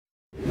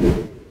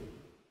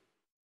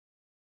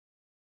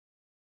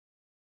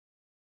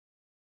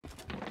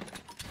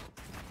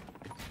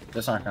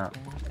This aren't count.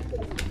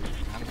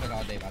 I'm good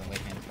all day, by the way,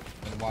 Ken.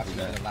 Been watching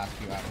for the last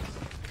few hours.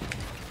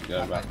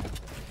 Good, bro.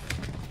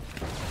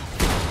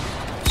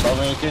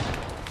 Solving your kid?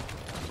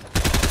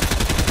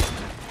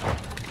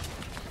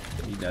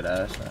 You dead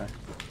ass, man.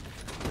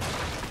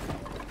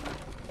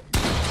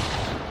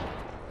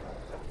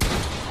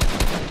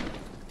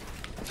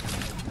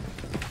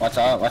 Watch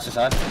out, watch the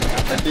side.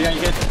 There's 3 on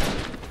your kid.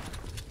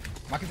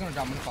 Mark is gonna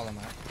drop, I'm gonna follow him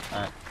out.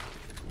 Alright.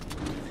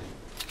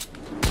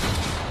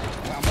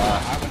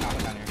 I went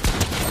down here.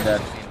 I'm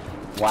dead.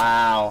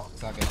 Wow.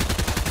 It's all good.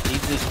 He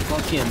just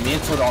fucking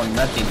mentaled on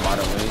nothing, by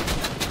the way.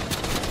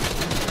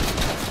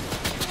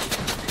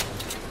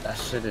 That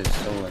shit is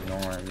so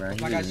annoying, man. He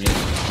just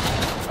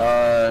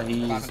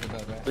he's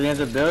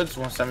 300 builds,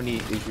 170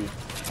 HP.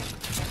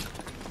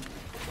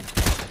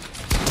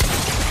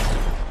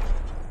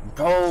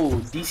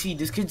 Bro, DC,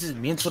 this kid just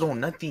mentaled on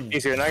nothing.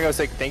 Easier, and I gotta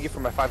say thank you for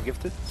my 5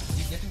 gifted.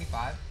 You gifted me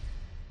 5?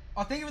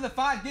 Oh, thank you for the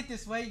 5. Get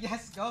this way.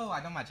 Yes, go.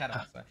 I know my chat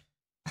outside.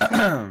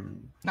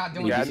 Not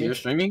doing yeah, you're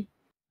streaming?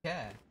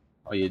 Yeah.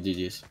 Oh yeah,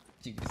 GG's.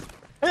 GG's.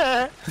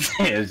 Yeah,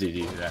 it's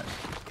GG's, that.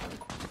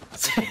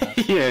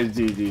 Yeah, it's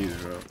GG's,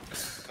 bro.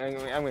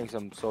 I'm getting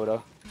some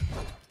soda.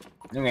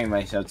 I'm getting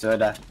myself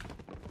soda.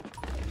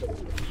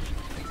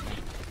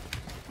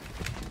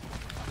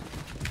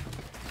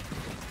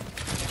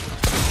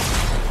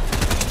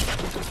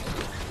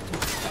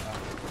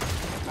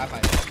 I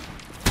fight.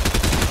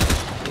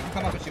 You can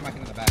come up and shoot my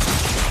thing in the back.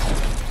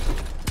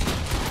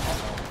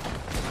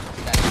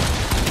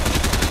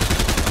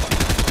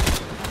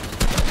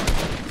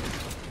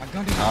 My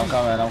gun didn't shoot. I'm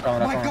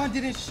coming. My gun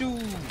didn't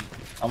shoot.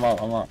 I'm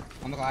up. I'm on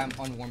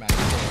war match.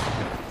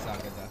 It's all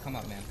good though. Come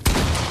up, man.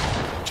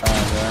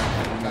 Trying, bro.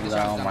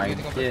 Oh my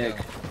dick.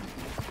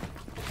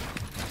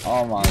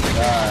 Oh my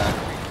god.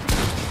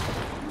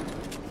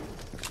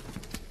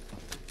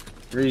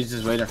 Reed's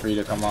just waiting for you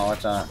to come out.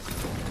 Watch out.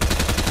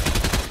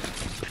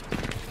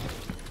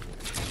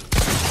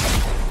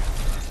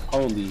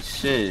 Holy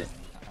shit.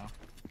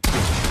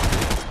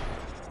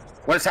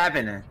 What's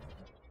happening? To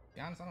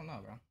be honest, I don't know,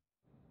 bro.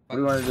 What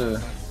do you want to do?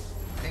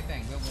 Same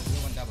thing. We'll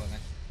win double, man.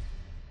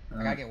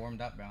 I gotta get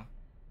warmed up, bro.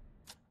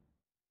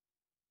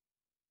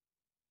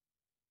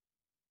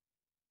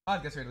 I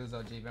guess we're gonna lose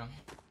OG, bro.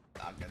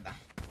 Oh, good though.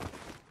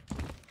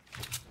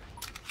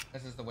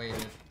 This is the way it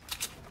is.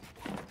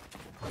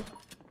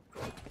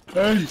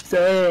 I'm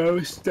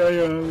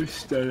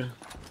stutter.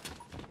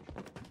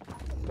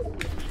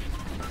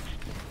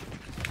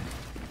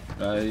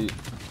 Right.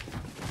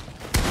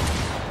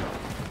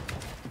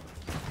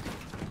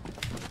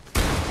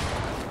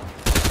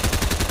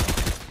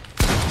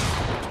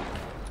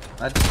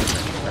 Watch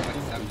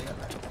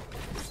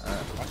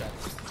out.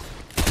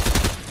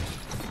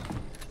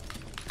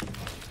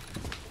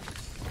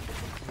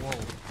 Whoa.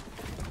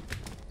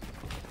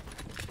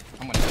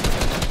 I'm gonna.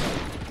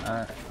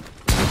 Alright.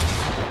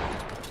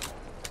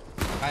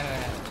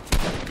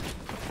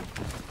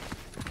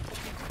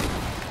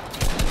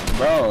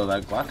 Bro,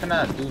 like, why can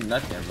I do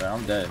nothing, bro?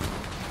 I'm dead.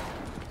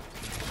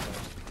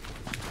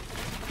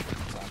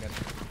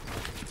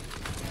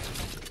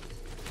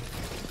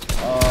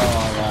 Oh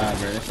my god,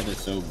 bro, this shit is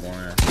so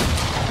boring.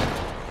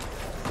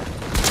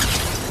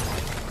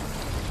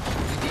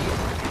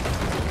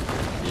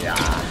 Yeah.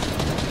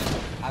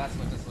 Ah, that's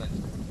what this switch.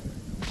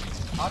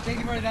 I'll take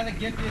you for another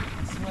gifted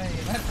sway.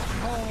 Let's go.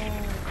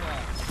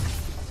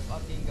 Let's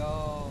fucking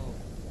go.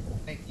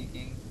 Thank you,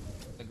 King.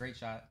 It's a great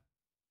shot.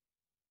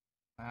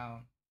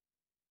 Wow.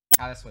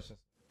 Ah, let's switch this.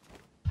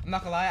 I'm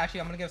not gonna lie, actually,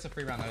 I'm gonna give us a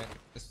free round of it.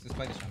 Just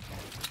play this round.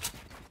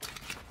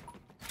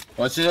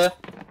 What's it?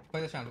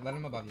 Play this round. Let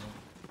him above you.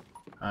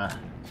 Alright.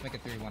 Let's make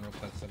it 3-1 real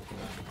quick so we can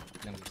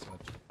then we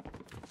switch.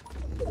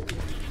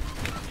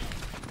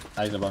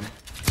 Eyes above me.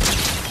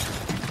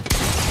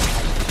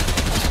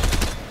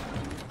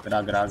 Get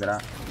out.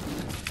 Alright.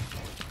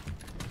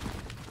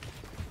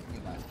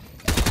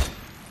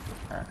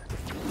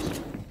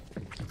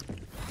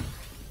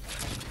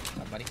 What's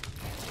up, buddy?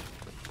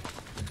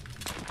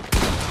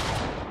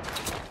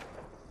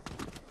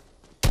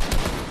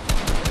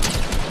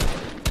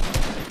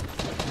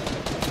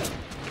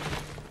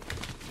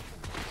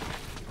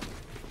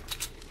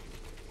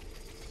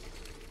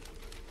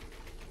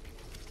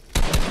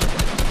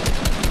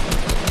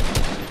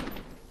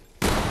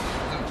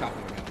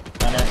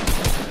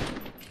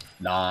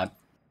 Not.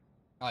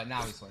 Alright,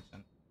 now we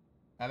switching.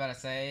 I better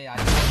say,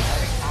 every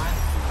time,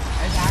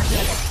 it's actually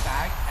like a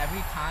fact, every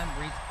time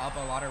REET's up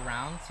a lot of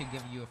rounds, he'll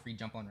give you a free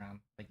jump on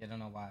round. Like, I don't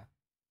know why.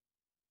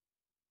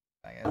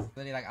 Like, it's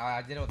literally like,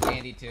 I did it with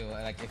Andy too.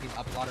 Like, if he's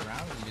up a lot of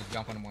rounds, you just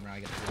jump on him one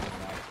round, you get a free jump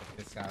round. Like,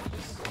 this guy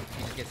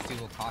he just gets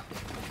too cocky.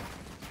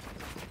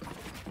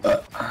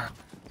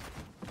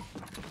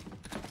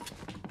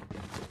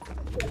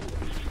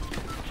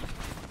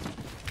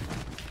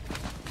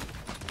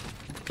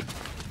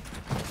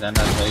 ZENN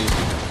has lead.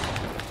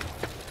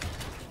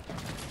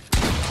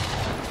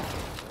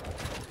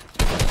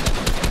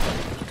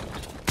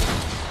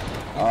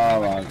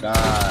 Oh my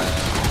god.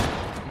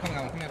 I'm coming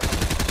out.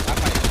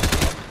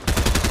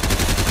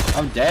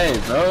 I'm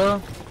dead,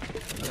 bro.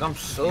 Like, I'm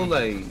so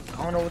like,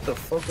 I don't know what the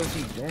fuck was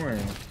he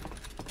doing.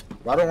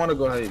 But I don't want to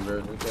go ahead,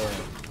 bro. Just go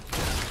ahead.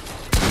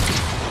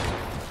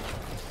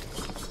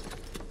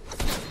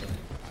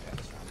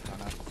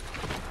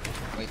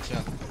 Wait, chill.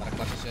 Gotta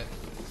clutch the shit.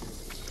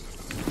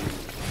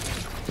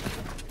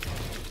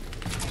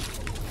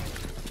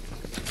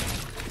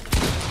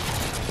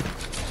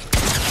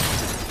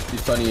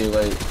 He's 28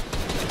 late.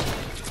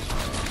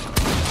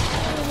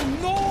 Oh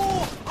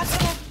no! I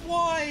should have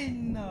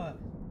won!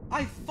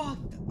 I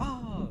fucked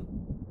up!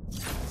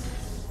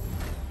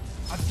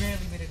 I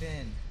barely made it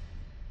in.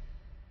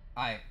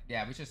 Alright,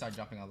 yeah, we should start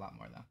jumping a lot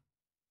more though.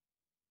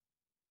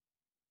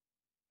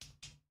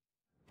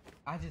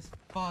 I just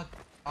fucked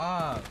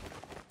up.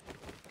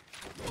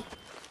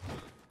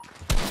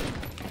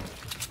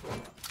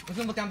 I'm just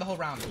gonna look down the whole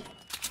round.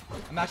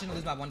 I'm actually gonna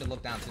lose my one to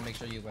look down to make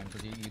sure you win,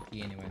 because you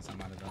key anyway, so I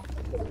might as well.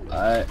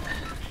 Alright.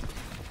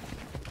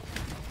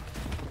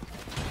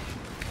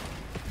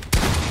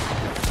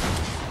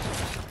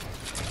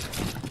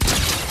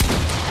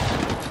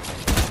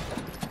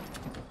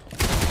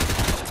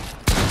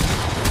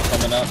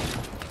 Coming up.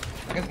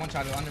 I guess one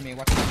shot under me.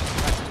 Watch out.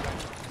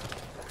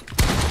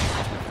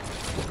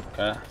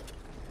 Okay.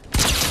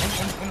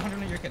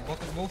 100 on your kid.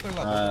 Both are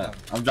low.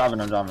 I'm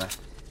dropping.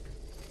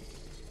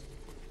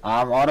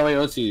 I'm all the way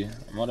OT. He's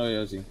right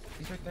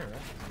there,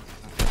 right?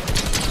 2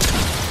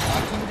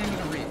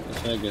 damage on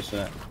REET. Good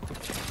shit.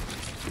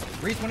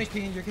 REET 1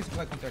 HP and your kid's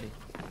like 130.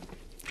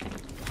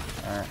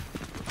 Alright.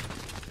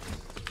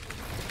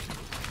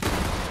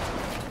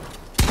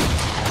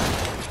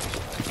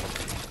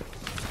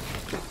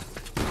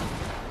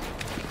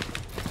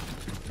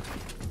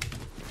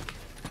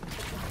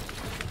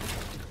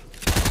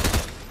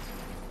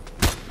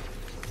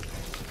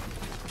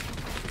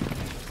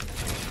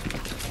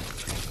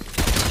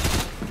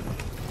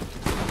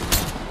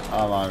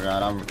 Oh my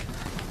god,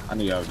 I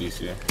need to have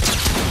DC.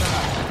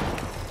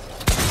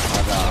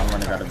 Oh god, I'm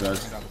running out of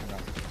guns.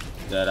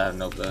 Dead, I have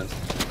no guns.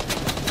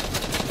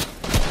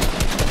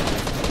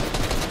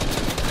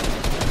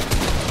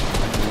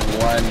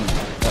 One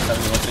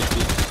 170, 160.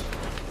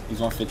 He's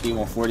 150,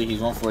 140,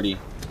 he's 140.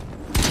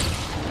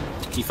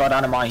 He fell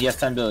down to mine, he has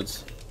 10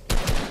 builds.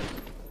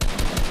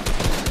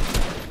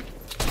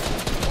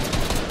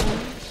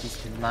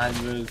 He's 9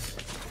 builds.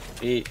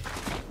 8.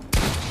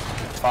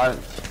 5.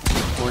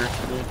 4. 3.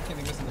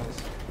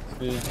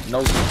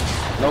 No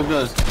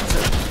builds.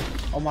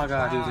 Oh my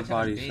god, dude, the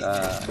bodies. I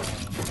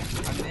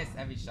missed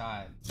every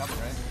shot. Double,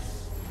 right?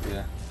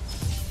 Yeah.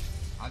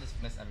 I'll just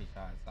miss every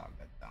shot. It's all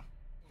good though.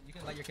 You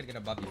can let your kid get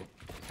above you.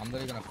 I'm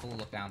literally gonna full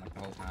look down like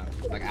the whole time.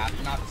 Like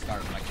after, not the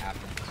start, but like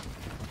after.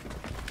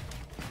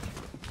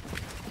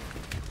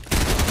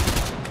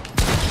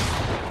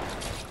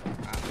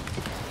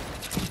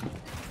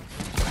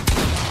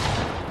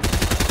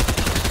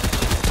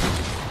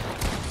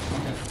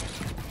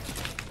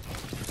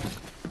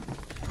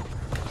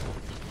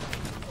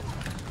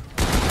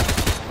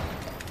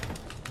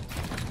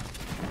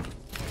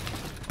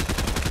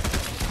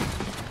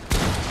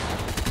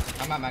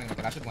 I'm not mad at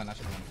it. I should win.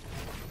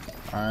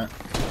 Alright.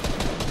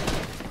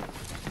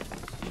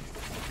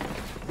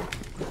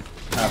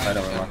 I'll fight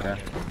over, okay.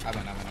 I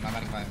win. I'm not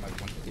mad at like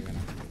 150 right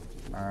now.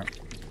 Alright.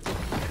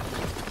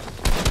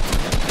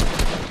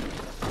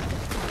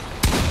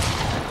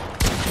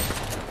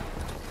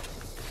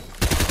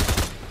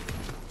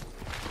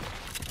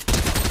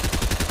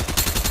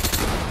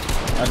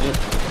 I did.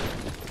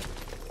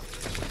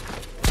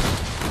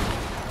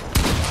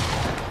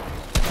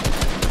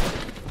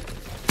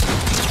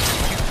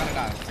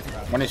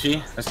 One is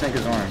she? Let's take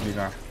his arm. He's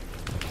on.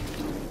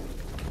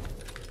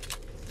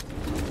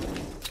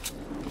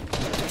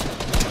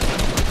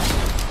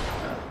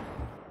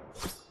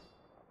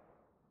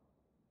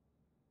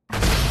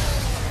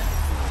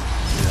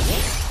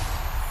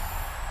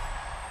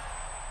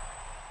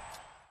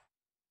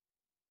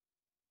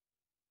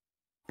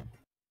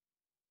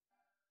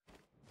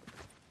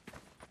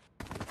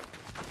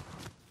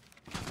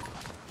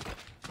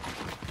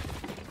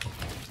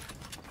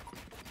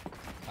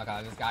 Oh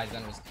god, this guy's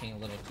gun was king a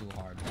little too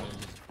hard. He was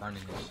just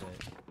burning this shit.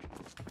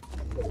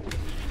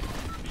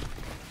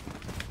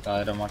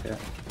 I don't mark it.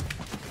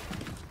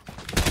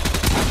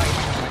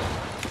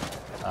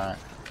 Alright.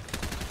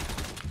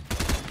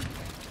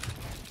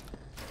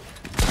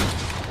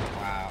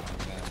 Wow,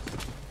 okay.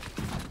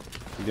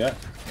 You good?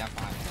 Yeah,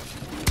 fine.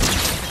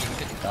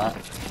 Got.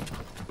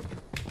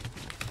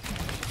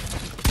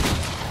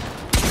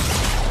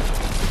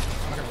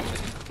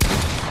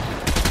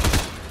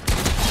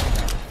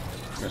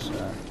 Good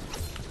shot.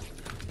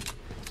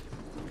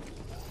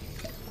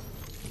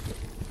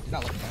 He's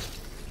not looking at.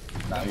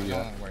 Nah, you good.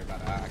 Don't worry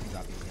about it. I can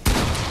drop you.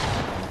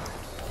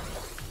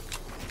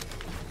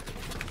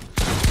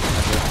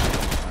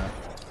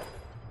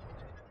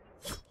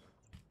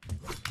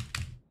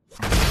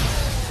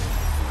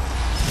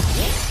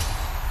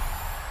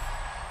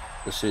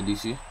 Good shit,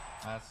 DC.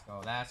 Let's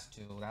go. That's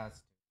two. That's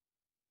two.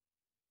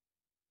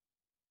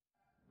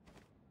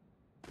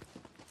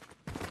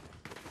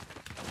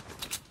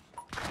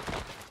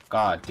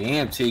 God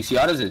damn, TXC,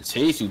 how does it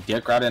chase you,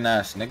 dick riding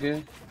ass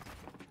nigga?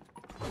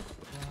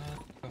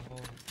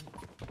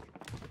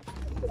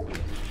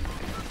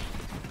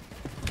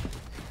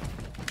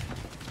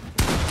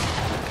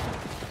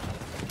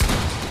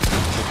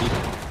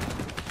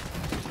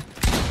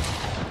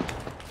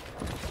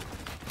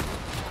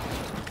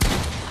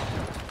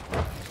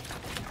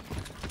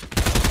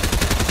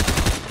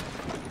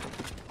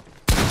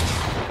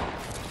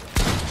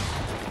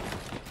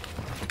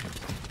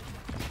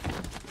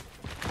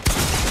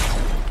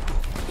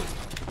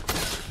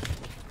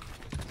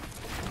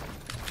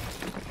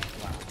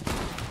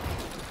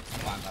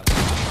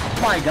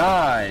 Oh my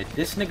god,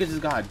 this nigga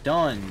just got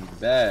done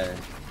bad.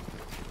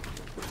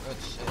 Good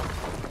shit.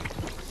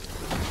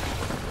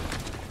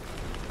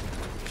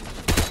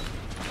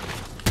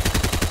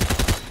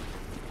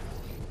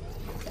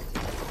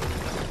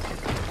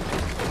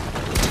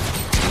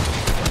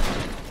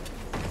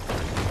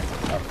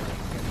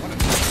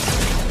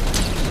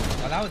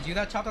 Oh, that was you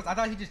that chopped us? I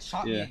thought he just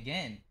chopped me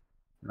again.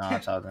 Nah, I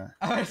chopped him.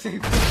 I was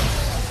saying.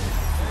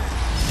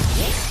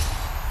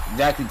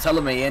 Exactly, tell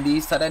him,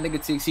 Andy. Tell that nigga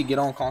TXC get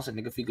on console,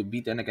 nigga, if he could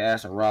beat that nigga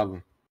ass and rob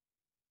him.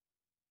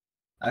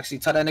 Actually,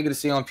 tell that nigga to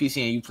stay on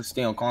PC and you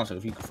stay on console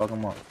if you can fuck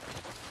him up.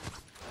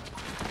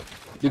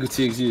 Nigga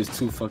TXC is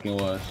too fucking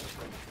washed.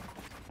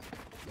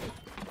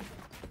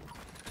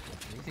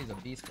 TXC's a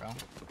beast, bro.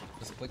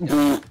 Just quick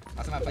down.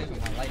 Last time I played with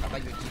my life, I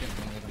thought you would cheat him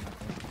with my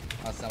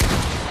phone. I was selling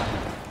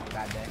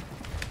that day.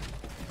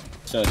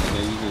 So,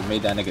 nigga, you just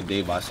made that nigga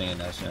day by saying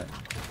that shit.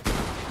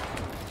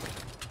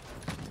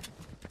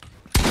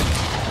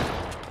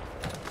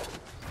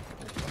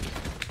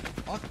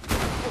 Oh.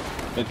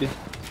 50.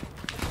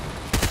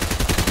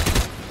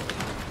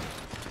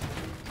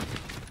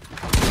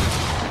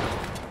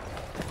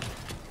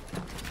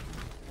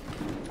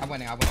 I'm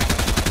winning.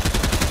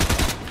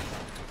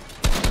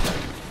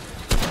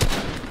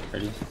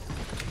 Ready?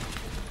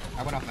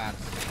 I went off mad.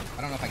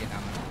 I don't know if I get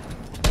down there.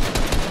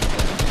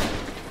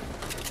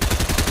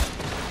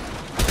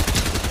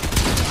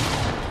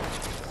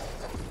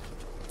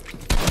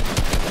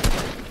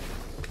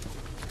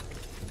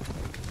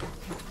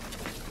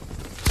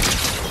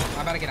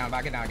 I'm about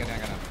to get down, get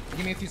down.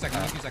 Give me a few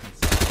seconds,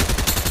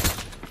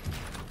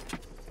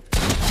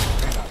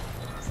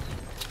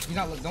 He's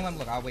not look, don't let him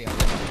look, I'll wait.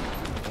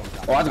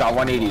 Oh, I just got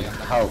 180.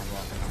 How?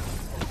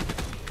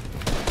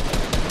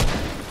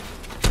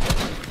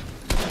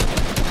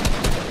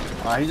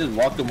 He just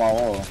walked through my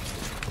wall.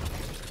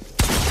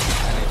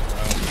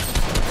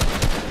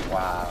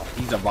 Wow,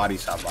 he's a body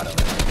shot, by the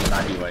way. He's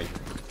 90 weight.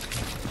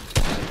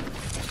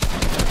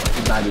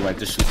 He's 90 weight.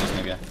 Just shoot this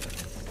nigga.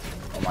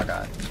 Oh my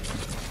god.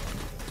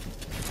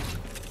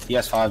 He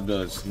has 5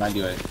 builds.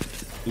 90 weight.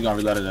 He's gonna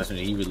reload it. That's when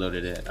he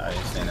reloaded it. I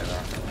ain't saying it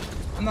though.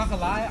 I'm not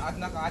gonna lie. I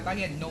thought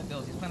he had no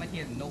builds. He's playing like he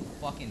had no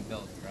fucking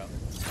builds, bro.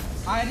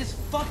 I just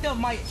fucked up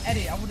my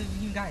edit. I would have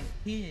even got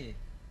hit.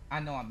 I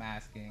know I'm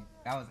asking.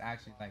 That was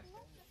actually like.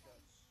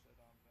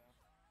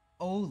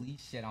 Holy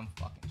shit, I'm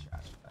fucking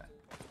trash for that.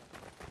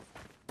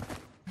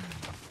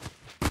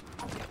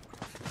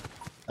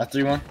 That's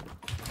 3-1?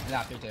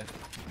 Nah, 3-2.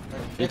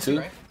 3-2?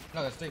 Right?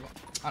 No, that's 3-1.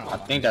 I don't know. I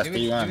think that's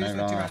 3-1.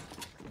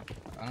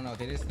 I don't know.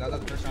 That was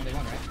the first round they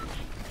won, right?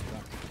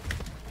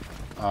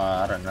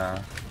 I don't know.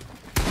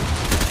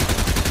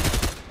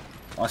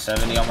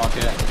 170 on my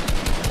kit.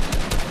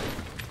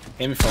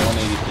 Hit me for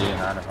 183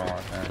 and I don't know what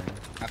I'm saying.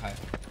 Okay.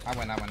 I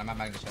win. I'm not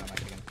bagging the shit on my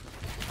kit again.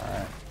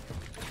 Alright.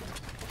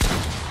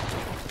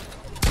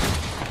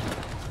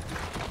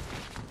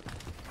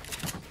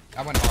 I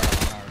went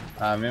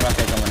hard. Me and my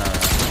kid coming out.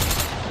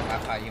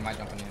 That's how you might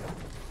jump in here.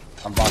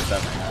 I'm boxed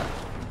up right now.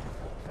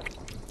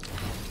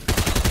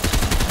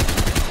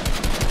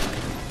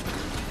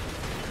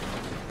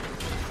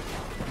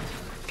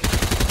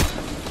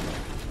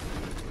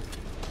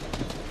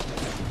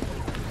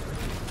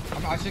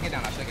 I should get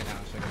down.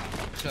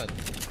 Should.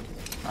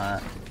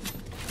 Alright.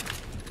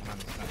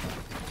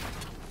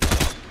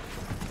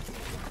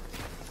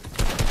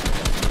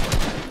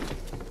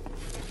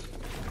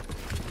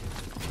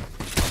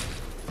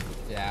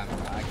 Yeah, I'm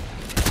back.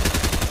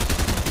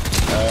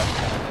 Oh,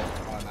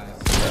 nice.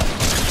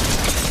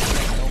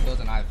 Like, no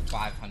builds and I have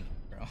 500,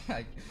 bro.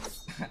 Like.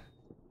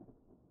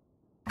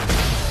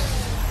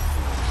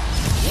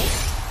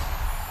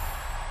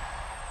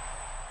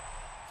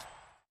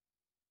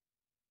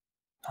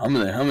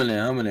 Humble. I'm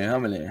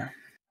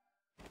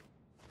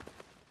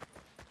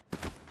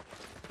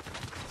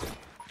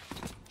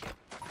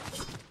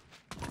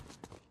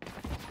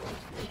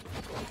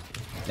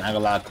not gonna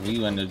lie, we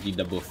want to be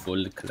double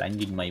full because I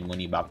need my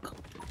money back.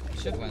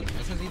 Should win.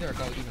 This is either a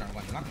go even or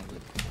win. I'm not gonna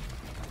lose.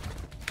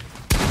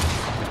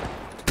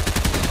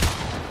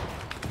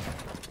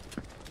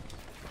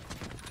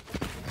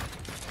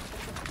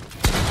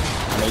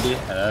 Maybe.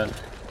 Damn.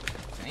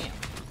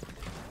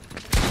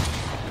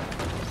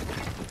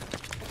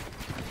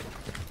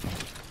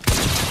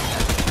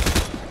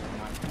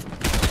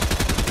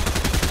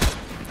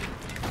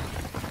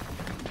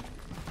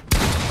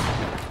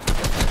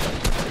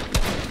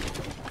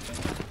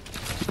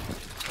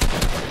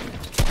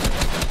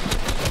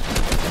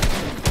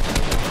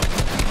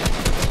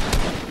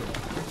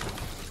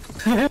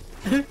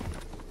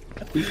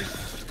 He's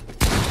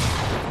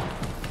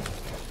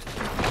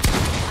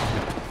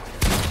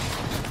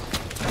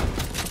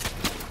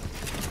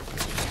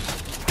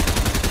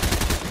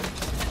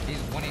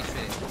 1 HP.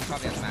 He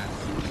probably has mass.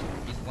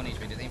 He's 1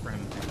 HP. Just aim for him.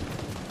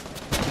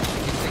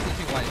 He's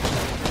 62 white.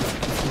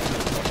 62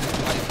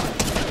 white.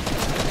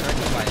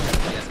 32 white.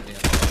 Yes, it is.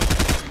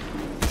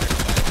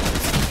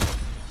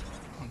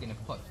 I'm gonna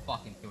put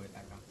fucking through it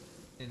back on.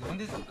 Dude, when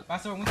this guys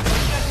is so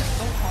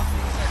toxic,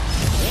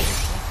 it's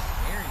so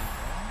scary,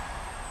 bro.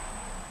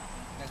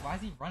 Guys, why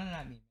is he running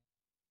at me?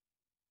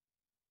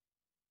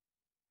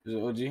 Is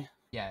it OG?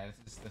 Yeah,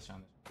 this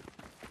round.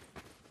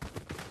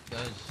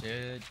 Good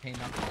shit, pain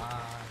not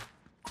fly.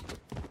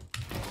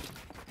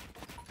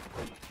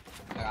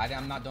 Like,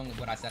 I'm not doing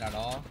what I said at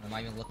all. I'm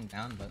not even looking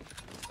down, but I'm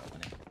still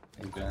winning.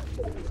 Okay.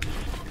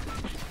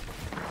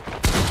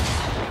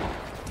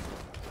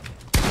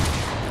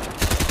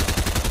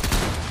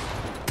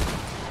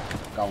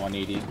 Got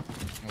 180.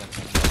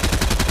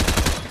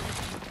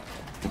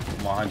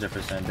 I'm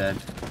 100% dead.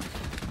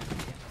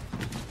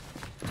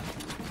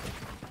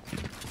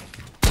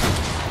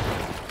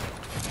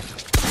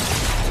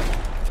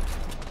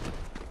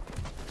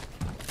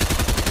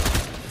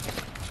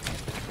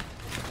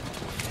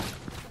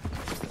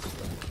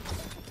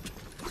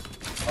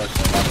 Oh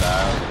shit, my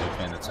bad. I wasn't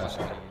paying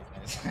attention.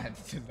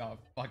 This is not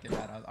fucking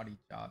bad. I was already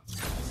chopped.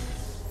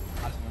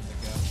 I just wanted to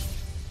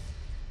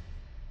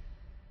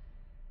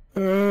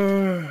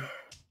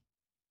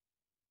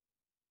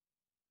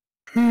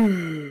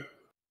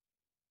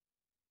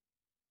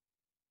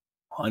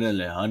Honey.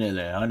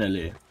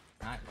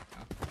 Alright,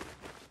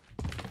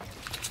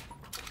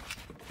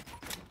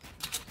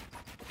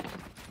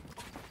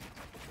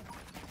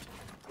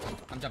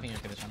 I'm jumping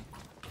into this one.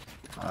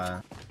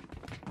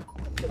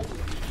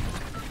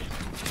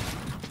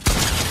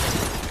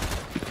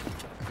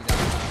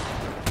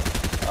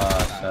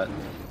 Set.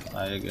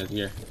 You're good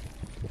here.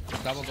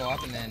 Double go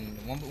up and then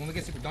when we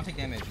get super, don't take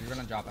damage. You're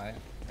gonna drop it.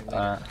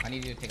 I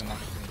need you to take him off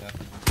the death.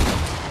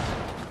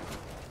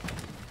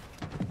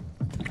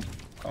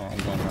 Oh, I'm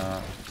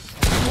gonna.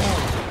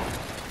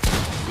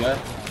 You good?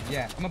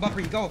 Yeah, I'm above for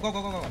you. Go.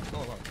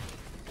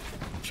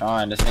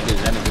 Trying. This nigga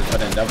ZENN is just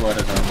putting double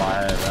orders on my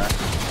head, man.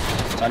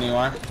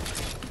 21.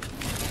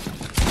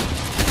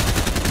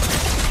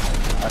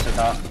 Watch the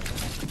top.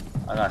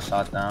 I got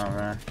shot down,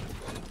 man.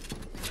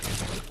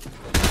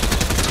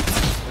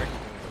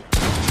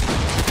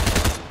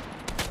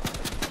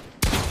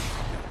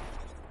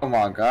 Oh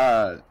my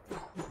god.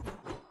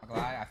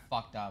 I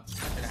fucked up. I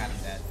should have had him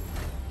dead.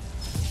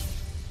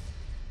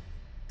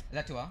 Is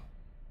that 2-0?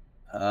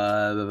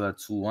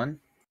 2-1.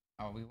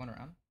 Oh, we won a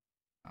round?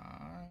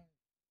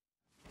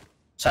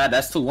 Chad,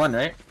 that's 2-1,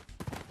 right?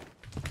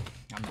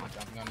 I'm not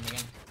jumping on him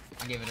again.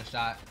 I gave it a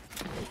shot.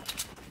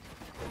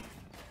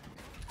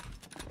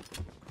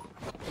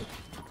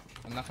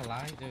 I'm not gonna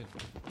lie, dude.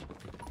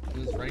 He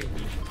was ready.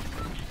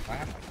 Why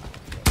am I?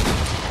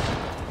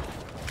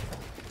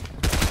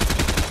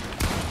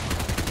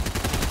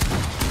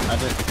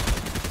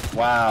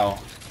 Wow.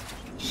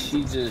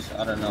 She just,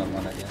 I don't know,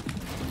 man, again.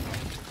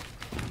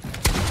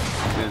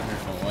 She gives me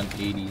from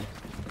 180.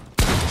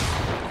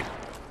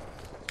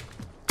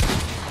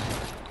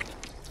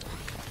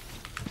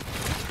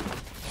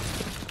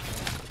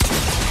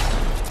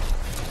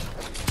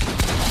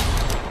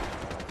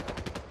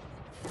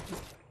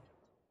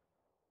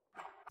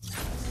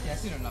 Yeah,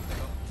 soon enough to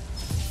go.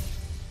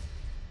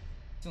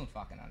 Soon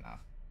fucking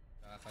enough.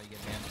 That's how you get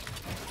banned.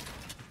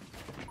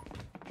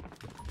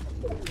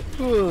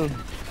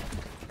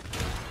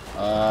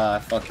 I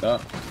fucked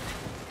up.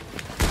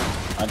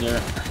 I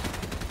did.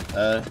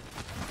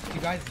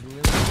 You guys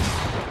literally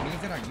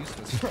means that are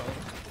useless, bro.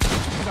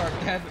 These are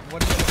dead.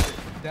 What is it?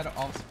 Dead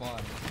off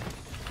spawn.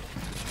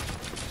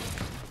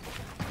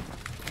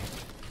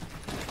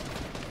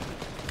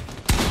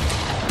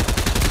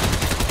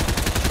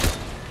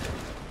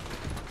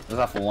 There's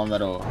off for one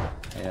metal.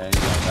 Yeah, he's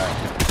got that.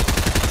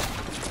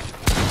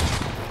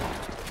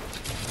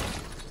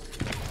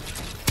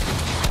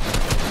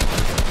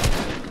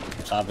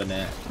 Chopping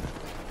it.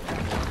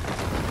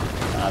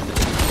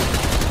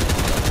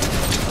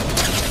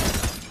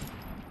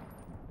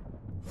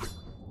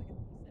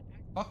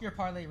 Fuck your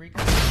parlay,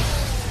 Rico.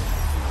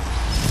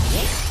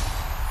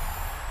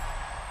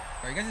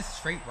 Are you guys just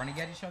straight running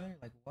at each other?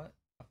 Like, what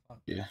the fuck?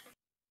 Yeah.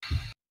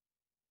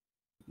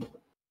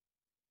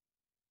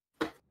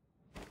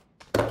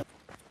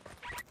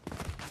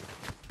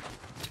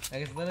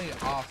 Like, it's literally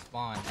off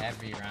spawn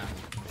every round.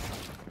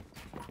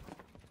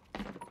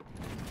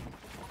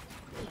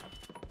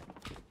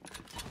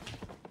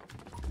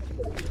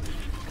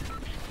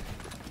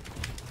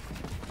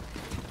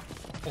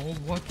 Oh,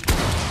 what?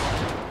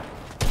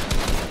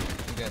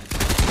 I'm good.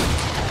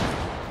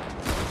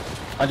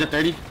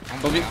 130. I'm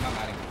Kobe. not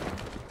adding.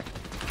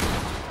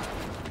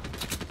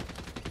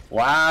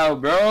 Wow,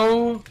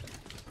 bro.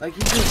 Like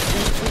he just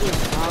into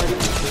this body.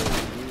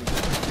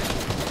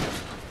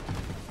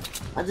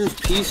 I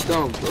just pieced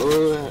him,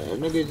 bro. That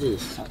nigga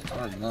just.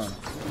 Oh no.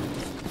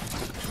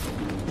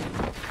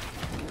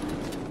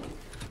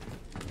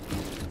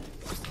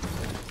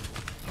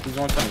 He's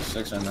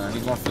 126 right now.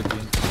 He's 150.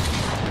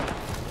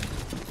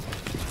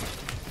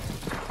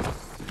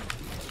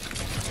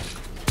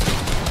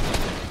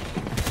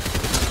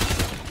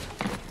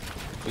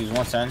 He's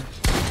 110,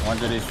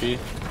 100 HP,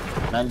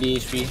 90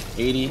 HP,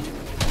 80,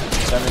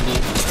 70,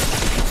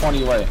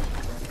 20 away.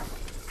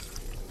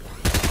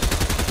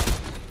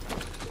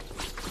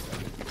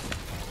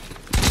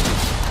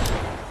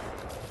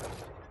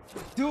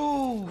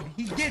 Dude,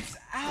 he gets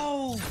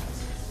out.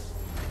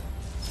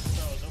 So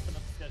I was opening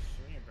up this guy's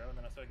stream, bro, and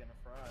then I started getting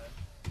fried.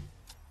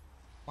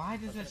 Why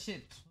does that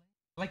shit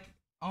like?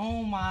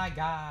 Oh my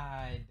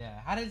god!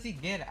 How does he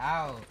get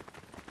out?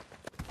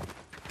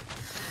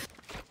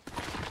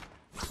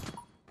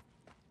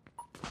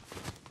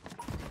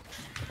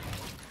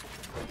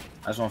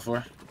 That's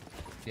 1-4.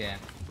 Yeah.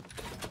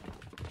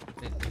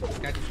 This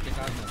guy just gets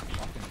out of the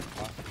fucking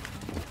spot.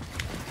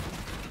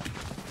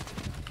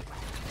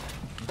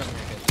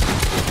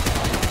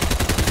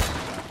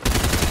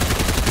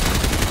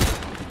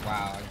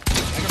 Wow.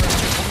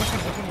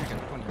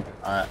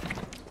 Alright.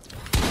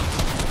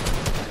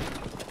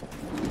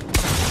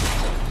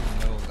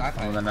 No, guy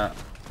Other than that.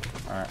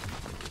 Alright.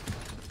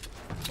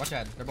 Watch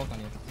out, they're both on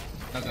you.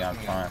 No, Yeah, I'm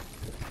fine.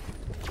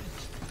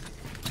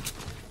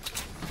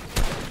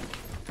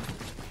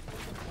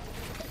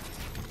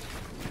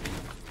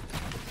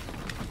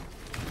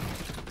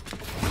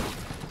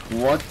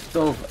 What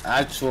the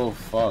actual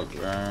fuck,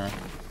 bro?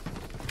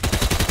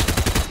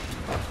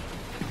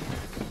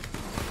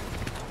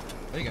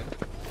 There you go.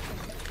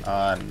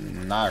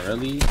 Not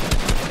really. Man.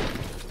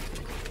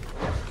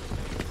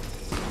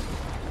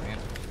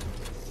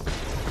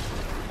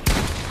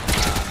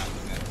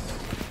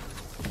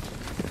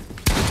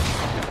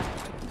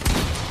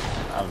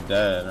 I'm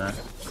dead, man.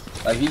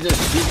 Like, he just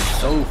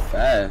shoots so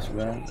fast,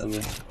 bro. That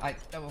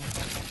one.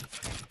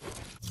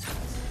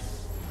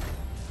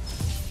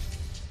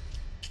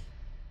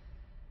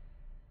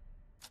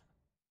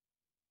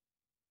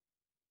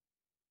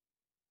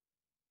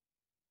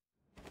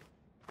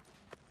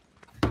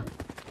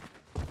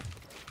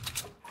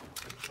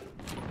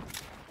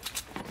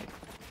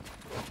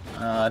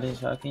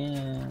 This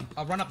fucking.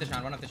 I'll run up the shot,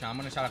 I'm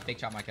gonna shot a fake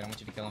shot my kid. I want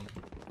you to kill him.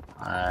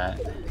 Alright.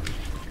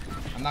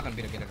 I'm not gonna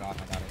be able to get it off,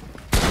 I got it.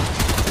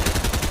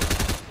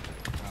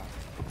 Oh,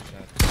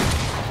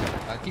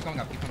 shit. Keep going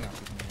up, keep going up.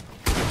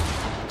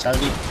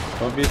 70,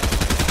 Kobe.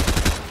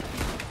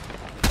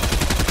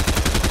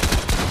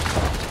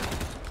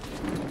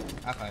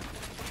 F5.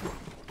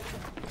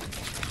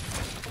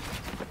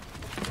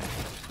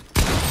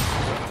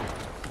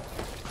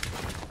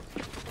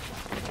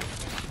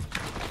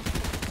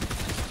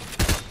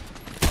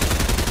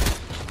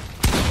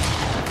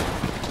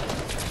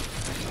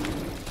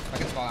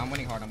 I'm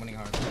winning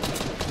hard.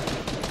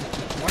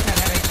 Watch that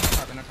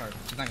headache in the card.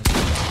 She's not gonna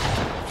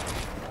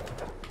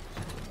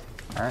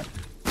Alright.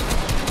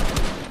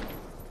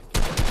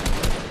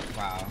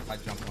 Wow, I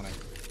jumped on it.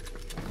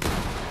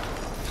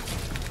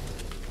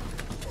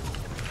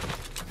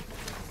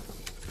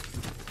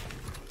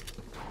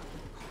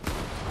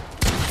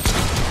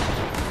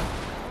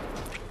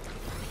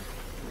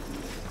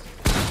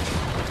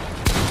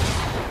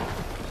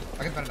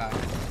 I can better die.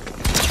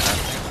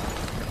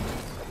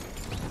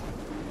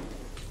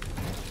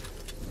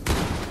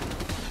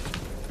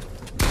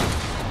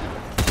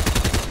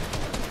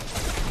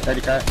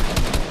 30 cut.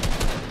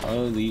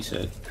 Holy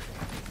shit.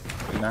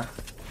 Wait, nah.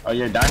 Oh,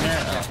 you're down here?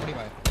 Yeah,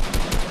 45.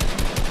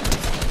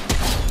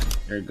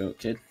 There you go,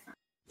 kid.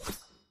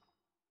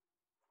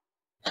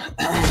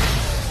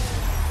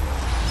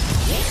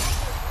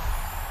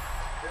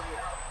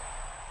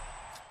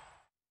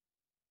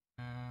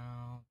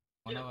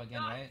 One O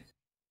again, right?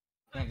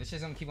 Man, this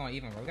shit's gonna keep on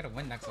even, bro. We gotta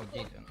win next OG,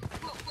 dude.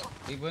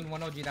 We win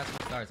one OG, that's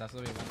what starts. That's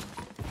what we win.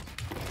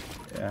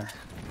 Yeah.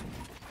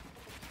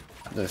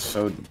 I just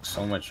showed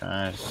so much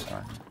trash.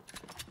 So.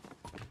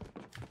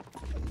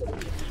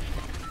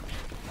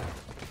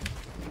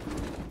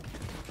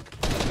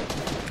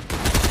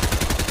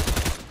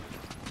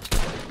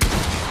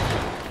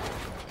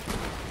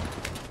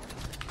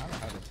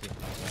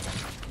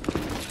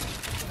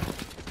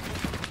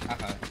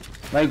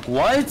 Like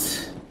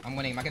what? I'm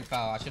winning. I can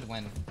foul. I should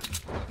win.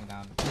 Looking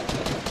down.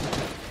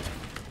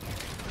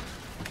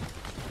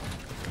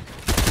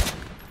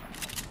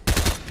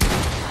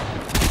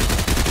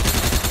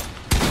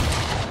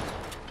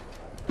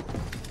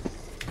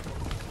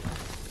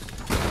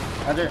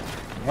 Roger.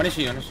 What is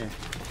she? What is she?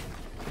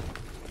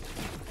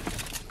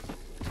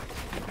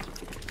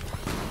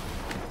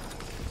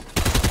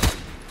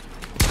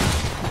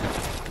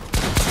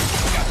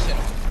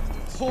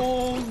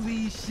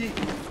 Holy shit.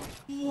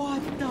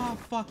 What the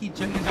fuck? He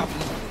jumped on top of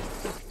this.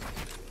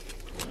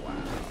 Wow.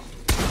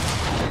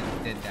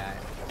 He did that.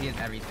 He has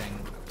everything.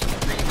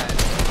 Three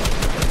heads.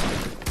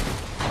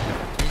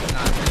 He's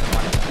not in the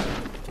water.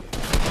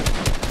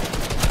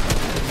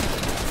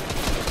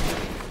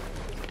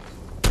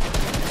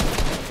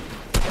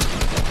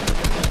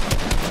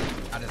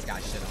 I just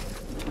got shit on. I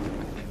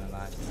can't even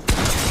lie.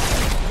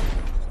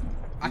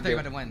 I thought you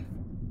were about to win.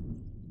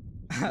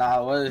 Nah, I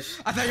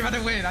was. I thought you were about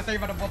to win. I thought you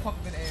were about to pump up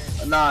in the air.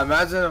 Nah,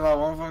 imagine if I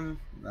won from.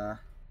 Nah,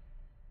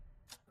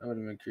 that would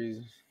have been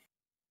crazy.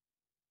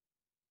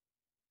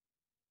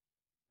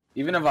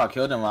 Even if I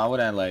killed him, I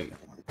wouldn't like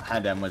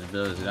had that much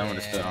builds. That would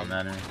have still don't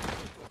matter.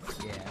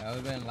 Yeah, that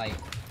would have been like.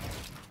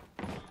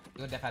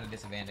 You would have had a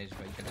disadvantage,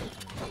 but you could have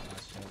done a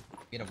last shot.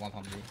 You could have one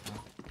pump me.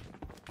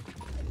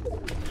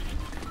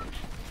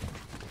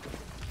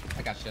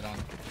 I got shit on.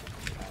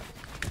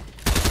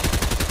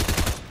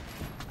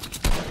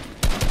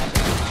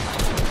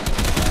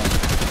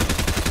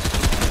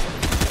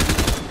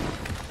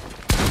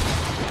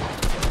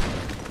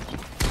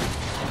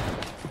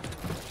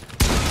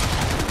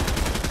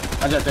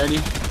 I got 30.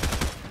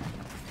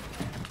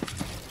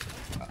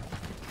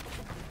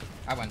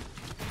 I won.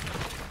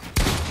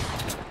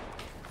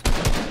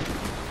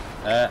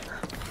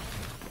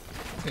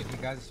 Dude, you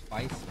guys'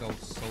 fights go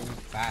so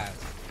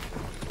fast.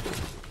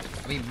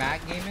 I mean, Matt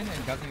gaming and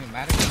it doesn't even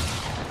matter.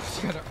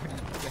 Shut up,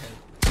 already dead.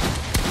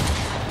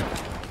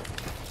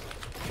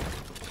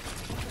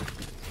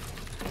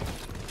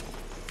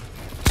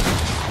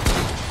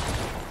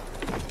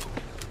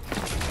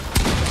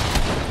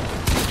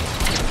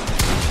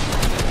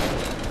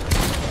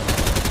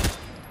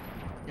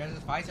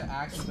 Guys' fights are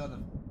actually go the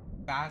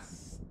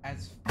fast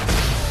as.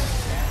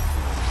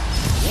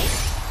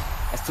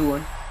 That's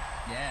 2-1.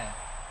 Yeah.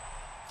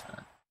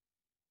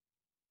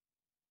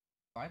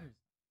 Fighters.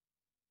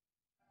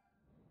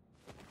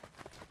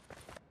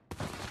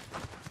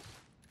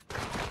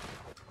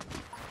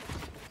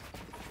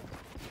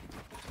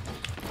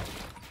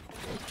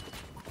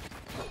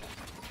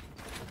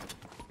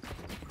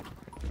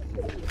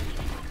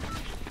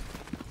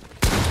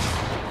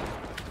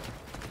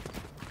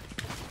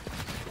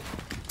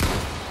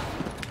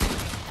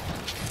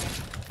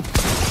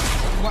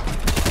 What?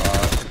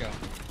 Let's go.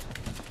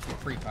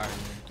 Free fire.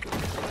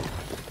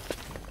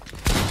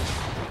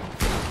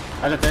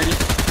 I got 30.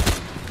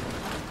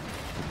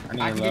 I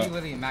can give you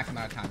literally a max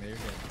amount of time. You're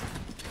good.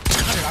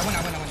 100. I win.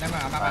 Never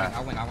mind. I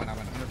win.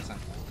 100%.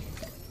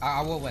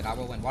 I will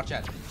win. Watch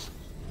it.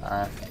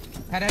 Alright.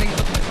 Head heading.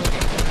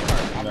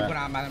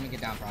 I'm gonna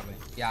get down probably.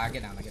 Yeah, I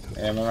get down.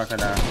 Yeah, I'm not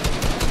gonna.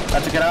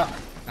 About to get out.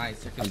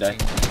 Nice. You're I'm good.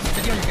 dead.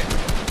 50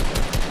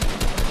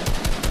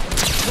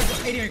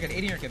 you're good.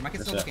 80 you're good. Mike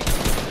is still looking.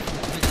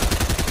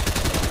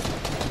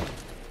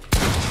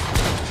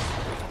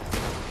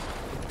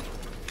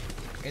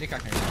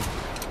 Crack here.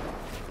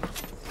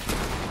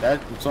 Dead.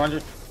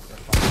 200.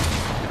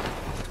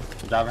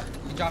 Driving.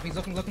 He's dropping. He's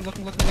looking.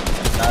 Nah,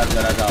 that's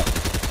good. I got.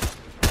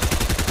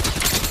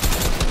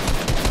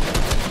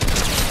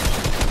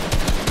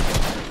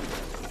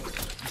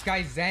 This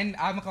guy Zen.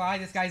 I'm not gonna lie.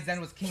 This guy Zen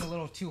was king a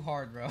little too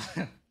hard, bro.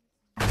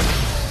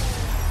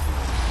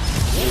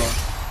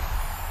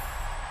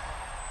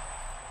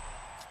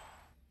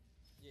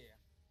 Yeah.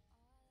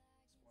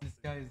 This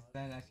guy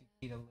Zen actually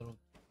keyed a little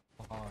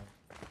too hard.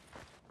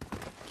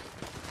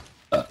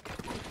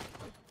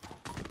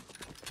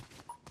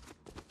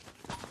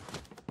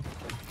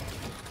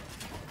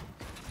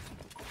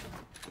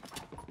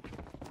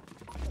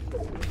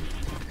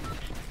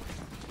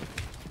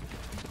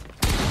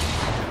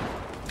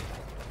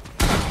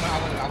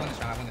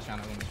 I win this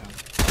round.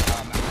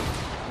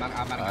 I'm not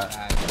gonna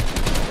die.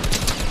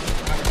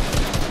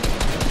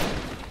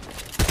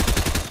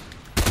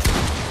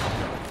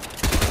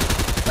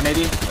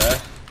 180.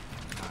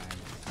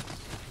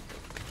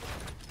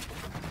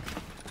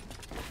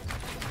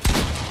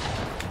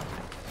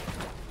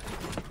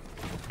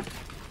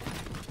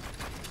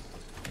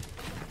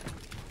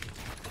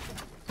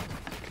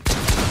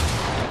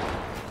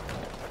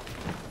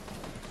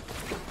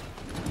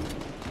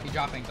 He's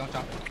dropping. Don't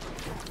drop it.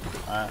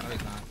 Alright. No,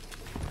 he's not.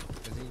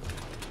 Is he?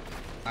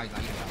 No, he's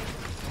not. He's not.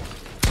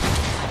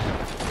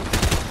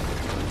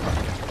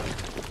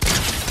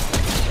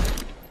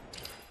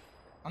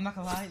 I'm not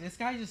gonna lie, this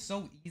guy is just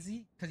so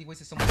easy because he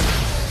wasted so much time.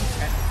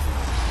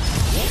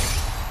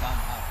 Done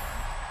up.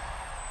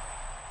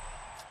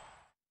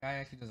 Guy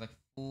actually does like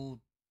full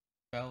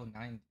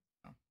 1290.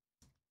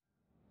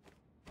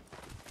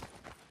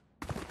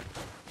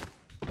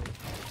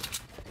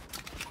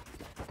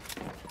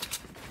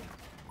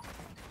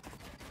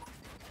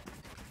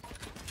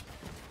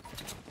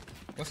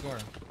 What score?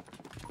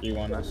 You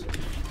won us.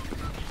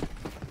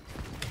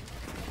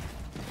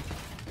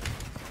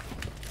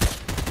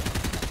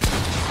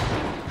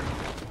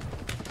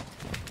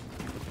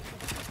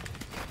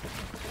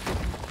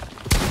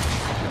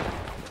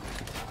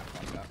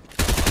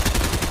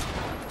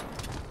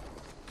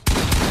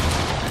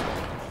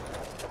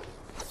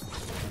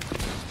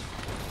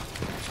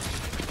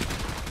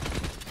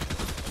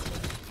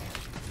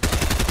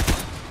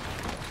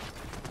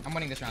 I'm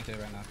winning this round too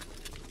right now.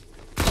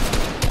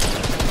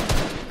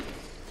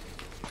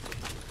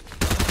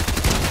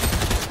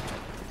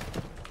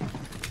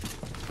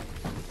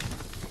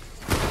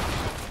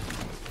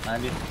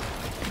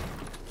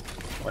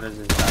 What is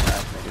this?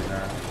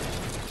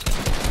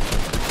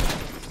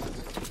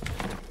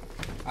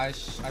 I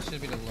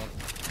should be the look.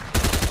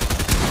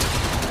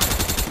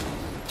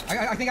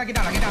 I think I get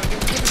down. I get down.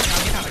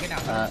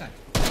 100%.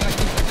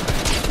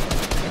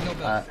 no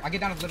build. I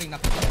get down to literally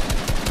nothing.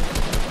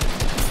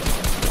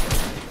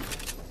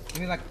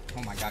 Give me like,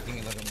 oh my god, give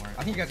me a little bit more.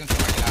 I think you guys are gonna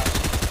get out.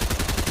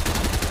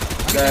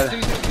 Okay,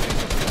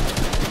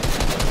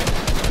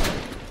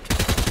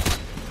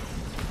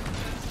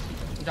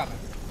 I'm dropping.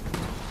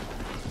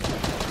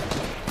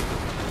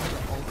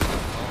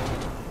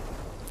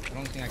 I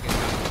don't think I get down.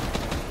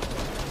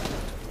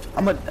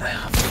 I'm a.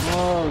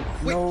 Oh,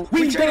 wait, no.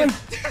 We traded!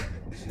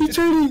 He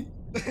traded!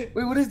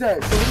 Wait, what is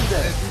that? So what is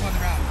that? We won the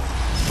round.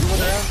 You won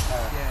the round?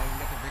 Yeah, we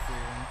got the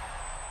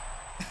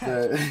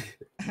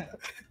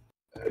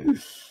victory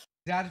win.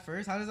 Dad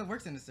first? How does it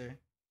work, Sinister?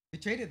 We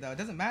traded though. It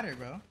doesn't matter,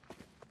 bro.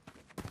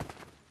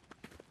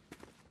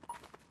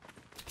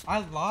 I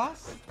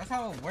lost? That's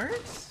how it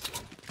works?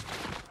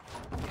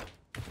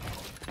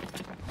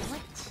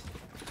 What?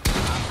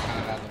 I'm kind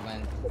of about to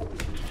win.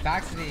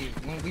 Faxity,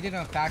 when we did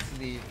on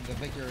Faxity, the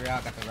victory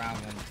route got the round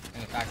win in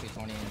the Faxity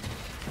tourney.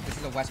 This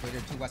is a West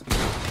Raider, 2 West people.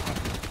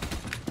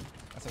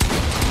 That's a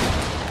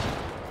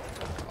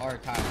or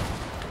tie.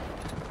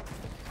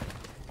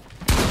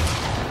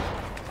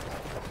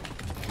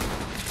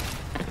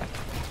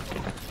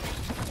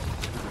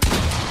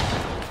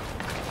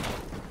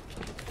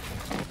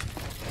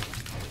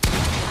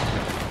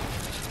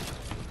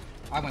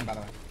 I win, by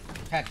the way.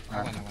 Head.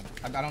 I win.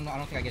 I don't know. I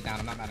don't think I get down.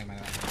 I'm not matting my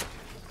life.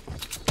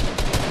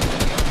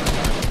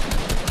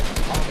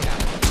 I'll get down.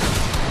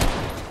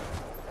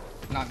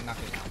 Not get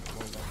down.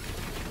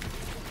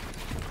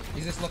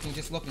 He's just looking. You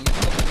got it.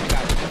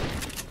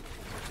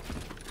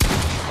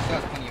 Still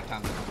has plenty of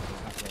time.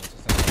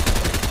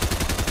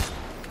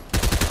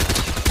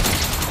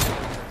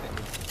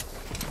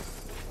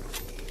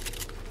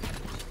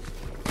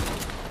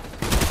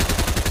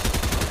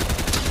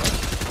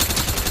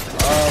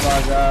 Oh my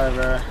god,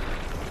 bro.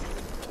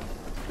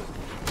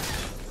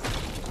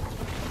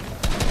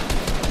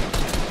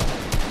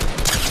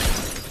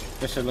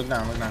 Good shit, look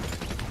down.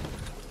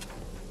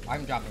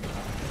 I'm dropping.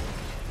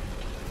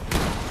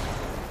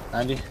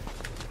 90.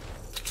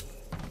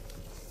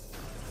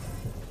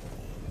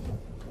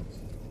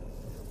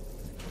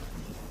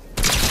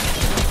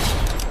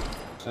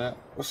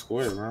 What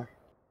score, bro? I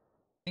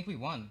think we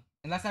won.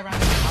 Unless I ran. I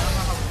don't know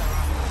how we got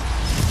round.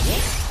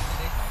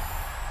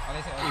 Oh,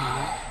 they say.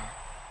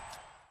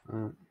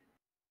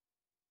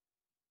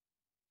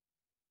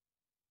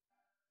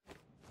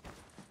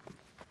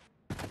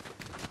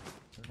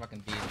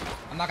 Fucking beat.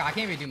 I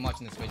can't really do much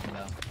in this situation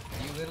though.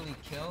 You literally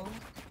kill.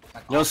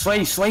 Like, yo,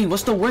 Sway,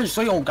 what's the word?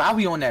 Sway, oh god,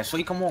 we on that.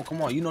 Sway, come on.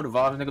 You know the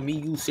vibes, nigga. Me,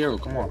 you, Cyril,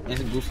 come on.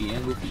 And Goofy.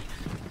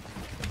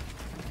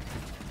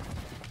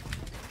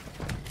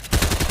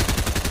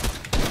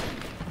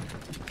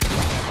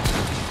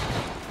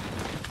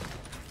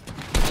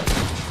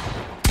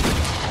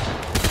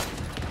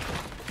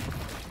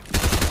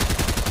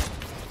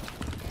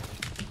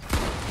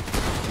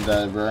 You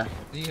dead, bro.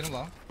 Did you hit him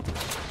low?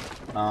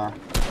 Nah.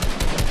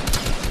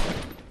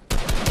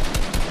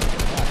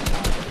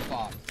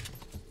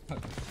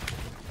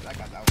 I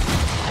got that one.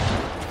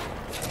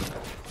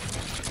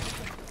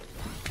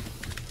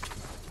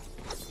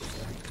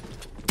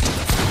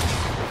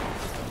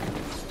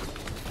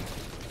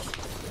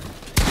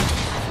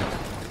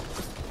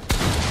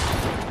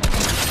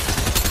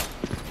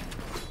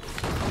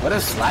 What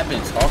is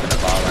Slapping talking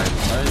about? Like,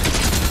 what?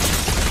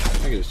 I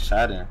think it's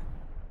chatting.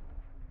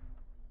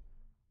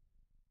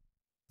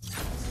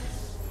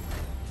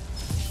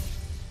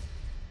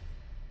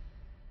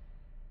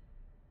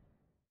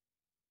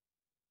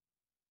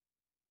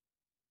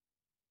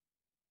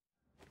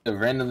 It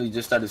randomly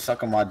just started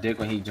sucking my dick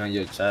when he joined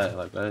your chat,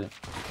 like that.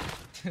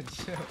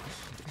 Chill.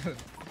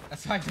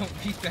 That's why I don't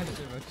peek that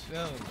shit, but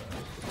chill, bro.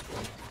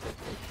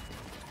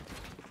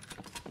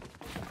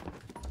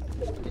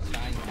 He's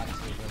trying not to,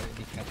 bro.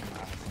 He's catching my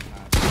eyes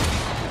sometimes.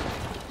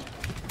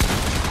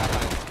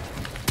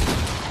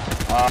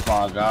 Oh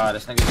my god,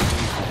 this nigga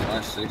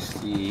just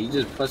 160. He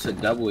just puts a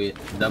double at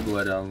my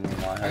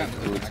head.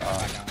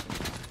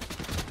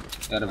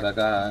 Got it back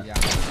out. Yeah.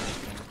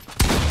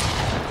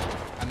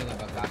 I'm gonna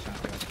go flash on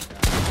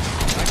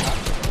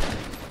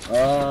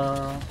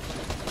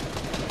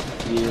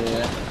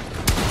yeah.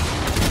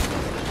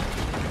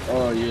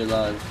 Oh, you're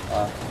alive.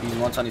 He's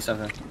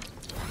 127.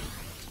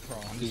 Bro,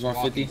 he's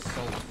 150. So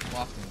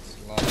fucking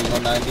slow. He's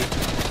 190.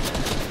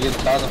 He has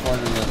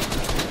 1,400 left.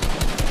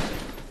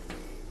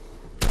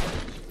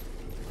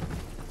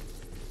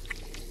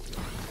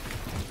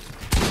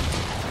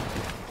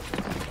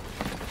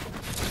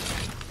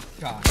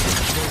 God.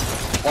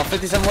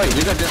 157. Wait,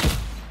 we got this.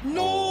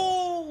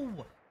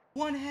 No!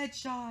 One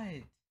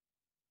headshot.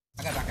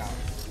 I got back out.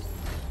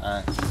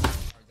 Alright.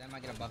 Zen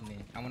might get above me.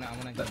 I wanna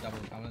go double.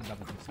 I wanna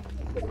double do something.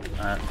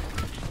 Alright.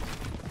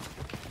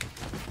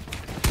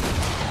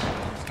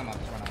 Just come up.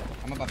 Just run out.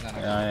 I'm above that.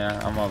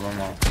 Yeah. I'm up. Oh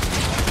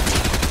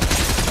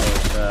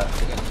shit.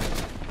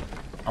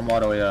 I'm all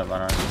the way up.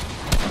 Alright.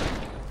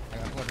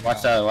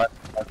 Watch out. Watch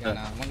yeah,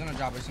 nah. One's gonna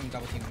drop. We're assuming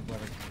double team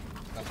whoever.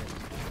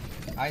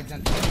 Alright,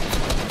 Zen.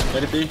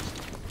 Ready, B?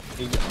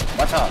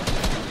 Watch out.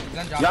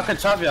 Y'all can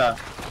chop y'all.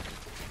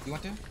 You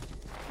want to?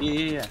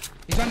 Yeah.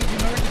 He's on the.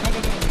 Don't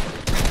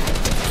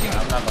go.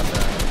 I'm not about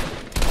that.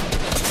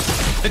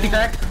 50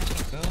 crack.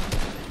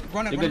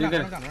 Run it, You're good.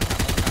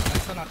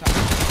 That's still not top.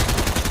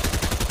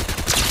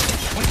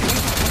 One,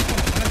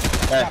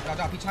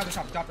 drop. He tried to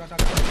drop. Shut up.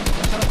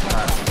 He's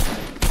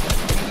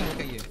gonna look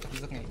at you.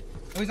 He's looking at you.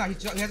 No, he's not.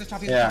 He has a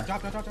chop. Yeah.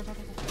 Drop. I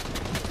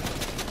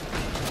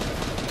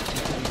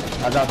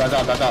dropped.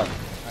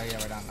 Oh, yeah,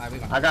 we're down. Alright, we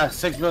won. I got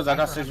 6 builds.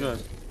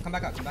 Come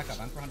back up. I'm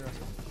 400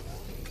 respawn.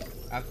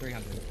 I have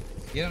 300.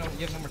 You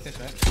have no more fish,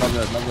 right? No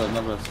good.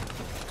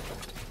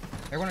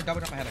 They're gonna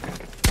double jump ahead, okay?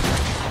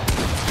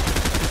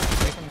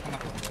 Wait for me to come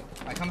up a little bit.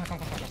 Alright, come.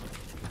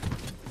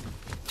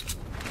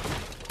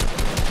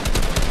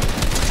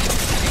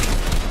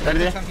 Ready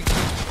there? I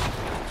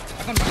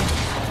come back.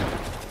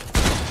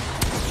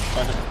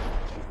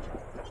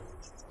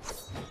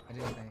 I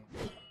did the thing.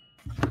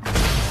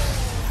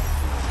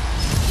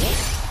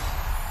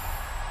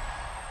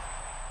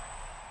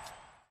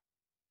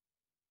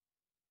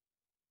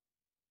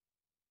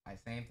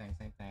 Same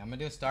thing. I'm gonna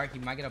do a start. He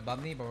might get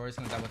above me, but we're just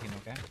gonna double team,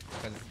 okay?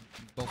 Because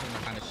both of them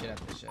are kind of shit at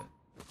this shit.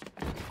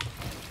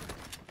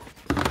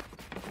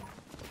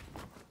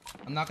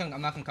 I'm not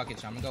gonna cuck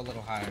it, I'm gonna go a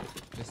little higher.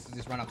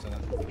 Just run up to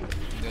them. Do the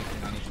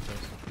thing I need to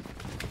first.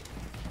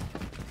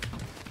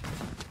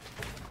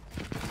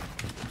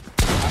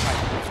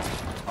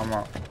 I'm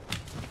out.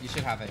 You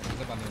should have it.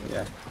 He's above me.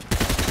 Yeah.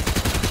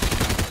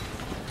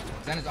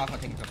 Zen is off. I'll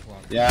take it to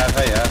 12. Yeah, I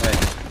have it.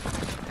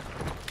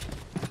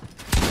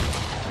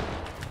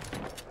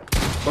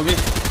 Kobe,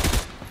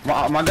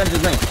 my gun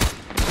just linked.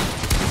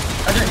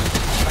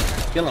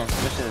 Kill him.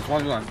 This shit is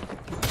 1v1.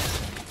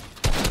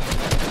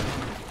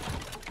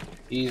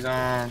 He's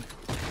 200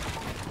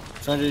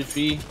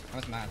 HP.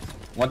 What's mad?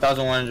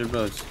 1,100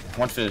 builds.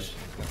 1 fish.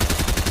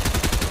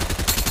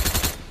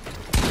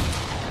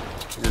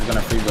 He's just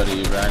gonna free buddy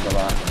you, bro. I ain't gonna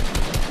lie.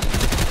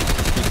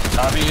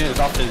 Tommy is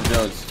off his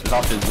builds.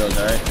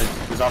 Alright?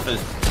 It's off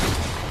his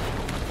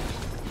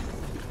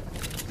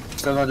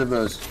 700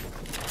 builds.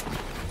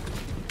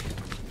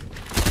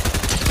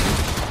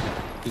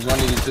 He's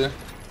 182.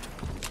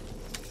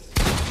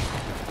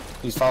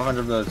 He's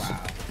 500 builds. Wow.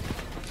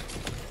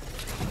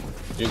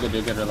 You're good,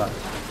 relax.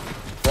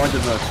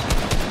 400 builds.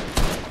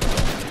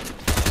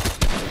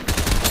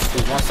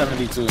 He's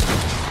 172.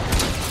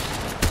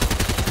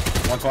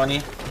 120.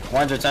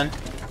 110.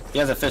 He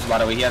has a fish, by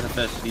the way. He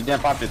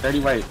didn't pop it. 30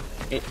 right.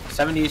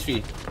 70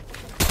 HP.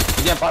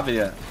 He didn't pop it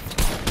yet.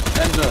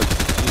 10 builds.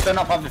 He's still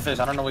not popping fish.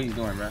 I don't know what he's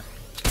doing, bro.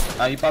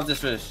 He popped this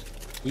fish.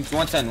 He's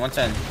 110.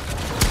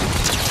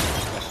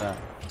 That's right.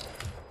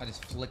 I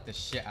just flicked the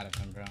shit out of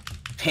him, bro.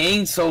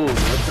 Pain sold. What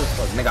the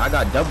fuck? Nigga, I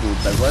got doubled.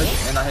 Like, what?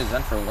 And I hit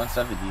Zen for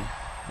 170.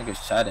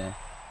 Nigga's chatting.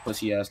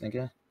 Pussy ass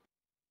nigga.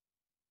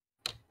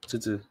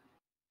 2-2.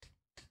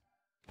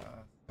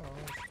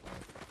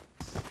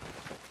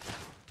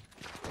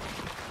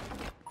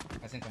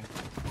 That's insane.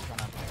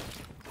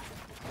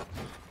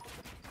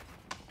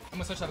 I'm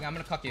gonna switch up again. I'm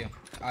gonna cuck you.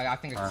 I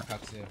think it's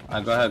cuck too.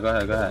 Alright, go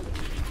ahead.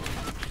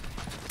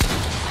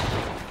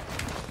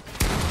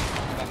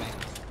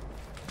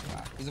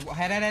 Is it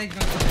head?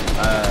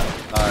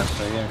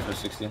 So you're in for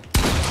 60. He's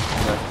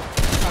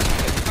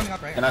coming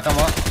up, right? Can I come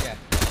up? Yeah.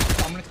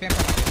 So I'm gonna expand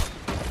from my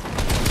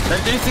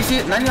 30,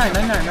 60, 99. I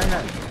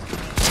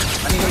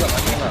need heal up.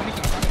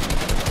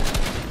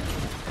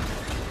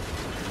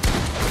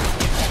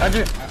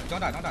 100.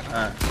 Don't die. Alright,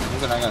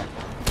 I'm good.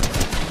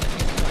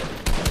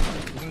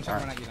 He's gonna try to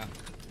run at you now.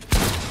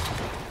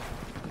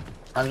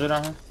 100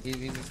 on him? He's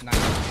just 90.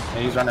 Yeah,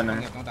 he's running in.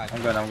 Don't die.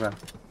 I'm good.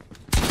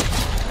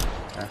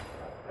 Yeah.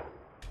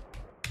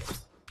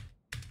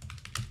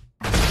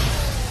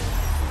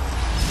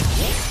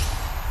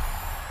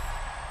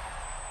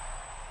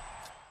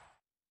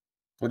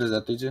 What does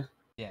that do to you?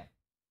 Yeah.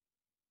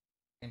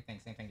 Same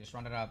thing. Just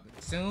run it up.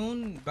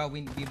 Soon, but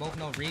we both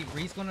know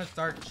Reed's gonna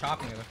start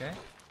chopping it, okay?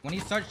 When he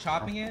starts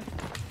chopping it,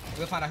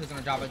 we'll find out who's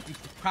gonna drop it. You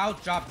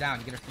crouch drop down,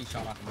 you get a free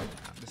shot off him.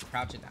 Just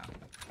crouch it down.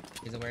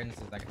 His awareness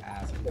is like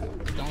ass.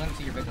 Don't let him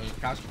see your vision. Just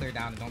crouch clear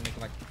down and don't make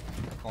like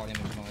call image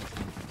noise.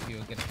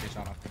 You'll get a free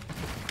shot off him.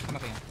 Come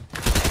up again.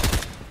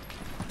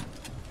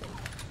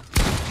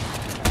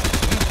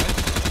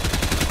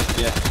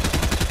 Yeah.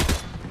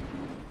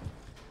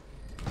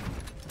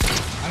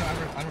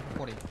 I'm for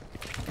 40.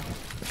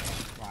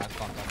 Wow, that's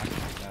fucked up. I can't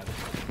do that.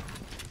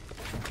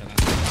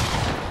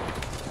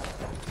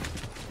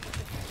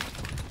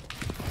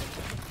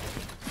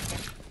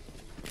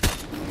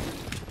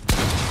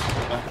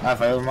 I have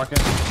fire market.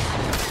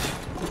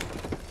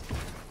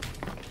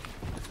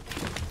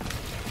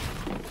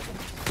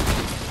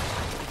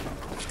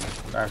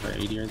 Fire for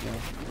 80 right there.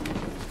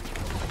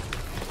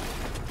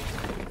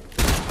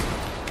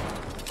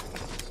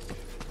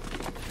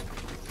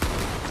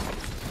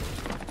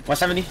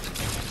 $170.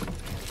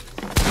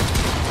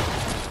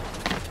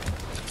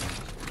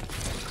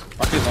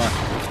 Fuck this one.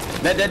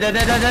 Dead.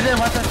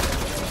 Watch it.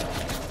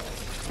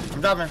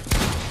 I'm dropping.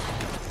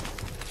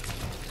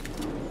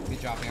 He's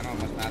dropping. I don't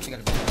know how much math. You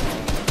gotta be.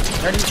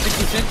 30,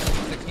 66.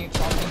 16.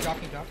 Drop.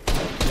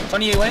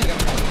 28 way.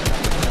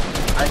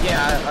 I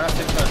got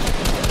 6 bucks.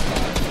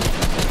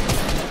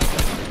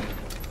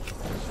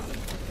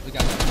 We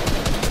got it.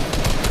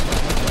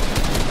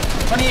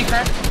 28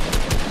 crack.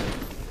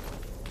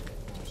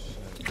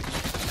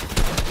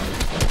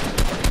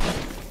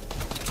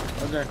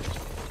 Okay.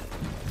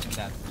 I'm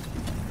dead.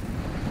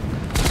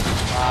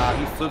 Wow,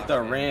 he flipped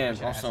the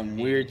ramp on some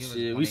weird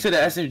shit. We should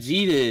have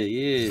SMG'd it,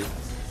 yeah.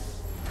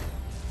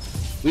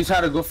 We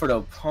tried to go for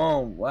the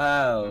pump,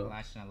 wow.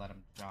 I shouldn't let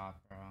him drop,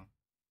 bro.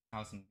 I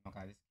was some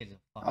okay, this kid's a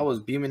fucking. I was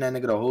beaming that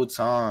nigga the whole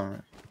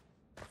time.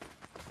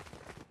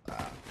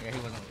 Yeah,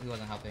 he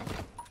wasn't helping.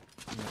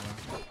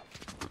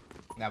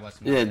 That was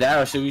Yeah, that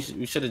or shit,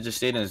 we should have just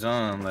stayed in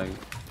zone, like.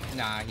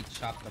 Nah, he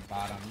chopped the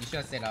bottom. You should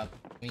have stayed up.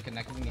 When you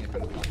connected me, it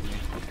kind of fucked me.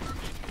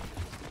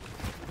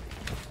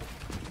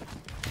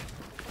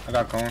 I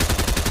got cone.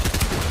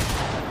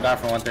 Got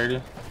for 130.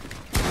 You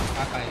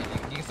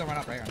can still run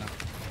up, right, or no?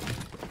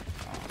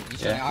 You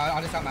should. Yeah.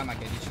 I'll just out my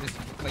kid. You should just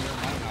play your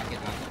one and I'll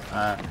get down.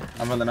 Alright,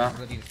 I'm running off.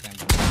 I'm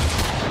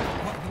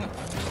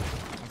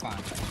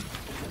fine.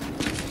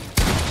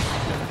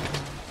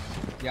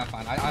 Yeah, I'm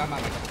fine. I'm out my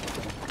kid.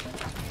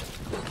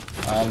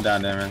 I'm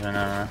down there right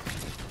now.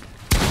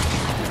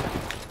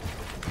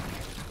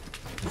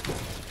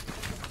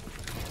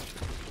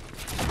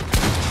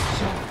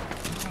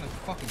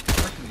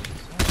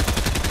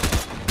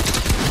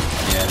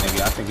 Yeah,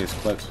 nigga, I think it's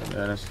clutch from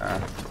there this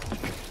time.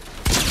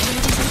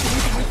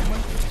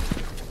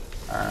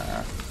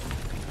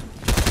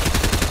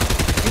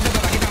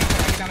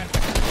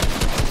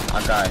 I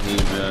got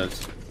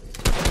heavers.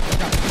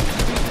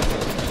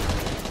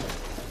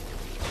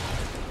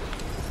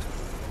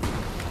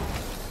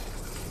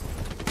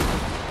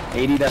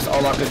 80, that's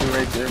all I could do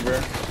right there,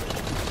 bro.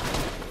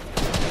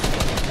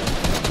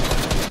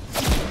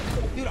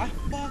 Dude, I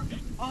fucked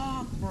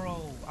up, bro.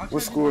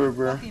 What score,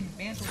 bro?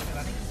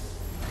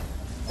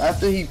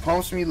 After he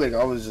punched me, like,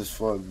 I was just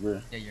fucked,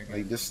 bro. Yeah, you're good.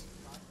 Like, this.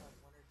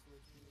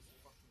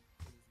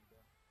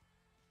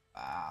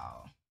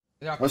 Wow.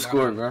 What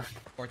score, bro?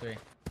 4-3.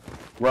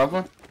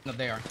 Rubber? No,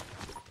 they are.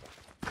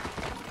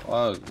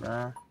 Fuck,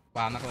 bro.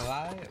 Wow, I'm not gonna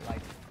lie.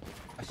 Like,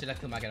 I should have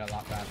killed my guy a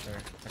lot faster.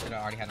 I should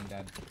have already had him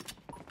dead.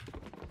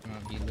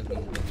 He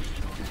literally did.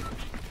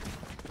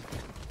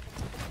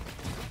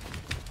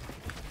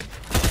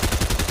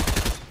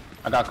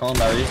 I got cone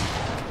already.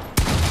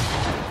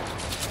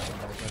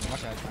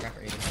 Watch out, I got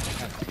for 80.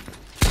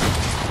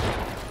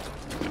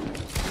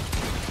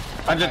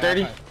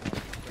 130?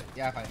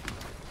 Yeah, I fight.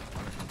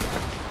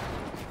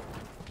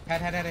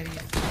 Head. He's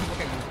look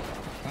at you.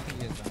 I don't think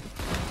he is though.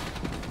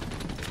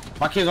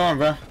 My kid's on,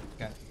 bro.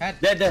 Okay. Head.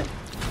 Dead.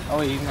 Oh,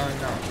 wait, he's not.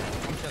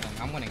 I'm chilling.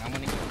 I'm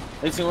winning.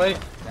 It's too late.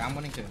 Yeah, I'm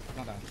winning too.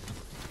 Not bad.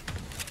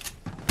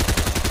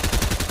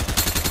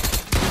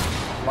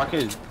 My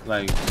kid's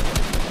like.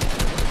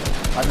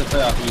 I just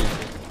play off you.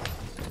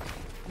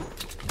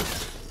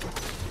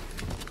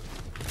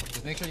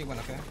 Just make sure you win,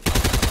 okay?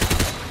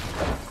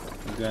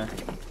 Okay.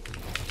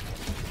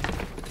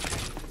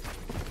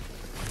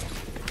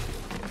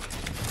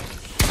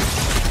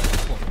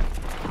 Cool.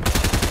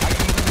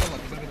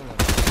 He's gonna be the low.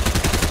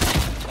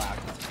 Wow.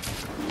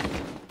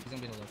 He's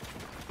gonna be the low.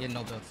 He had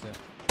no builds too.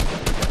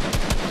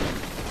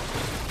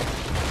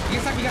 He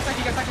got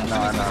stuck. No.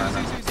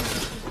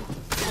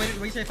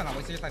 Wait, your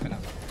life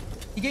out.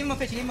 He gave him a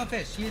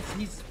fish.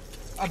 He's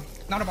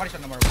not a body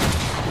shot no more.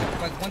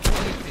 Like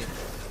 120 HP.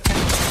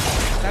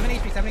 7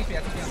 HP,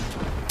 that's him.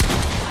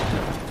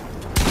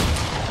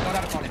 Not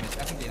out of body damage.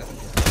 That's him.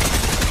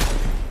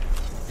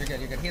 You're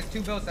good. He has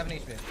 2 builds, 7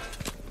 HP.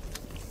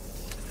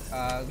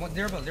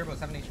 0 build,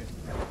 7 HP.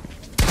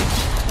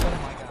 Oh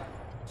my god.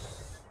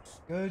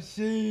 Good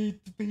shit,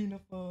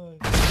 PXINIFY.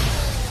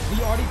 Were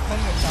you already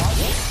playing a shop?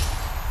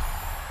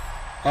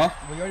 Huh?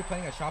 Were you already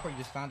playing a shop or you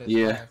just found it?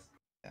 Yeah.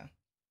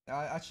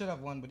 I should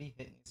have won, but he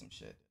hit me some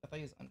shit. I thought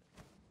he was under.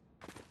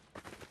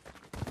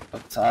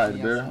 I'm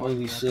tired, bro.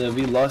 Holy shit,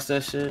 we lost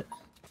that shit.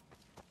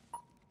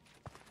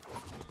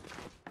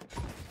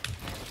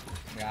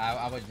 Yeah,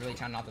 I was really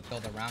trying not to throw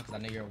the round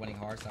because I knew you were winning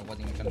hard, so I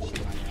wasn't even trying to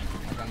shoot my round.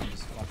 My gun was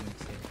just fucking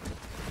mistake.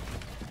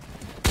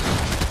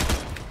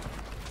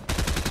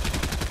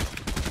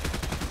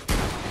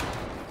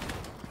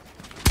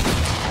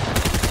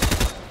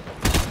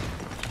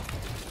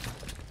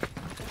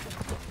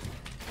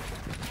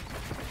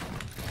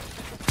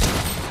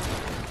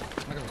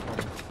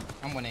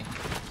 I'm winning.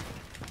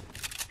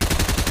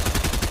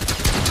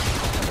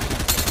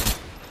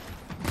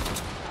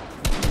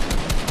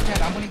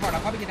 Head, I'm winning hard.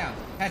 I'll probably get down.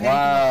 Head,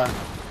 Wow.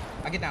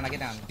 I get down.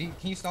 Can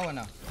you stall or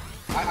no?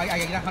 I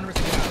get down 100%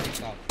 get down. You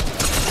stall.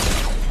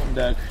 I'm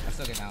dead. I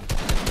still get down.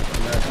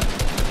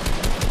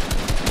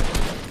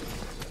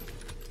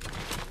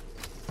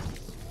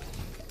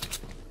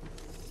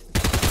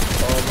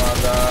 Oh my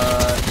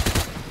god.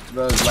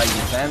 Bro, like,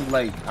 ZENN,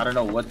 like, I don't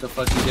know what the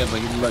fuck he did, but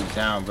he looked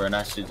down, bro, and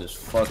that shit just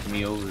fucked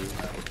me over. He's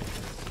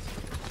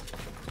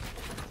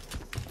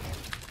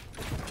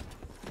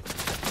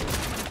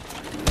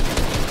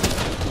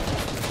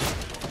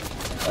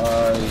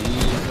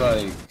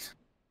like,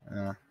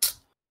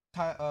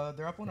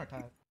 They're up 1 or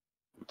tied?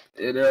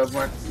 yeah,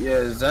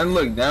 ZENN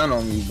looked down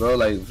on me, bro,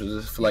 like,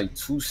 for like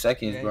 2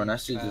 seconds, Yeah, bro, and he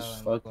that shit fell just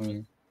and fucked closed.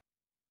 me.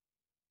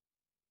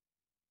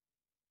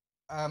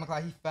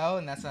 McLeod, he fell,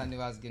 and that's how I knew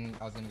I was gonna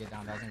get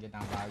down. I was gonna get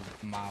down by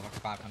a mile, like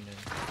 500.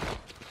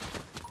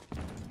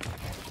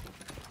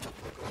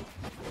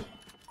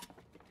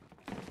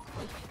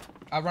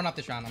 I'll run up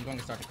this round. I'm going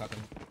to start to cook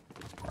him.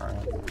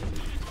 Alright.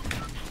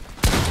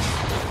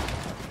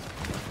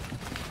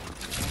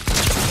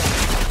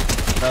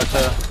 No,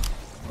 sir.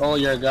 Oh,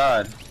 you're a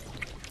god.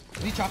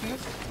 Is he chopping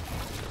us?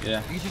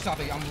 Yeah. You should stop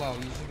it. I'm low.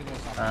 You should be doing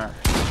stop. Alright.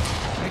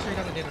 Make sure he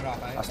doesn't hit it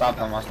off. I'll stop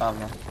him. I'll stop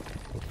him.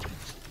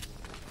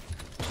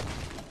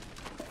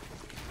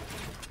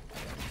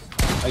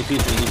 Oh, he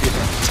peeped me. He peeped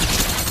me.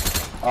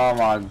 Oh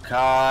my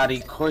god.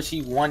 Of course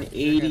he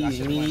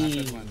 180s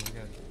me.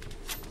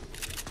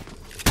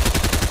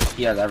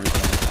 He has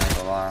everything. I ain't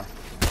gonna lie.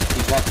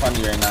 He's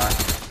 120 right now.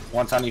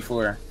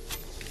 124.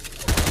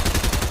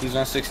 He's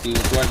 160.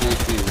 200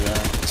 HP,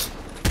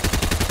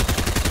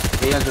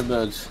 bro. 800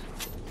 builds.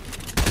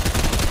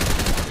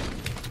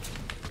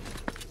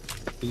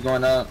 He's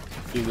going up.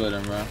 Keep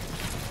building, bro.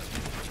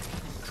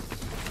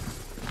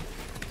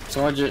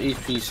 200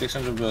 HP,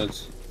 600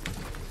 builds.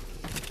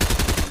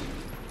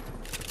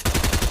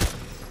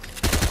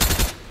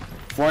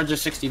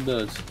 460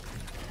 builds.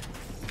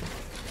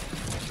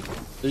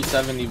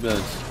 370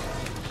 builds.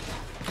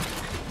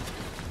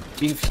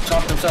 He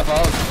chopped himself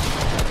out.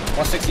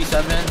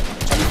 167,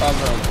 25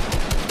 builds.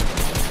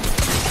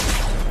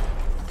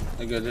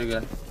 They're good, they're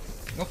good.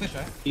 No fish,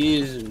 right?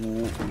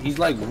 He's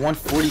like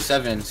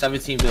 147,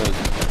 17 builds.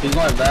 He's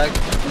going back.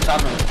 He's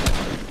chopping.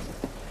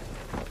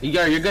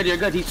 You're good, you're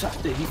good. He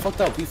chopped it. He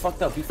fucked up, he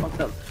fucked up, he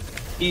fucked up.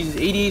 He's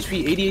 80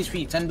 HP, 80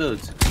 HP, 10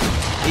 builds.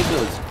 8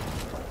 builds.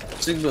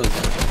 6 builds.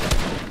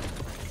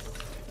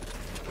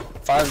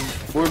 4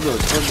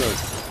 builds, 4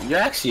 builds. You're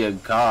actually a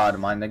god,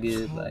 my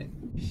nigga. Like,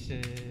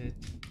 shit.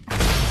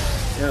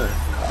 You're a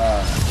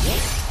god. A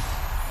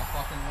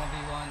fucking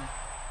 1v1.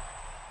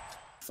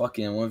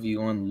 Fucking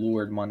 1v1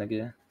 lord, my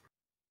nigga.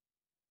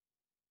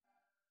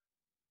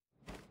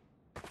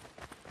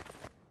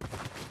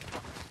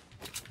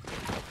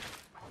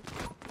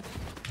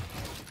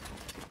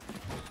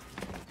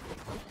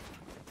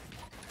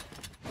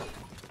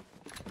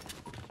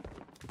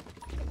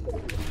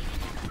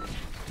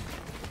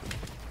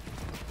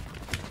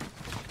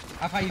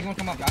 How high you gonna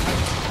come up?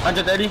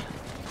 130.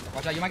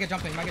 Watch out, you might get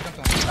jumped on.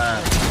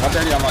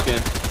 130, I'm not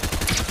good.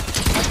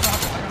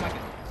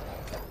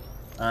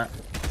 Alright.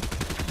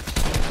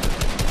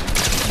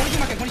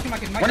 22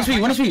 One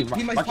HP, one HP.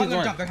 He's My probably kid's gonna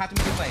going. jump. There have to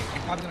be a play.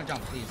 He's probably gonna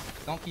jump. Please,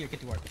 don't get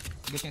to work.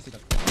 Good chance to go.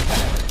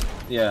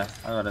 Yeah,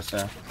 I gotta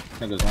say.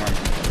 Niggas won.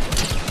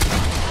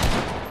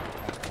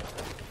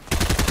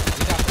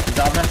 He's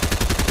dropping?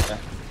 Yeah.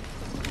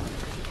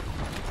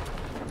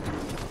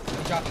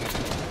 He's dropping it.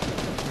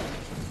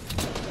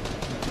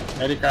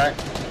 Ready, crack?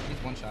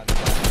 He's one shot.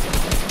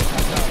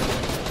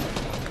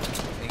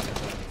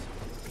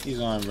 He's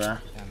on, bro. Yeah,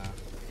 nah.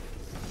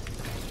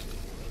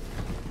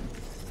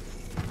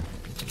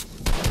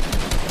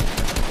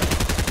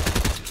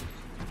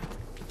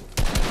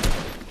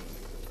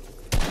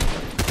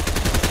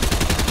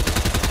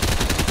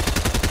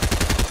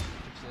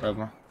 Broke.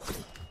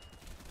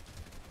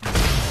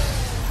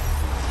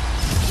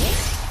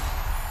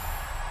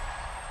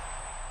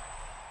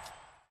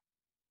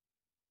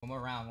 One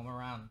more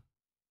round.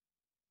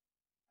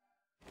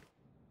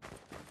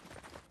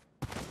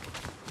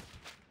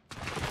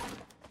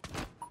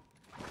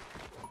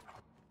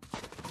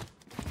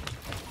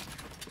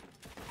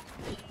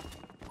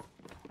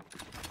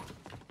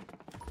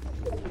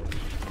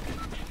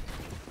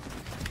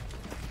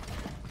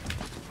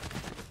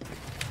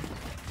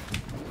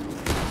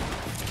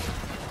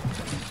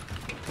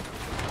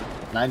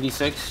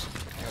 $96.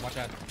 Yeah, watch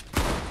out.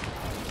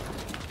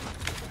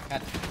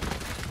 Cat.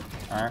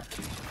 Alright.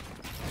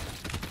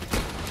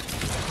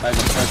 Like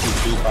the fucking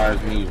 3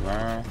 fires me, bro.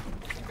 I'm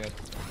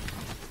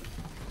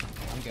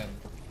good.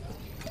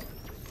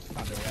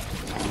 Not there yet.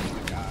 Oh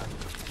my god.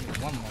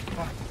 One more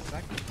fucking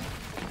second.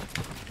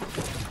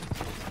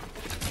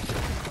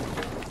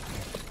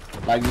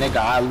 Like, nigga,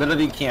 I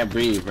literally can't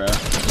breathe, bro. Yo,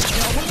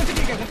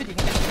 150.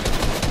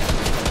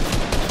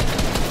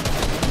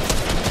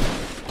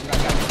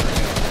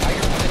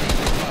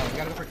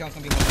 Gotta go for kill. It's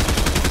gonna be 1.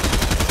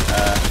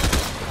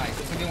 Nice.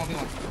 It's gonna be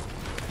 1v1.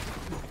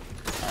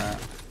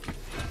 Alright.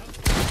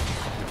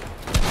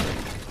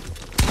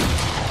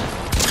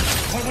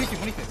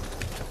 122.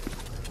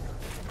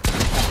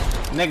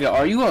 Nigga,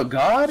 are you a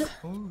god?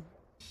 Oh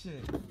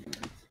shit.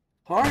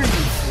 How are you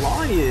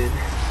flying?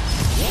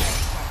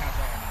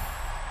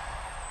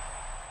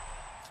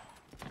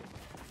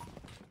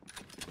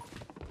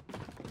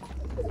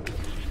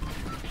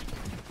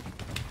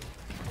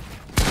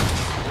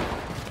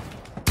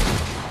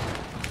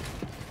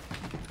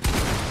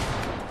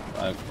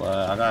 Like,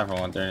 I got it for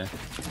 130.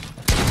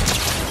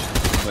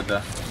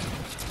 But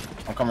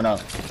I'm coming up.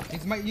 You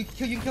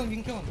can kill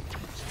him.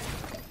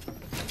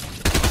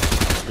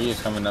 He is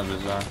coming up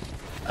as well.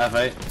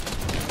 F8.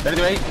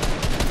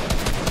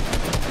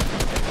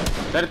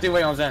 33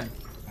 weight on Zen.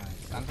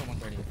 Nice. I'm for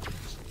 130.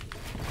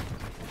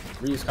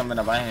 Reed's coming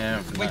up. I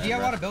am. Wait, do you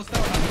have a lot of builds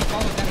though?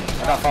 Follow them.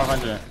 I got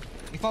 500.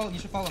 You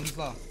should follow him. He's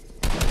low.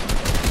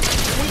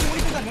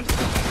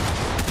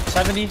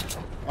 70.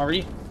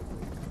 Already.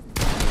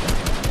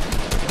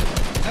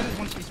 That is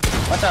one piece.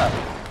 Watch out.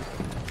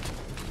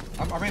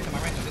 I ran him.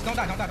 Just don't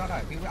die.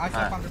 I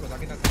still found dribbles. I'll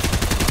get that.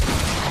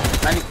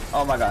 90.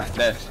 Oh my god.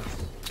 Dead.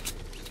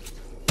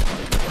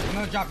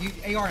 Another drop. You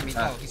AR him. He's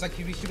low. He's like,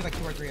 he should be like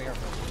 2 or 3 AR.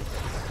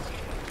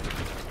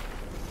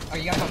 Oh,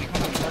 you gotta help me.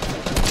 Come on.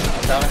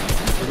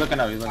 He's looking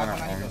up.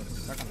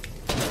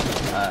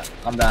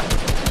 I'm down.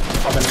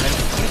 Up in a minute.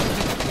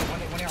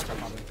 One AR truck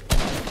probably.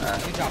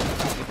 Good job.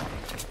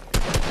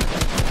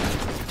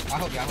 I'll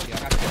help you. I got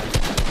you.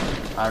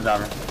 I'm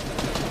driving.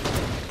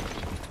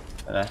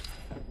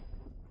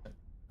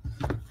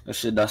 This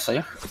shit does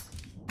say.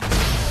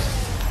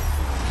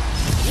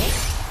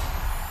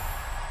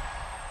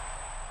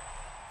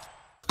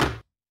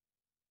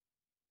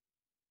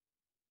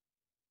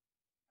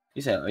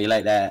 You said, oh, you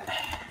like that?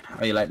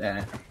 Oh, you like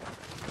that?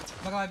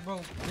 Look like,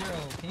 bro,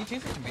 Zero. Can you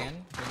change the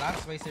command? The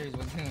last Sway series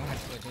wasn't when I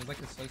switched. It was like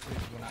the Sway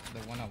series, the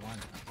 101.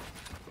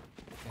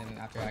 And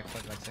after I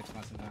played like 6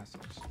 months in the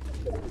Masters.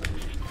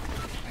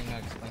 I know how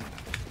to explain that.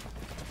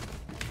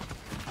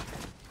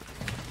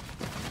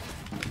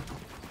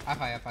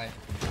 F5.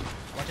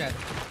 Watch out.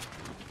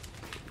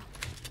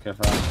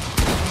 Careful.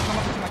 Come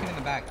up with your in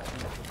the back.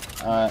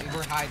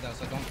 We're high though,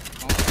 so don't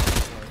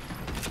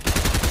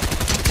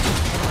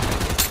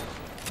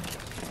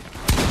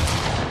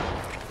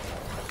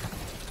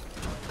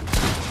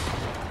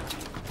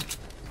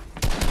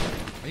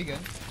Are you good?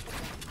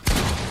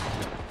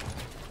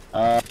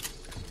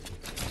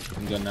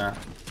 I'm good now.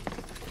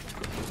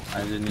 I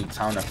just need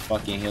time to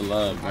fucking heal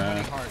up, bro. I'm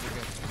running hard, you're good.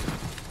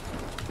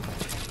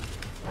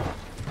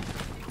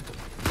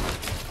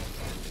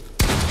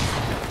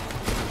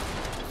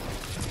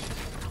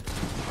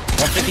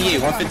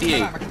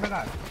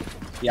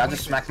 $158. Yeah, I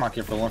just smacked my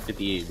kid for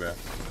 158, bro.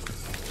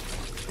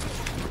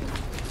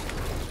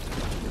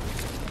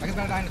 I can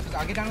die.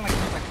 I'll get down in like 2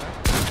 seconds, bro.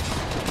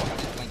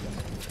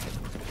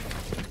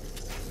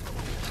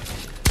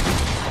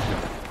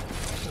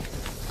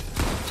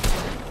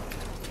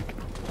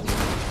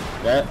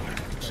 That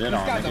shit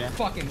on, This guy's a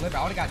fucking liver. I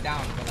would've got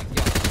down, but like, yo,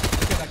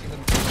 this guy's actually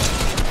living for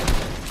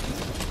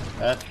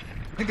that.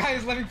 The guy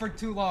is living for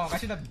too long. I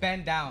should have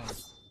bent down.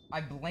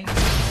 I blinked.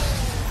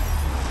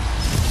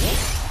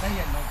 Then he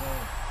had no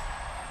gold.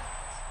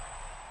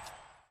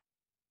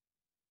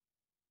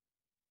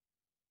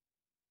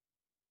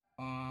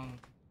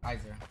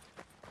 Kaiser.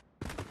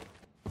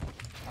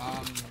 I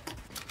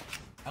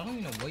don't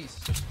even know what he's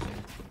switched to.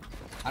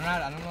 I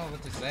don't know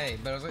what to say,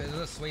 but it was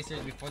a Sway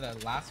series before the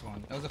last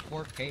one. It was a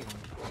 4K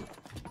one.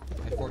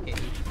 Like 4K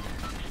each.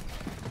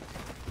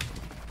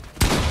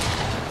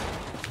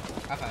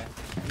 High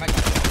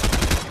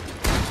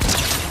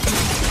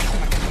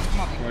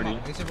Come on.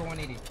 He's over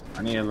 180.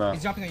 I need a low.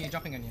 He's jumping on you. I'm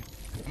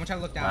gonna try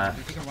to look down.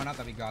 If you can run out,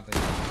 that'd be god.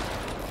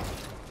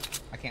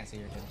 I can't see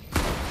your kid.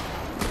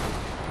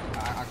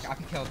 I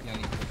can kill if you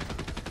need to.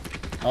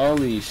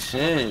 Holy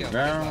shit,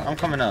 bro. I'm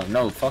coming up.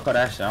 No, fuck all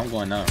that shit. I'm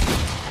going up.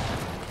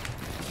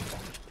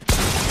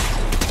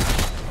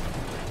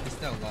 He's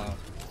still low.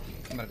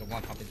 I'm gonna go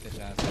one pump his bitch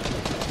ass.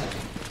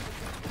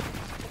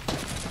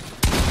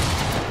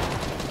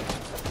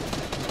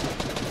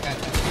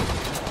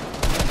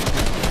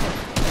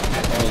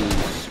 Holy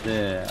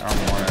shit. I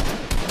don't want it.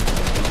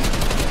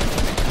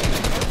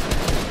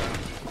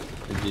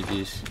 The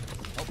GG's.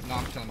 Oh, no,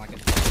 I'm killing my kid.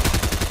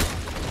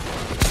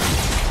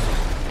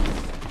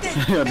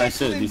 Nice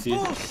shit, DC.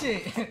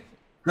 Bullshit.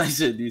 Nice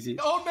shit, DC.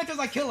 Old mentors,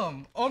 I kill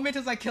him.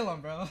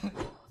 Bro.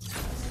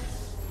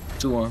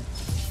 2-1.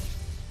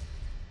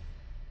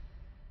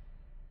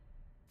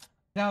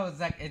 No, it's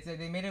like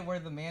they made it where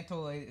the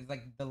mantle is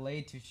like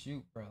delayed to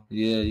shoot, bro.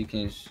 Yeah, you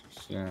can't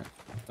shoot.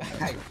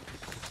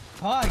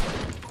 Fuck.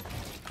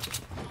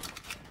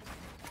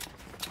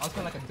 I was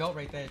putting like a belt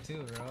right there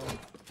too, bro.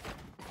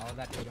 All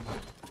that made him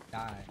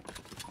die.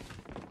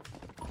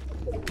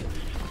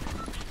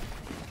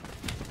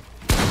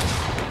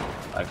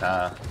 Like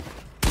that.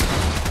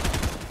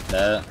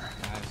 Nice.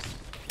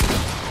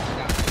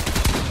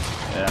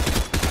 Yeah.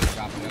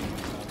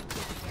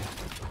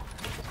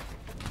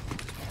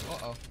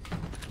 Uh-oh.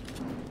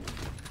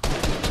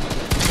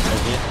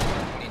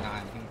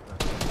 29.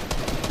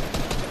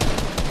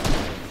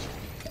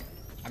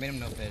 I made him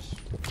no fish.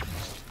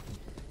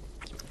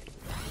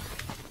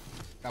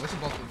 God, we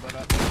should both build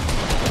up.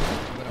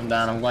 I'm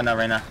down. I'm going down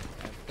right now.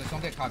 Just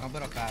don't get caught. Don't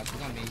build up fast.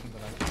 He's on me. You can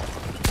build up.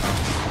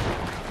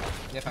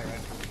 Yeah, fight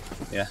right.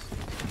 Yeah.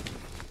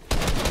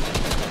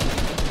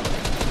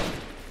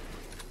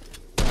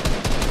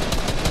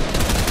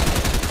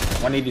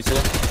 $182.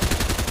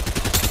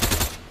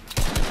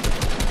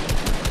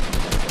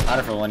 Out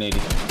of for 180.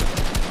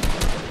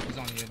 He's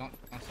on you. Don't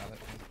sell it.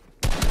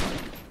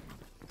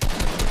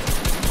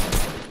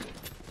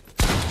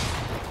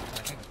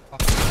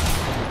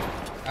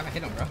 I haven't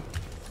hit him, bro.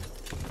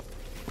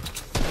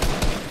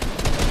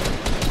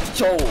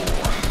 Yo.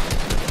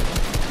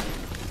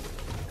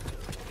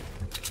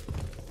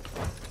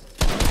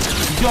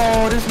 Yo,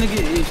 this nigga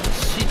is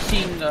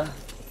cheating.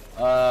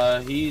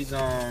 He's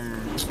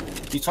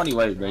 20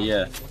 weight, bro.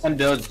 Yeah, 10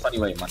 builds, 20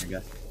 weight, my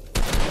nigga.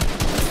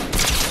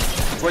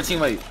 14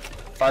 weight,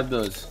 5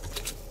 builds.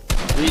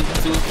 3, 2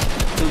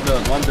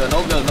 builds, 1 build,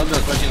 no builds,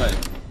 14 weight.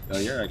 Yo,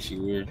 you're actually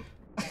weird.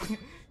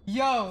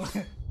 Yo.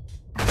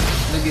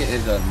 Nigga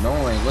is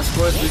annoying. What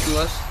score is 3 to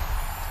us? I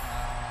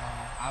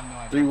have no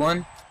idea.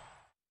 3-1.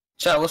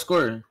 Chat, what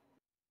score?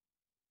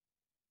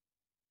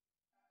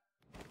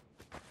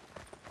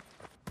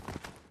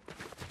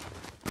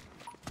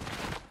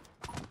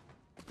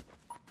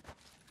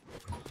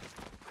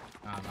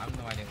 I have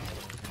no idea what it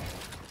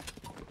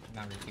is.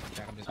 Not really keeping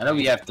track. I'm just I know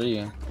we have 3.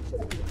 I-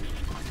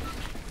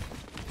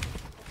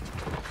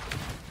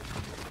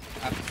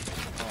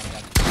 oh, I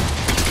got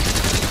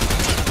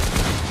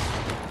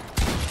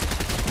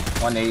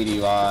 180,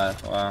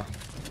 wow.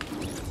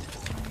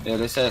 Yeah,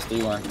 this says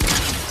 3-1.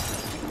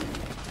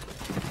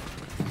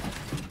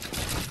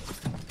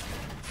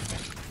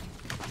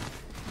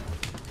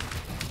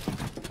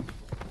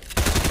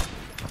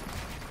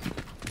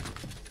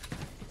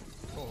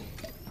 Holy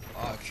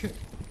fuck.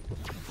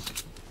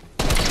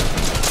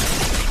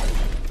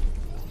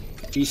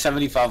 He's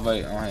 75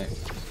 weight, alright.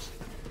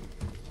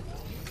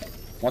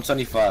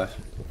 175.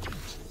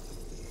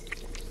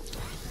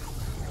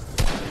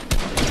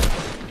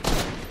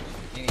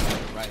 You need to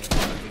get right.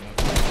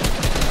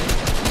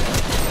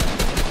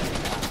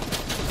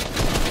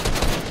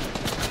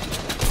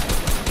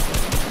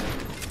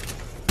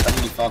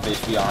 75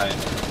 HP on him.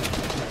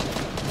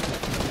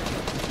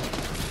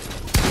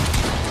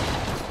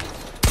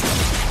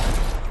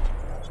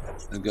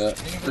 That's good.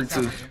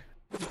 3-2.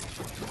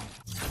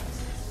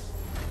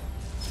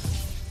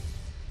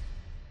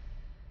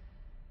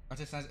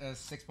 What's it sense?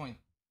 6 point.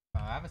 I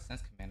have a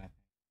sense command, I think.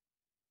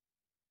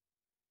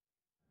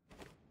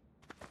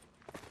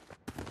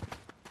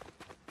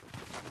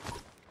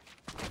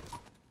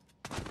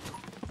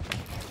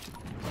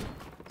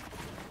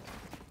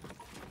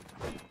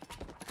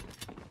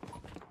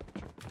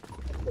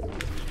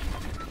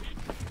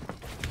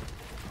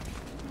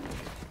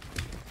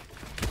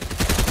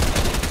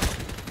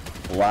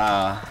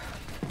 Wow.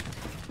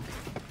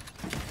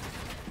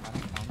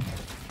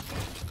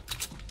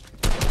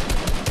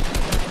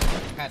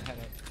 Head.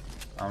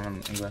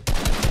 I'm good.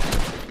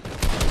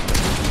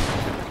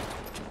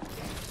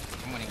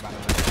 I'm winning by the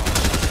way.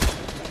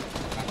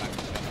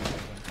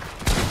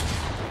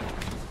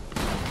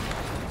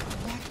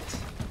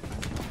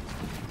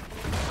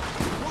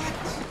 What?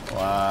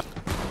 Wow.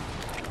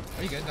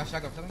 Are you good? Should I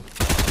go for something?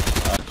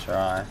 I'll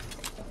try.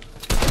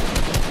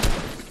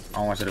 I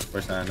don't want you to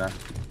first time now.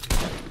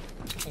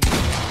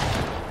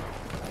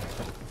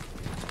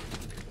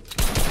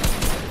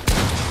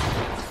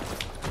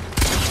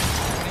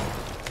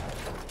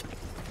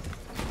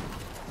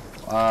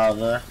 Wow,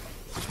 bro.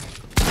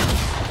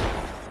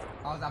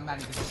 I was mad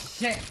at the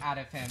shit out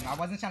of him. I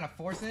wasn't trying to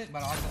force it,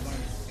 but I also wanted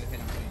to hit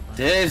him.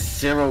 This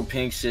 0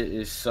 pink shit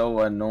is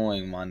so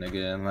annoying, my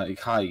nigga. Like,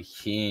 how you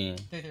can?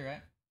 3-3,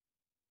 right?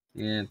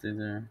 Yeah,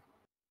 3-3.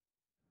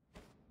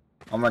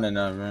 I'm running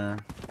up, man.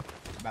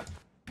 I'm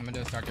gonna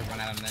do a start to run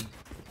at him then.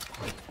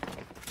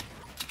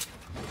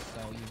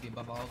 So you be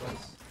above all of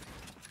us.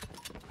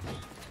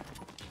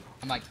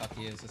 I might cuff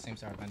you. It's the same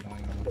start I've been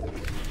doing.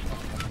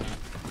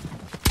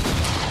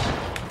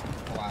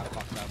 Oh wow, I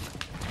fucked up.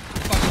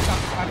 Fuck,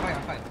 I'm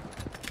fighting.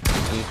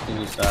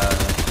 Please side.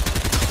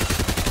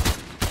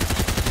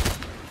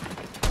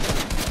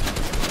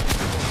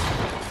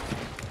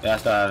 Yeah, I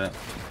still have it.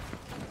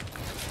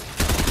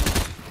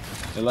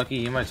 You're lucky,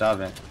 you might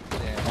have it.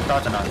 Yeah. I'm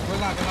crouching on. We're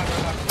live.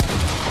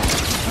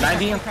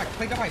 90.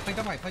 Play double.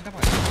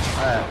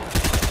 Alright.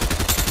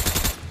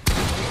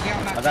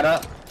 I got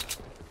up.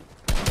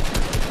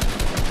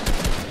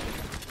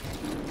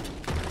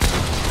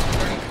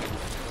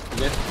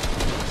 Good.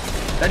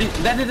 There.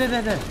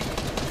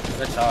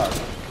 Good shot.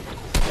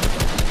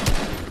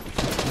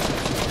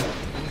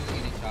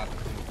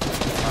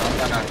 I'm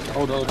gonna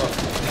hold.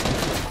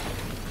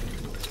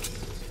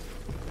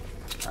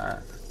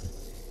 Alright.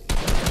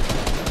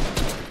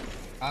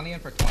 I only in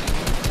for 20.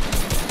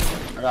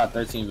 I got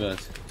 13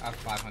 builds. I have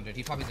 500.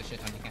 He probably a shit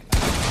ton. You can't die.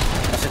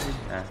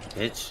 Yeah,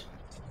 bitch.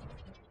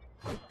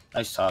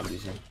 Nice job,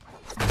 DC. Yeah,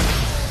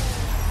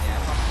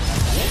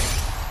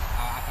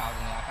 I thought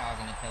I was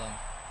gonna kill him.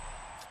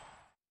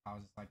 I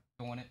was just like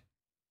doing it.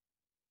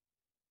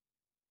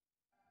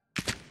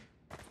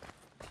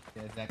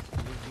 Yeah, Zach,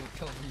 you'll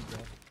kill me, bro.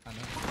 I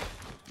know.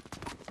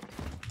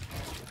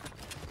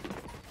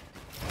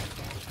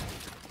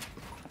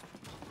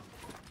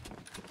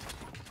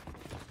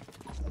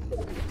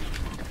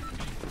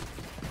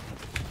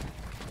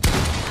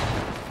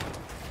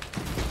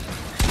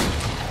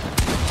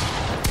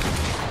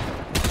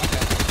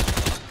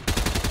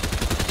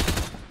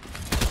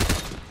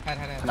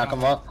 Head. Knock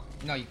him up.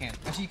 No, you can't.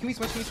 Actually, can we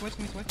switch?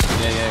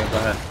 Yeah, go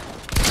ahead.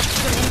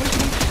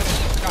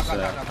 Drop.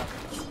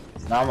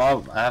 Now I'm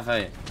up. I have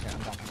 8. Yeah,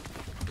 I'm down.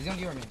 Is he on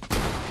you or me?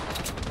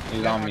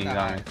 He's on me.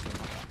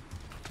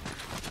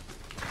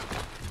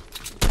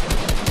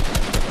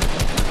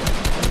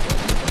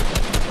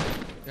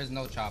 There's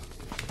no chop.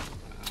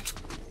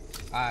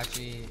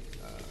 Actually,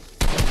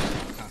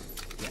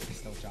 yeah, he's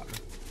still chopping.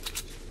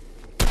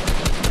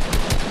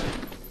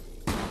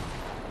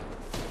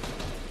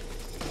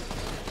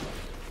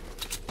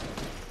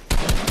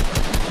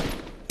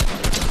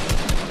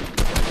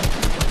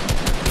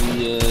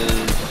 He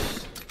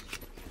is.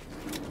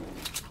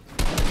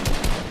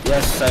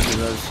 Yes, 7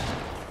 bros.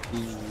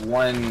 He's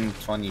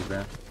 120,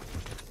 bro.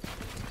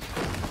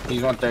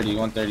 He's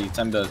 130,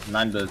 10 builds,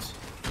 9 builds.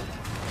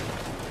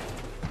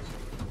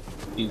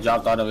 He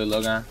dropped all the way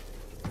low gun.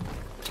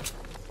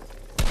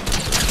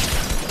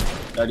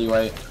 30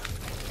 white.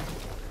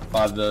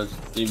 5 builds,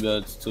 3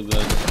 builds, 2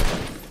 builds.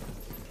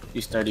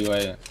 He's 30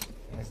 white.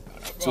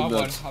 2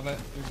 builds. How about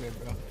you're good,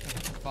 bro?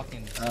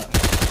 Fucking.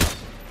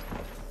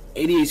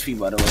 80 HP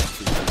by the way.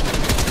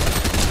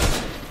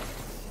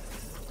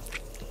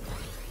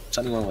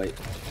 21 weight.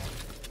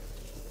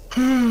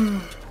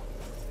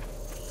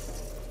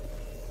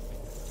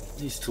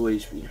 He's 2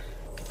 HP.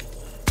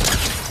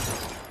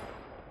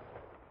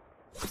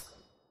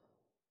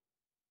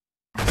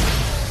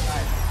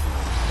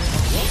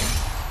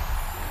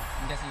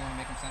 I'm guessing you want to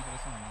make him stand for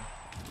this one, man.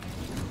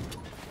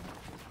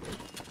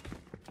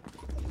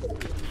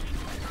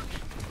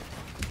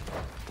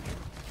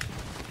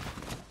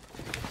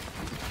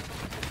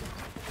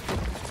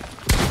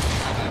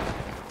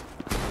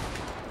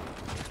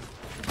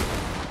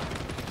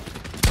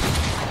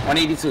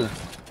 $182.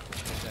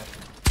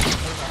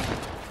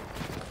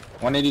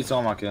 182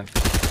 on my kill.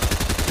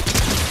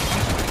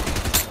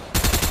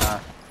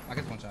 I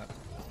get one shot.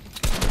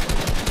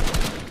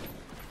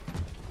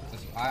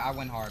 I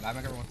went hard. I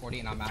make everyone 40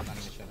 and I'm mad on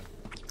this shit.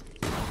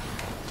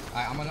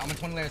 Alright, I'm on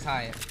 20 layers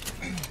high.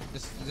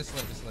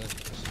 just live.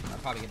 I'll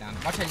probably get down.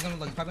 Watch out, he's gonna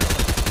look. Probably gonna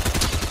look.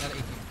 Another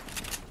 18.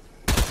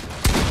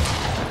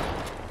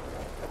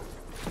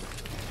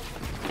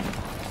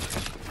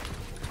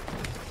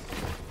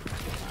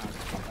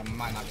 I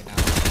might not get down.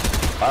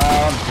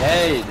 I'm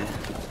dead.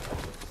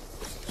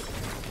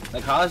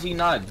 Like, how is he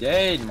not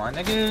dead, my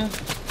nigga?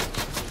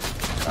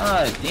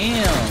 God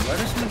damn, bro,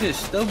 this nigga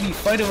still be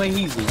fighting when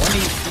he's 1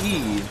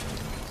 HP.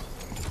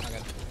 Okay,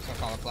 let's go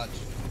call a clutch.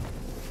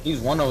 He's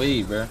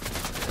 108, bro.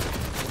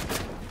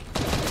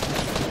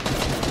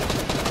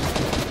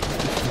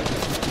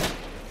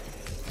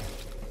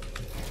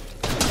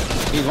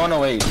 He's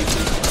 108,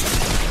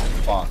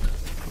 fuck.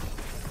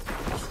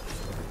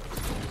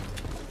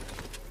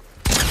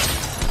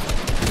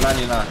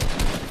 99.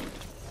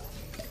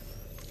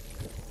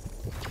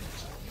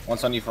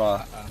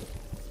 125.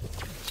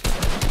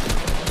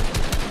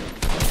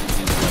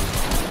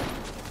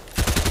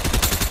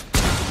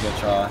 Good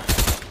try.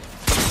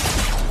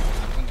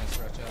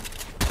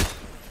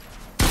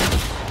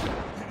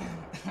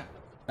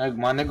 Like,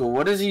 my nigga,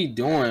 what is he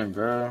doing,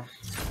 bro?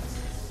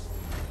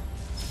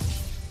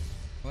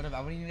 What if I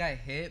wouldn't even got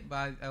hit,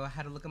 but I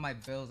had to look at my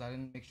bills. I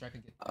didn't make sure I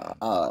could get.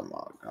 Oh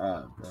my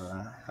god,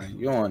 bro. Like,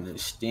 you don't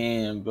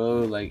understand,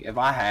 bro. Like, if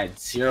I had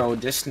 0,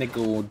 this nigga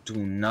will do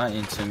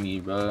nothing to me,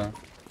 bro.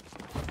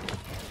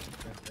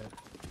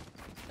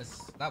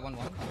 Is that 1-1 or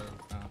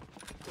no?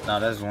 Nah,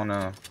 that's one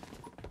of.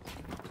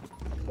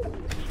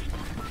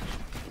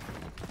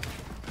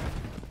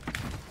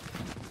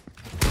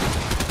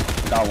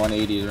 Got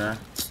 180, bro.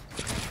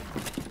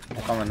 I'm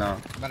coming now.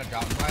 I'm about to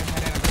drop my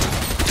head in.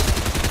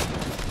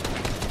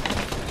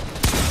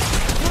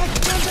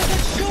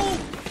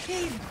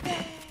 He's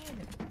dead!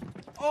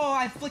 Oh,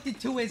 I flicked it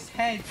to his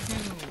head too.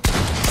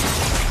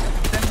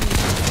 70.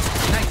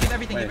 Nice, give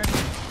everything, Wait. give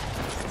everything.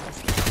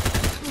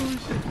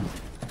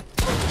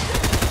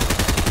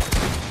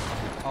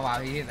 Oh wow,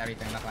 he has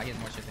everything. That's why he has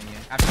more shit than you.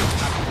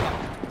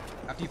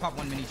 After you pop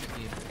 1 mini chip,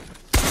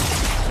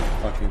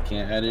 Fucking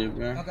can't edit,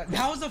 bro. okay.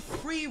 That was a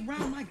free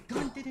round. My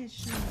gun didn't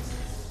shoot.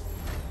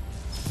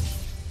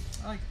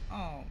 Like,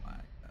 oh my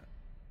god.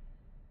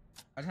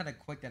 I just had to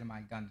quick that in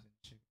my gun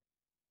didn't shoot.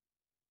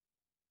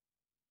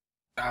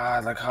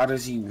 God, like, how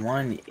does he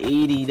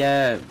 180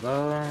 that,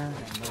 bro? Yeah,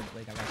 no,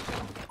 like, I got shit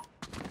on.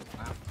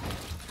 Wow.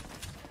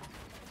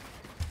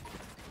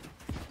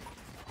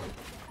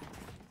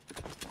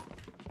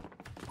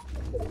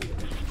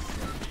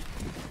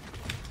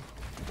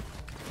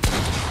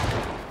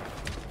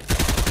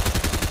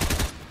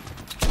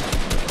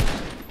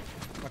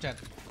 Watch out.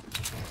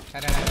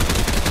 Head.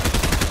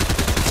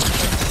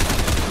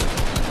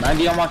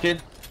 90 on my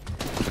kid.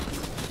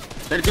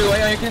 32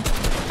 away on your kid.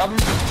 Stop him.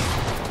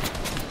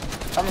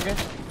 Stop him, kid.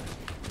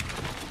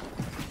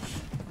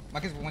 My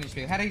kid's 1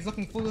 HP. Head, he's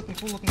looking full. Have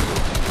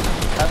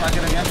my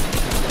kid again.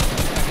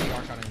 You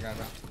are shot on your guy,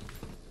 bro.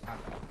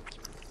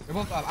 They're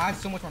both up. I have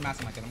so much more mass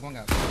on my kid. I'm going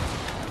up.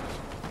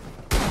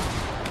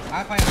 I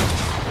have fire.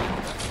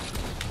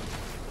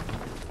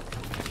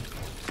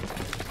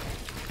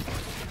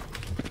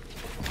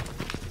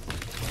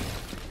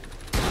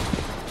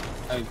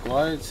 Like,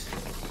 what?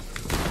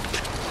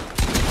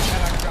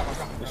 I'll drop.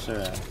 For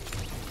sure.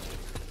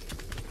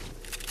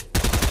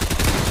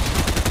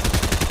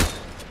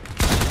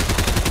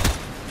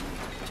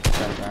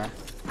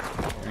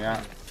 Yeah.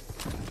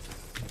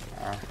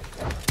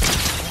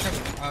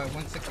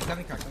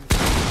 167 crack.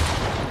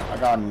 I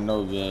got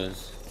no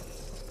biz.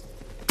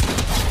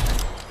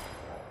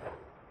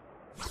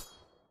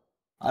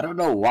 I don't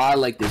know why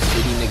like the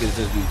shitty niggas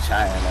just be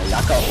chatting. Like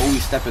I could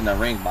always step in the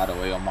ring, by the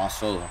way, on my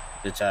solo.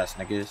 Bitch ass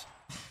niggas.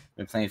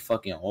 Been playing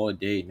fucking all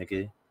day,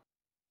 nigga.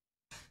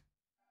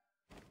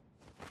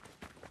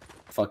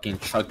 Fucking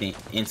trucking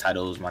inside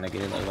those, my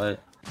nigga. Like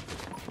what?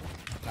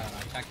 No,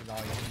 I checked it all.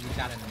 You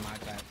chatted in my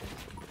chat.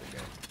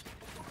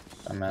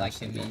 I'm like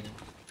to me.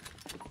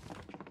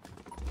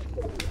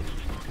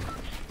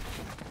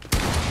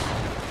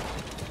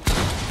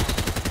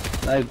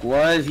 Like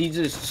what? He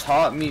just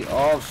chopped me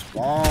off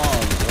spawn,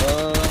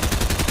 bro.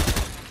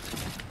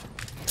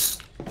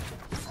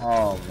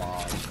 Oh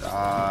my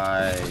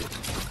god.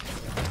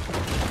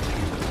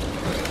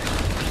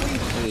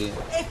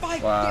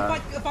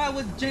 If I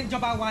was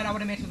jump out wide, I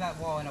would have made that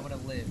wall and I would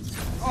have lived.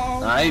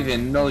 Oh. I didn't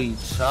even know he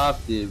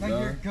chopped it, bro.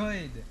 Like you're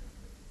good.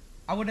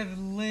 I would have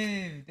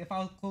lived if I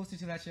was closer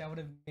to that shit. I would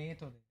have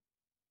mantled it.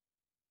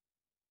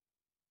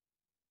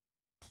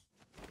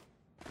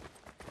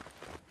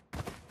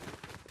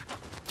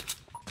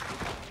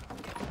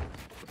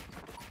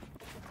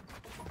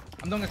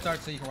 I'm doing a start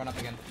so you can run up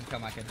again and kill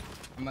my kid.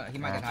 He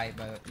might get hype,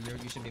 but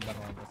you should be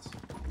better on this.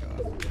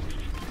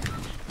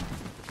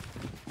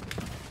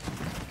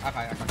 I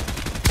fight.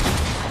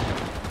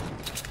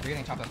 You're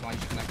getting chopped up while you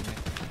should connect with me.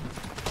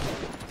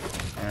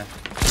 Alright.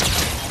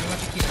 I'm gonna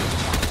let you keep it.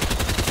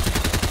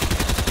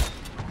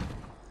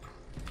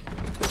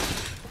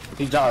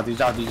 He dropped.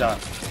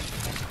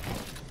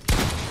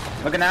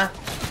 Look at now.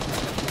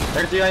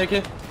 33 on your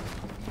kid.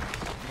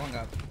 I'm going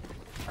up.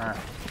 Alright.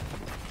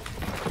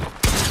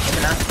 Look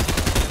at now.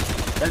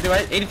 33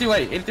 weight, 83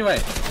 weight, 83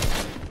 weight.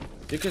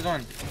 Your kid's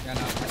on. Yeah, no.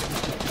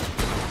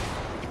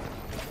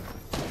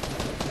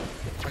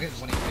 I get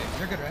 1 HP.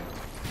 You're good, right?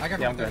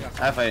 Yeah, I'm good.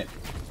 I fight.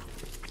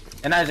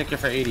 And I just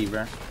for 80,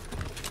 bro.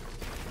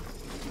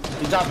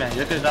 He's dropping.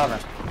 Your kid's dropping.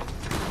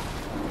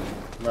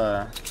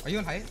 Bruh. Are you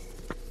in height?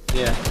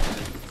 Yeah.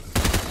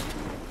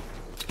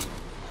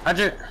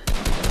 100.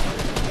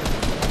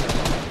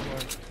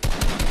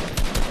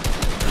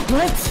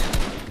 What?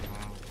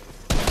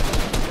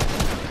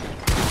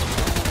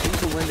 He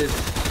can win this.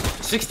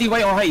 60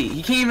 weight on height.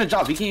 He can't even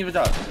drop.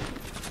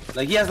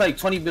 Like he has like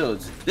 20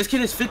 builds. This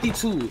kid is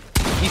 52.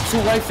 He's 2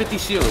 white, 50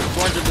 shield,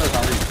 200 builds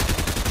on height.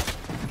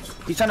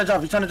 He's trying to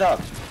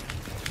drop.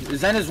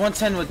 Zen is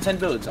 110 with 10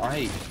 builds on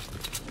height.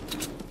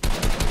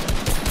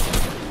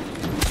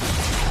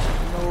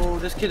 No,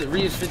 this kid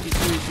REET is 52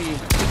 HP.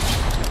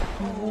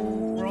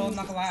 Bro, I'm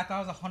not gonna lie, I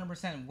thought it was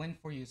 100% win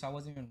for you, so I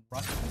wasn't even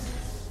rushing.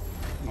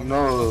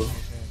 No.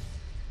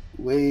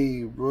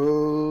 Wait,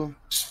 bro.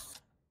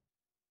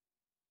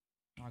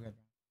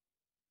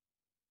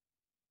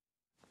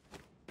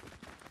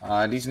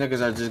 These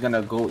niggas are just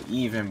gonna go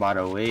even, by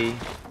the way.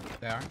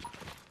 They are?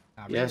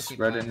 Nah, yes,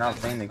 bro, they're not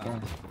playing the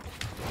game.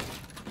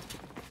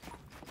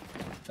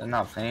 They're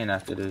not playing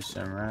after this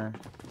shit, man.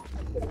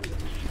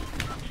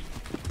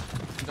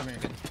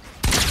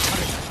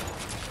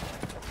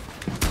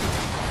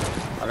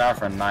 I got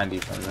for 90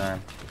 from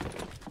them.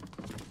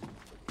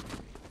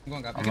 I'm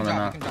going up. You can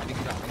drop. I'm gonna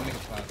make a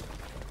spot.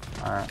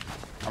 Alright.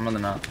 I'm on the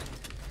mount.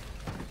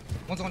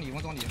 One's on you.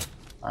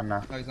 I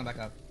know. Oh, he's going back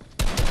up.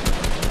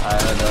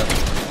 Alright,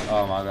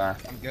 oh my god.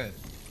 I'm good.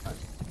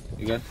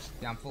 You good?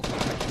 Yeah, I'm full fire.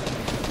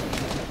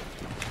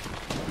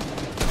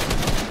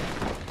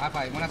 I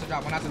fight. One has to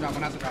drop. They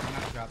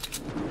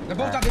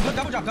both drop. They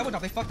double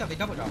drop. They fucked up. They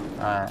double drop.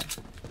 Alright.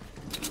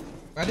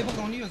 Are they both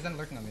on you or is Zen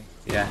lurking at me?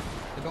 Yeah.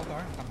 They both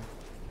are?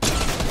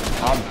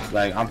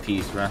 I'm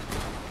peace, bro.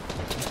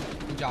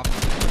 Good job.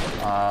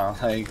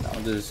 Like,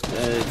 I'm just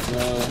dead,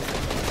 bro.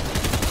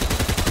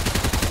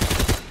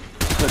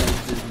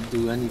 Couldn't just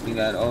do anything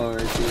at all right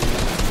there.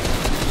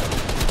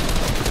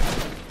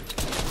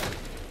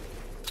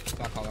 So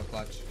I call her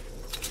clutch.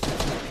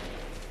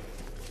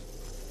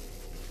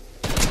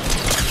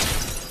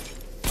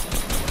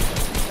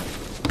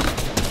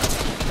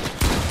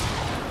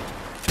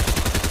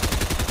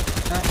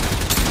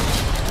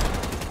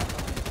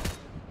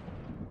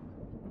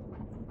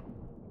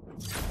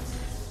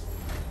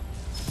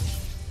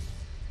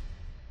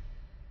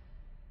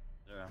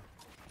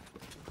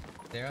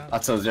 I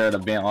told Zero to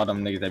ban all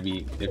them niggas that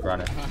be dick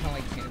running. I don't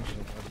like games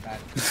with bad.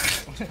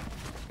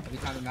 Every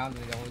time the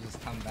mountain, they always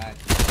just come back.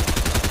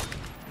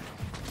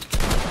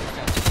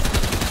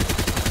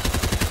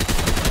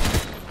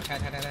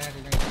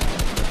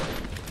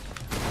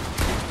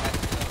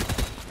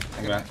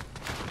 Okay.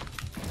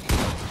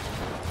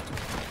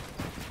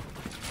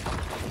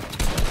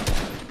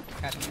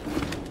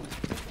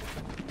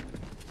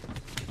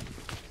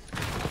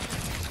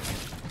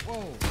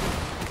 Whoa.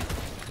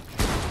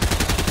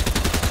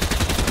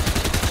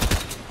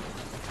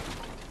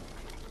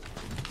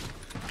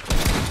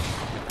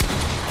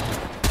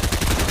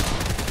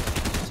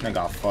 I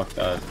got fucked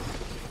up.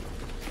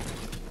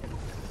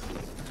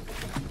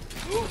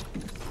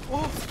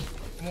 Oh,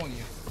 I'm on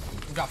you.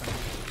 I'm dropping it.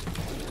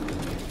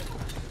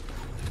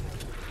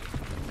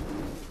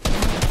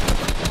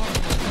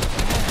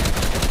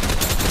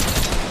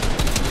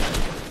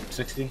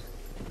 60.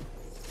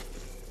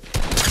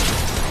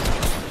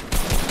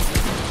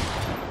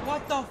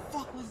 What the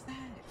fuck was that?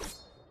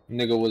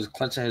 Nigga was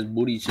clenching his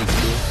booty cheek, bro.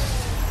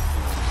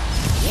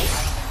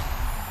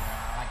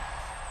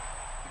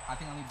 I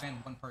think I only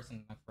banned one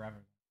person like forever.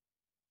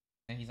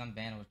 And he's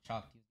unbanned with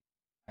Chuck.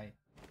 Right.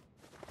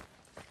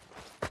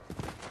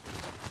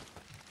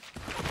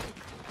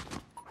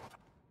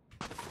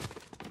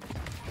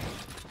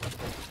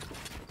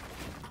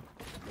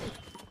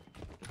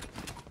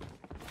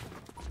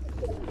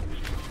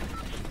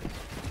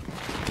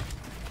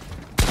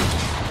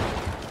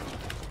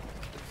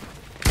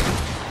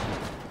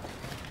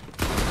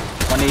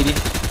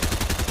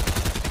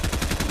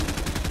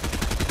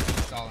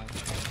 Solid.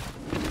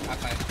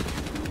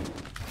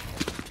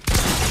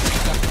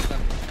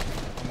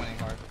 I'm winning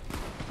hard.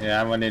 Yeah,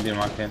 I'm 180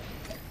 locked in.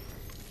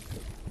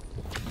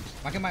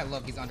 Mike might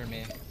look, he's under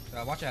me.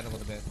 So watch your head a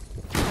little bit.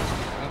 I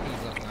don't think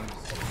he's looking, I'm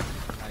just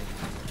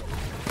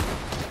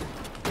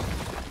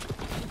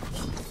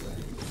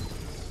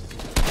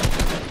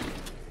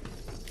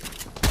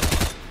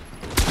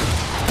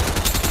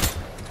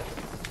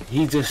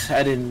He just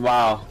said it.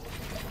 Wow.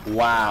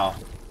 Wow.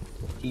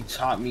 He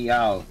chopped me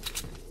out.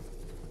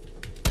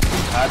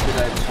 How did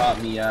I chop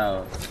me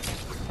out?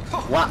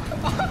 What?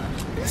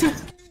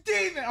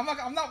 Damn it! I'm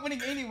not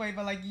winning anyway,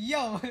 but like,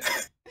 yo,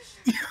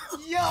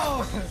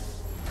 yo,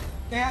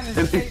 they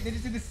just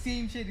did the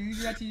same shit. Did you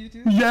do that to you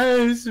too?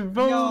 Yes,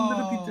 bro. Yo,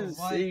 Literally the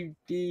same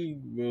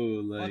thing,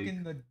 bro. Like,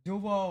 fucking the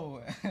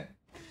duo.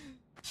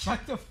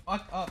 Shut the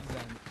fuck up,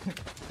 then.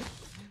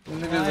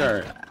 niggas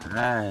are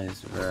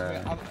ass,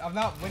 bro. I'm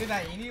not winning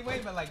that anyway,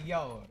 but like,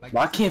 yo, like.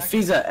 Why can't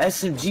phase a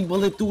SMG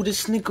bullet through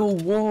this nigga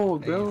wall,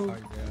 bro? I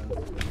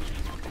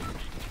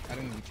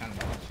don't even be trying to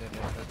do that shit.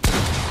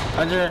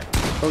 100,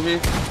 Kobe.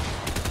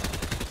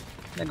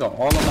 Nigga,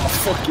 all of my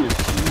fucking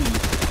keys.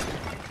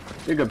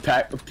 Nigga,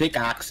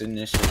 pickaxing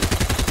this shit.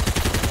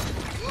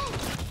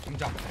 I'm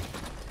dropping.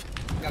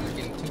 You guys are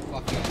getting too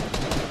fucking.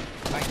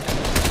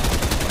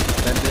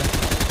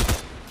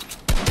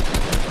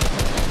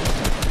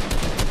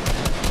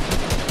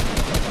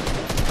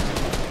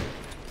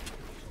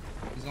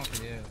 He's going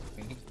for you.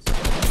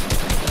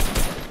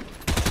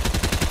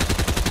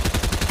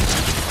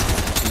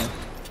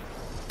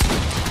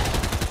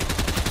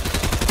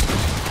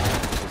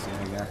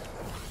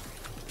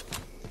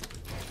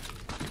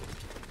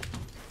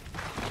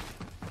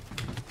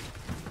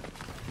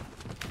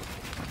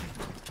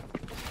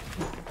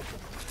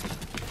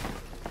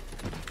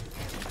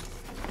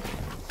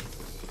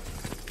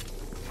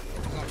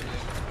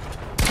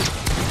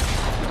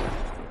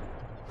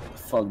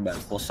 Fuck man,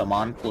 pull some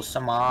on.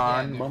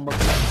 Yeah, Bumba.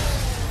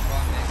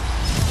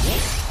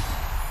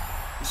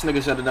 This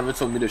nigga should have never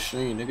told me to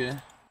stream, nigga.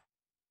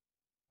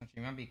 Don't you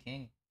remember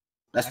King?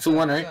 That's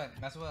 2-1, right?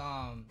 That's what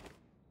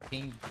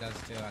King does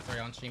too. Sorry,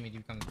 on stream he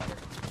becomes better.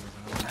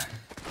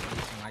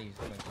 I use it,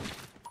 but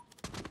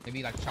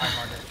maybe like try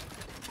harder.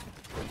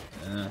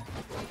 Yeah.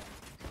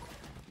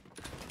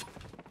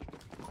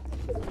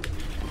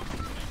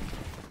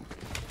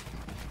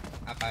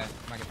 I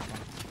might get the one.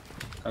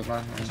 Come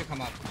on. He should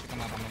come up. I'm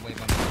gonna wave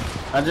on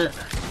 100.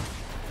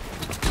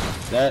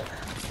 That.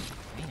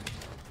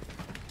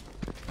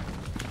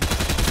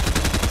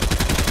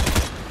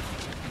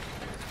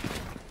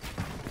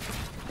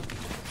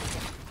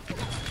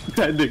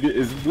 That nigga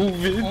is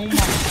moving. Oh my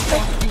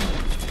fucking.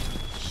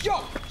 Yo!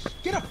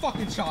 Get a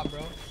fucking shot,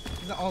 bro.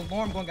 There's an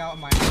alarm going out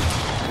in my head.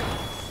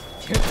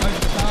 Get a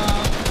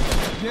shot.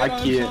 Get I a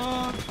can't.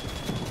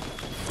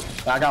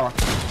 shot. I got one.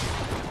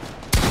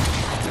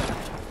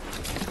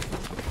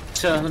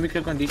 Chill, let me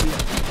click on DC.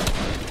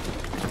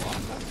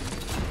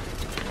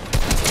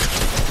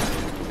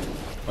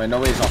 Wait, no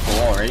way he's off the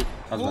wall, right?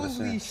 I was about to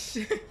Holy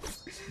say. shit.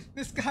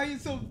 This guy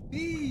is so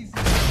beast.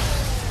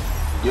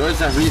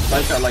 Yours and Reed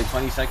fights at like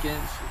 20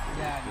 seconds.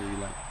 Yeah. Really,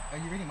 like, Are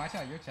you reading my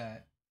chat or your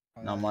chat?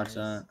 Oh, not my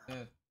chat.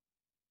 Good.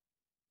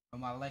 On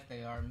my life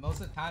they are.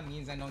 Most of the time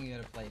means I don't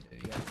need to play,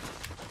 dude. Yeah.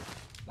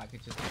 Like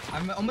it's just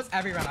I'm almost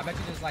every round. I bet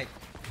you just like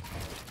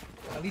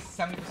at least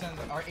 70%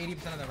 or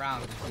 80% of the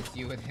rounds it's just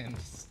you and him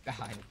just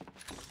die.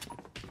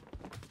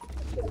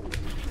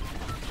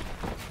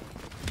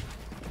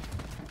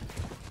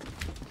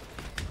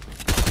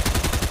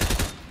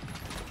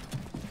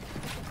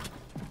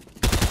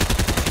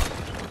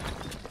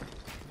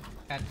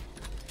 Head.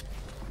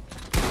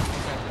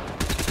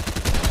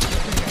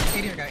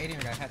 80 guy,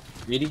 head.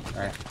 80?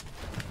 Alright.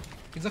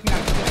 He's looking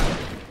at me.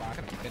 Wow, I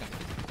could have hit him.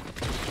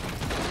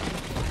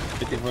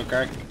 50 foot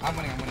crack. I'm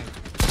winning. Looking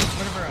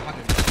for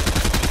 100.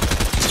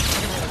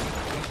 Looking for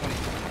 120.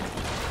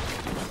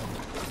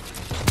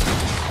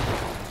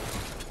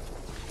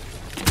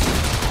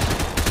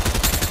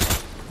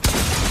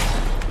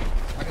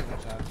 I could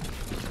one shot.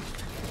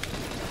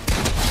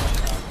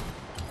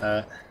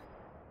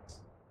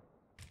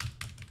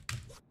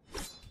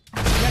 You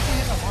guys can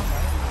hit that one,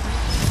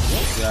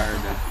 right? Yeah, I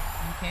heard it.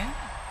 You can?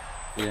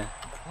 Yeah.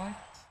 What?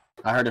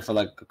 I heard it for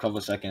like a couple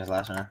seconds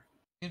last round.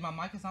 Dude, my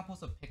mic is not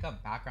supposed to pick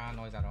up background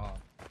noise at all.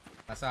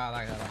 That's how I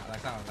like it.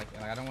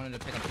 I don't want it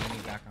to pick up any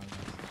background noise.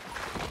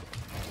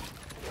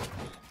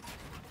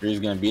 He's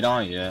getting beat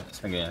on? Yeah, this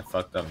nigga getting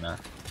fucked up now.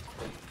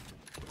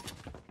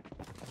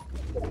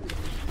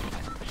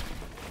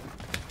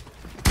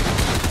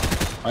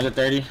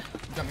 $130.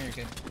 Jump here,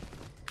 kid.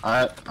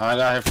 I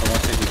got hit for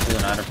 162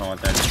 and I had it for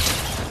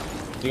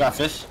 130. You got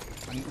fish?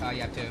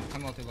 Yeah, 2.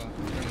 I'm a little too low.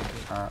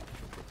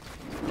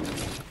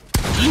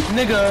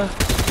 Nigga!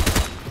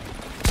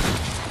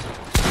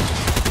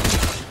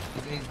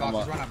 He's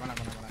boxes. Run up.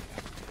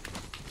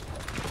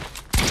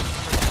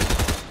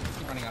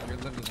 Keep running out. You're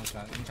literally one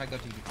shot. Let me try to go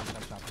to you.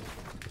 Shot.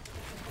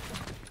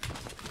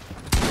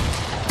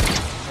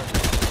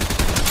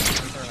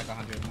 I'm like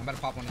 100. I'm about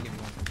to pop one and give you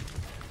one.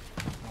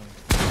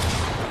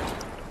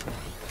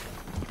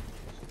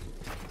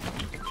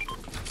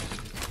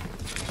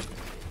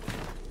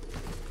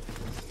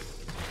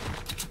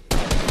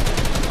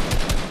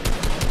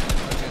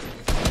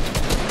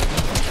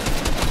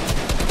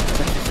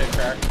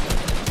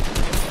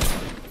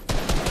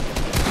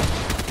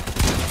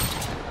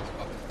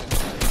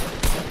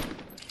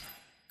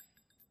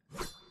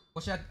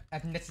 What's your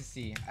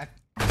ethnicity?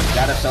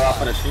 Gotta show off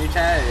for the street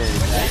chat? Yeah,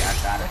 I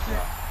got it.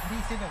 How do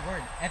you say the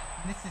word?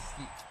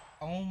 Ethnicity.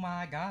 Oh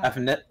my god.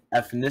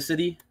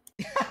 Ethnicity?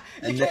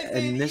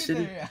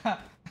 Ethnicity.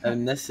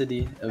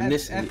 Ethnicity.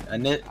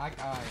 I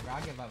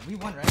give up. We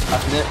won, right?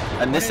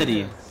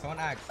 Ethnicity. Someone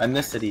asked.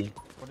 Ethnicity.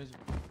 What is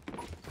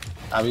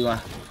your... We won.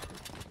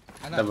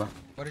 I know.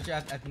 What is your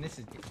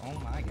ethnicity? Oh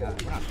my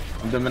god.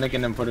 I'm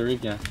Dominican and Puerto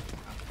Rican.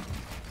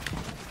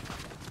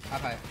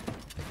 High.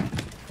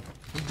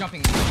 He's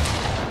jumping.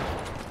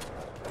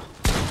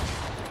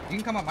 You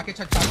can come up. I can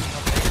try chopping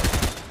up there.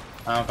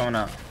 I'm coming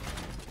out.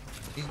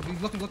 He's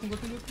looking. 1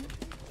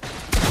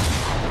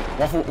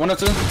 or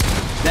 2?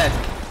 Dead.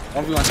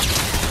 1v1.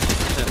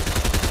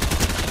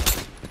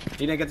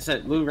 He didn't get the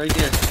set. Blue right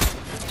there.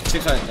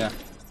 6 right, yeah.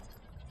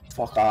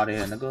 Fuck out of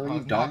here, nigga. You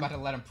I'm dumb. about to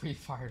let him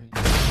pre-fire me.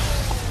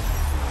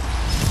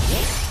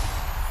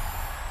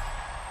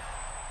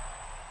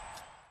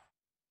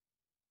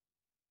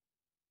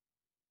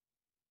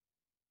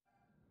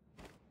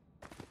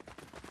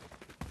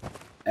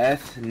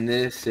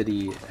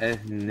 Ethnicity.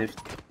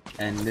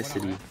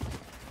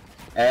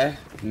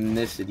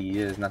 Ethnicity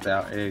is not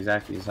that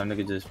exactly. Some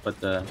nigga just put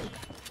the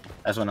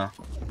S1 on.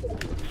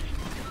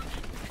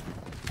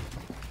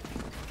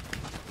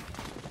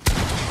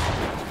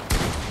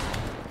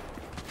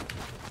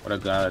 What a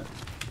god.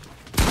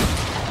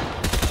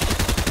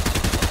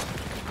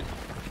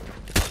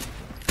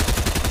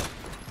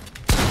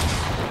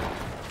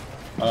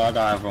 Oh, I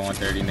got it for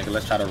 130, nigga.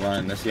 Let's try to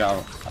run. Let's see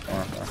how I can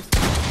run.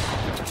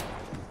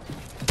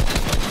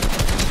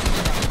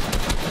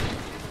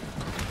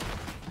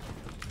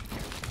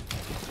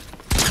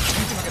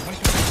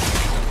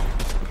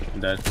 I'm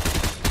dead.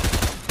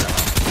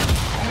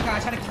 Oh my god, I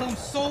tried to kill him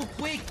so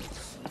quick!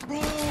 Bro!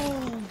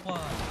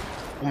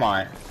 Oh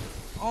my.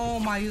 Oh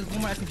my, he was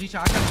one more SMG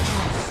shot. I tried to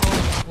kill him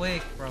so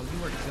quick, bro. You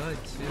were good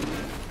too.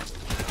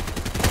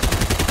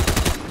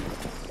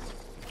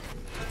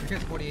 Your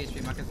kid's 40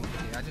 HP, my kid's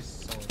 150. I just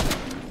sold.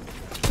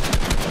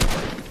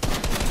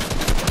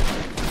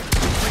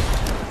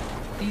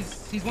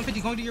 He's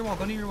 150, going to your wall,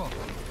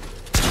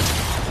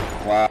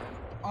 Wow.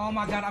 Oh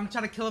my god, I'm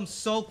trying to kill him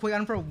so quick.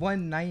 I'm for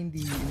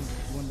 190. I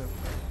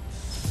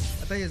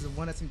thought he was a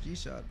 1 SMG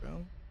shot,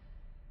 bro.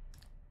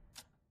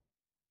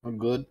 I'm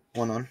good.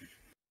 1 on.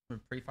 We're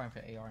pretty fine for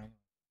AR.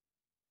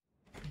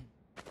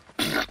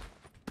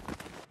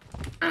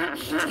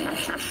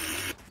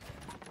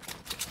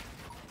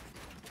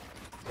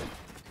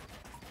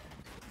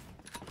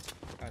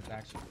 Guys,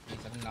 actually,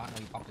 I did not know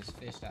he popped his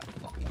fish that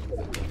fucking.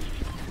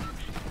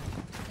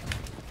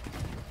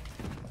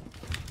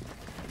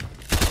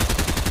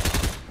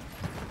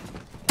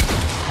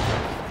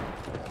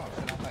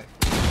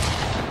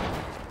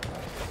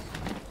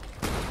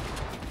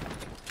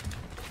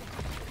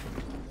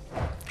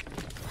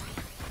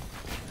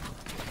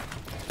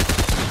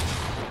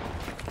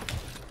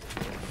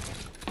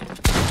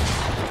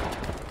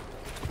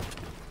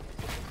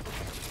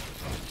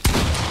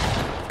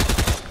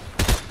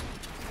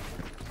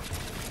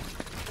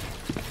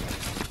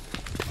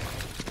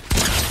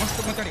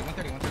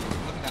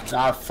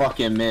 I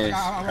fucking missed.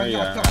 Hurry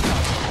up.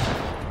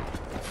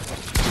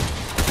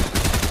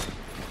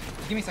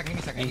 Give me a second.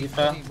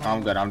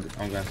 I'm good. Drop it,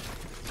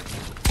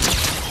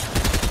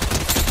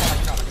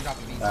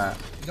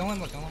 don't let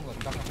him look.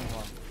 Drop it on the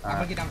wall. I'm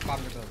gonna get down to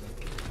 500 building.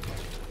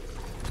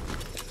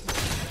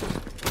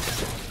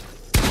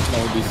 No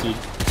DC.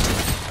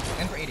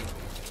 End for 80.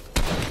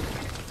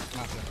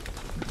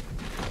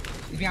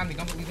 He's behind me.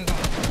 He's gonna go.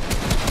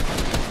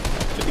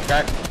 50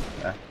 crack.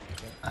 Yeah.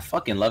 I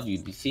fucking love you,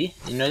 DC.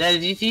 You know that,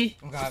 DC?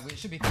 Oh god, we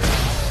should be.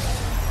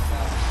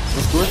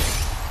 What's good?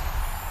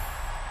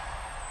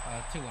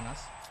 2 on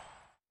us.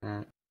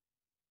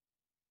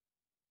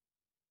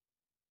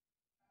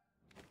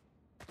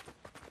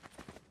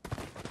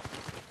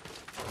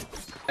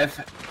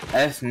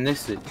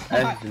 Ethnicity.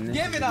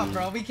 Give it up,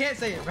 bro. We can't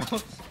say it, bro.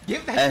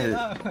 Give that shit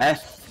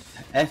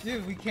up.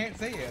 Dude, we can't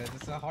say it.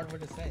 It's a hard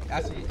word to say.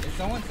 Actually, if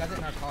someone says it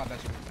in our call, I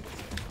bet you we can say it.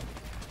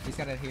 He's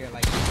gotta hear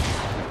like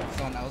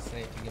someone else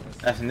say to give us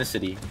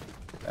ethnicity.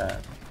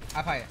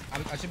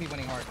 I should be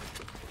winning hard.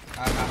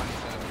 I'm not winning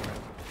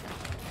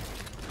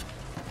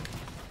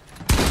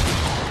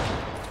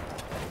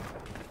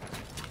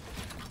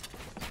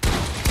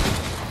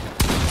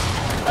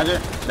Roger.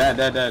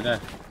 Dead.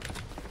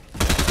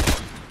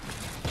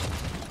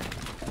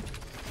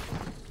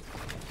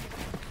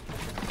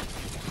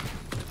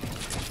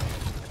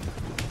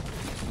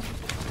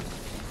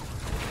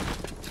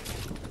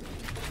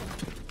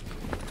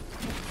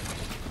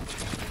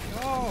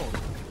 Oh!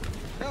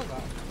 Kill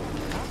that.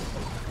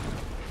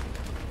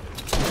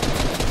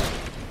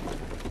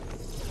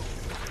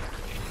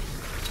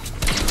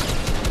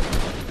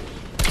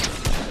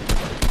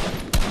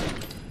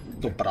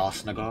 Tu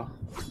braço, nigga.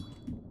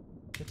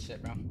 Good shit,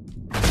 bro.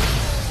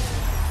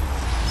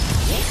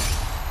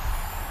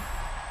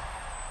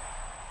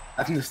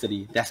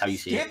 Ethnicity. That's how you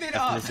say it. Give it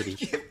up.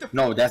 Ethnicity.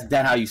 No, that's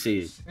how you say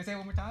it. Can we say it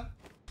one more time?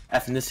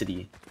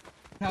 Ethnicity.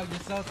 No, you're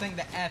still saying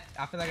the F.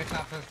 I feel like it's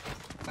not supposed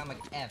to sound like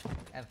F.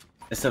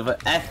 It's of a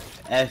F.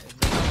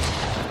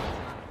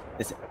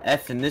 It's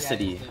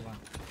ethnicity.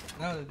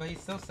 Yeah, no, but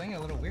he's still saying it a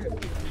little weird.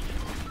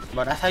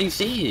 But that's how you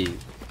say it.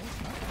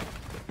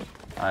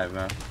 Alright,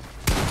 man.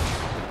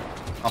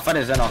 I'm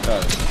fighting Zen off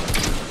up.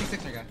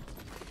 6-6 guy.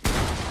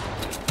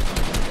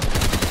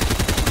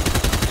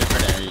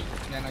 Different area.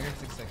 Yeah, no, you're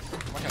 6-6.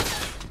 Watch out.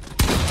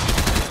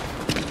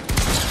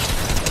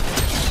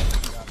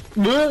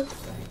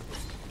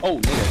 Oh,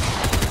 nigga.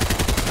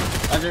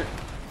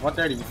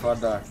 130 before I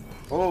die.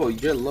 Oh,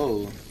 you're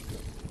low.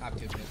 I have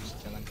 2 kills,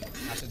 chilling.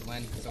 I should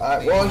win. So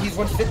Alright, well, he's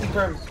 150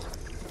 perm.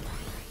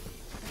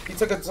 He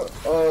took a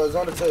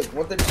zone attack.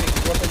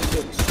 136,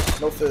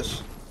 136. No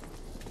fish.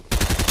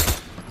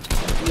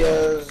 He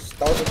has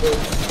 1,000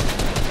 bucks.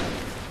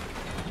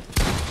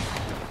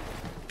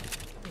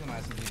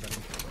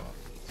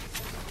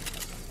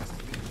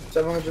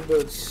 700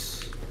 bucks.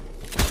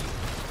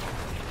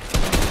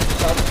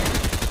 Top.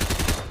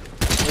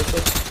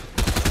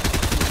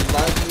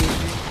 90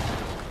 HP.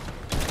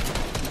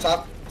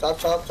 Top.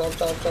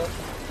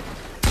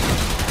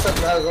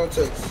 7 has zone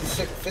takes. He's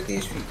 50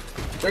 HP.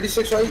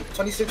 36 right?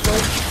 26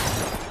 right?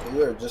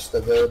 You're just a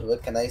good,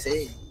 what can I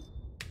say? Wait,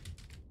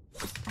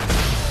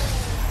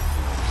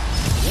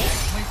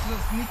 so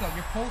Nico,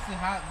 you're posted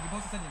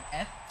set an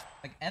F?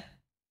 Like F?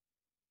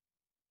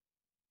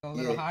 Go a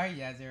little higher?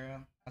 Yeah, 0.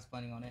 I was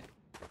planning on it.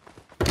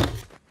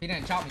 He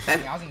didn't chop me,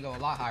 I was gonna go a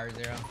lot higher,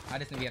 0. I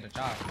just knew he had a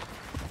chop.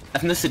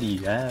 Ethnicity,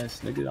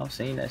 yes, nigga. I'm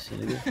saying that shit,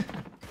 nigga.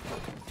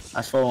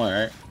 That's 4-1,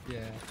 right?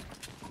 Yeah.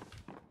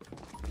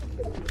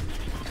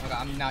 Okay,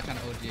 I'm not trying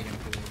to OG again,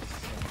 please.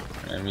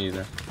 Yeah, me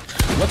either.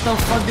 What the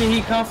fuck did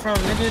he come from,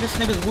 nigga? This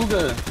nigga's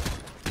Booga.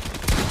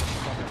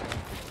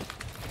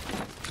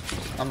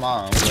 I'm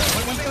on.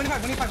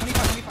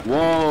 125.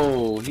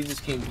 Whoa, he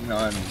just came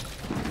on.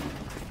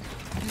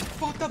 He's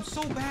fucked up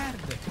so bad.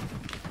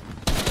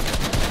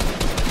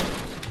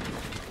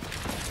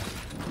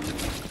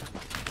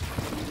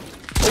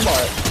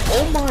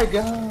 Oh my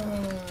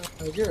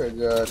god. You're a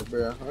god,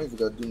 bro. I don't even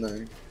gotta do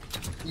nothing.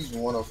 He's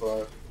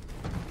 105.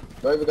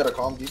 Do I even gotta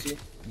calm DC?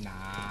 Nah,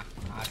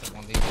 I said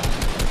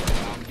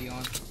 1v1. I'm be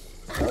on.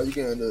 Oh, you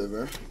can't do it,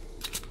 bro.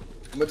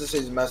 I'm gonna just say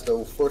he's master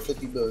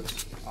 450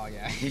 builds. Oh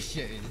yeah, his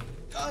shit is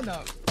done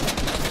up.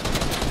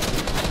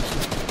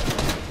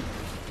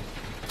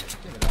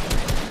 Give it up.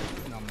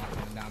 No, I'm not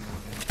going down again.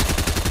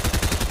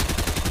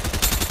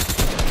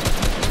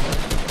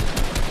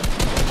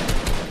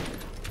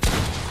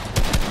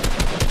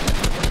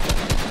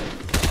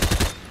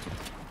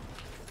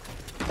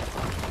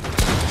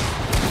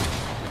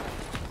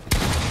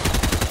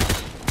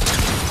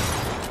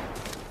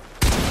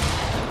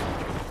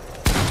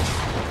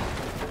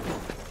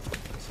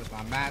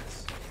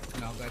 Mats, you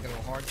know, gotta get a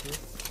little hard too.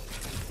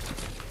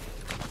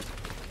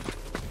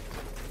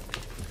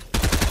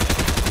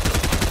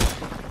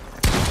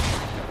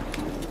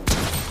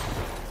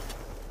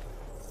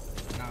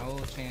 No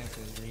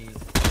chances, Reed.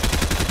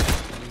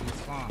 Please,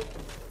 spawn.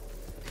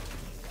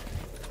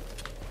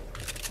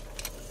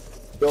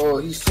 Yo,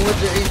 he's 200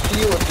 HP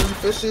with 3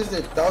 fishes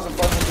and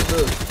 1,500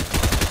 builds.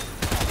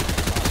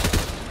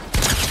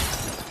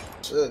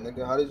 Shit,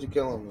 nigga, how did you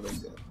kill him like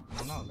that? I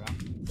don't know, bro.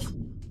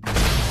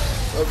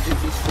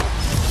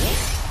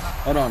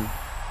 Hold on.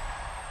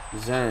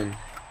 Zen.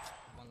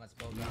 One, let's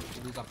go, bro.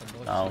 Lose off the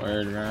boat. Oh,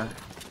 weird, man.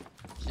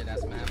 Shit,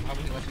 that's man. How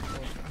would you let you go,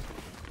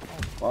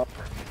 bro? Fuck.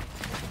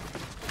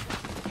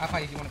 I'll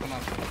fight if you wanna come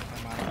out.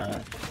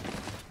 Alright.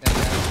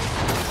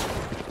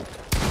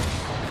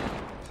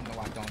 No,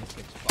 I don't. It's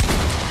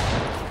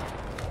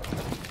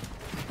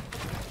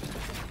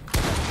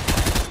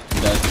He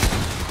does.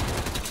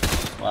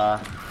 Wow.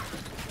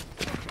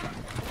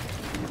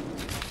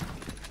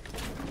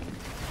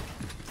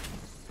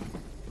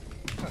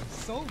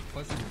 so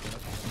pussy, bro.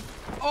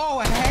 Oh,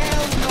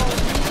 hell no,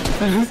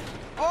 Reed.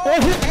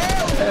 Oh,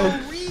 hell no,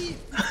 Reed.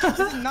 This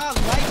is not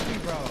like me,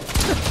 bro.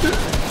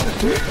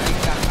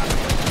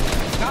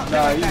 Stop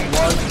Nah, like he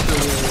wants to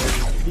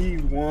win. He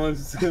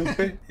wants to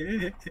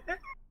win.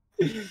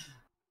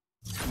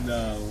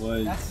 No,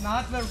 what? That's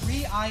not the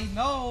REET I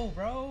know,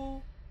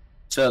 bro.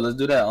 Chill, let's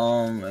do that.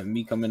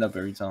 Me coming up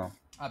every time.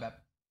 I bet.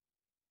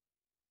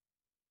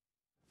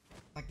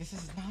 Like, this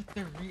is not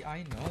the REET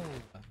I know.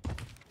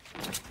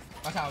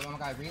 Watch out, oh my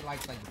god, REET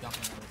likes like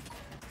jumping over.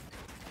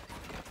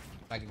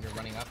 Like if you're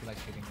running up, he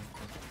likes shooting you.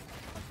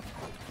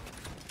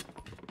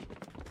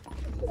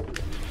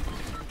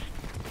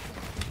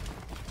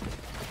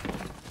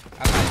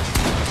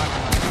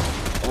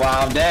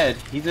 Wow, I'm dead.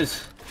 He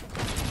just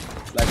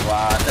like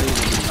wow. I thought he was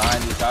gonna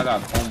be 90. So I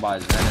got combed by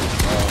ZENN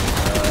as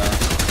well.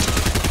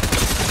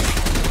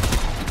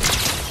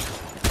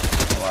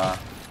 Wow.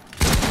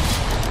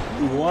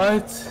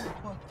 What?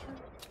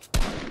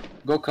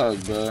 Go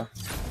Cug, bro.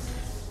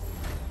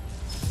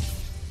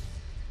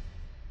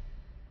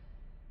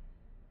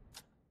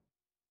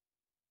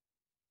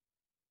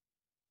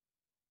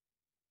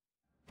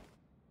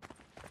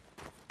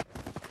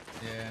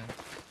 Yeah.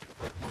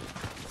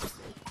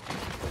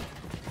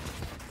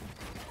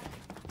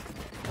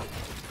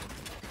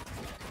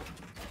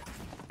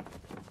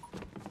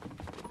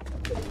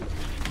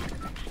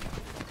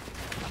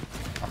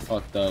 I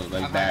fucked up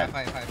like that.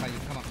 Fight, you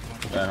come on.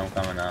 Yeah, I'm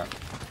coming out.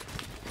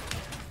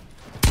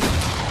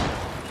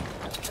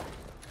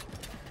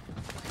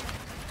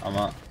 I'm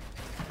up.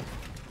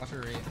 Watch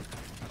your REET.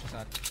 Watch your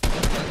side.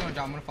 Let's go,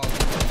 John. I'm gonna follow you.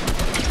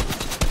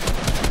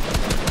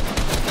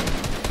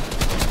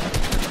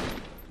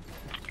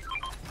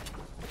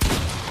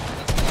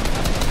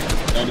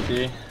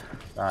 33.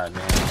 God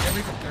damn.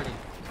 Every 30.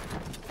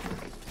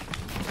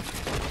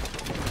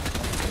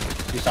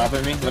 You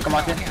stopping me? Look at my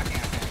I kid. can't.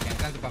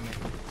 That's above me.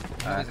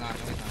 No, Alright. he's not.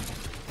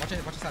 Watch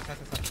your side.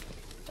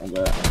 I'm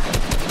good.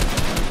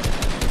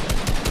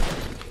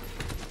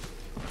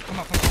 Come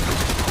on.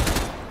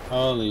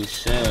 Holy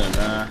shit,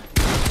 man.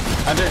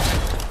 I did.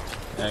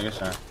 Yeah, I guess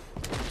so.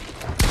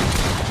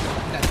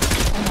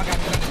 Oh my god,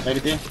 he's done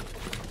 33.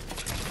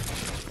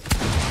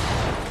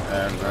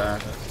 Yeah, bro.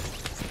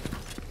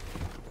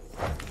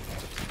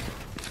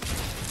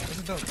 this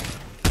is dope.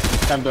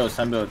 10 builds,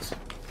 10 builds.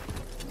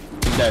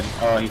 He's dead.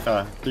 Oh, he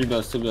fell. 3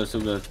 builds, 2 builds, 2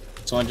 builds.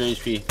 200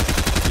 HP.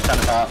 He's on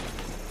the top.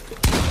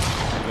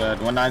 Good.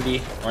 190,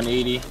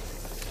 180.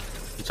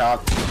 He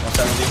chopped.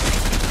 170.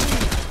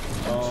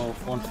 Oh,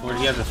 140.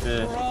 He has a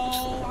fit. Bro,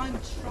 I'm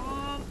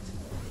chopped.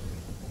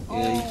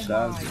 Yeah, he Oh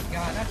chopped. my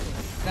god, that's a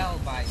sell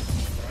by me,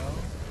 bro.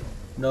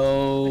 No,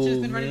 I should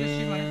have been ready to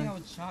shoot when I think I man.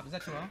 was chopped. Is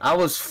that 2-0? I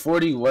was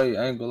 40 weight. I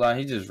ain't gonna lie.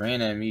 He just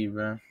ran at me,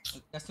 bro.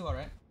 That's 2-0,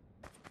 right?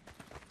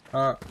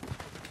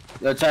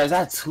 Yo, Chad, is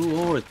that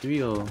 2-0 or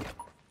 3-0?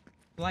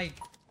 Like,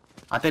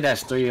 I think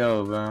that's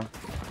 3-0, bro. oh,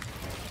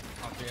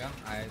 3-0?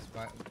 Alright,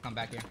 come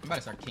back here. I'm about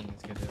to start king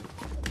this kid, dude.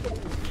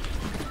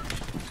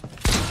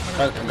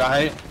 Got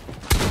hit.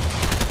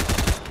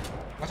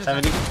 Watch your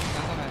 70. side.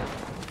 Down some head.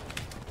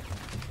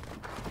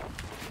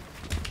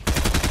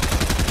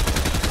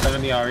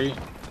 70 already.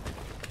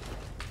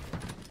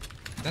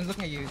 Zen's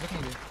looking at you. He's looking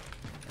at you.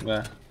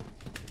 Yeah.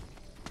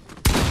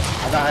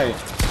 I got hit.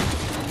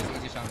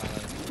 Easy shot, my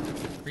love.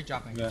 Free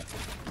dropping. Yeah.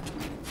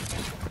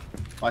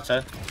 Watch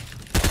that.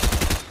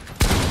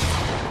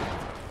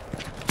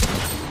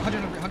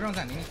 100 on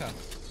Zen. You need to.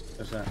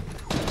 What's that?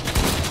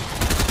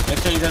 Make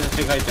sure he doesn't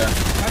take height there.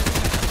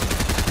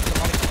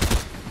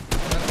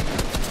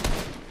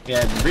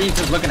 Yeah, Breeze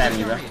is looking at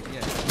me, bro.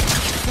 Yeah.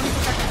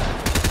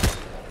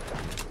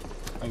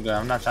 I'm good.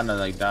 I'm not trying to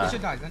like die. Zen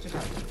should die.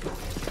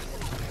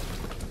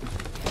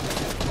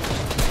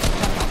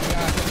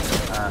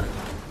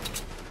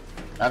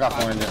 I got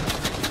 400.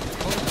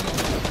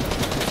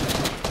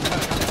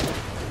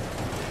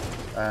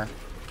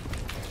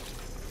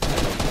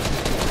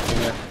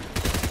 Here.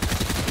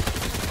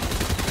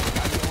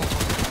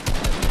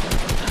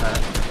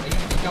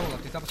 Double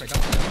up.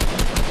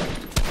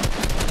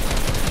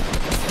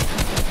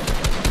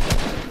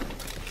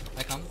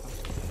 I come.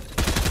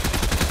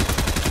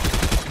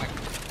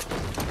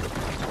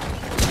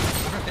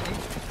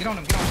 Get on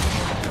him.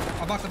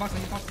 I'll box him.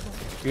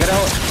 You gotta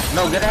hold.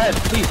 No, get ahead,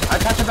 please. I'll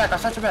touch your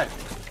back.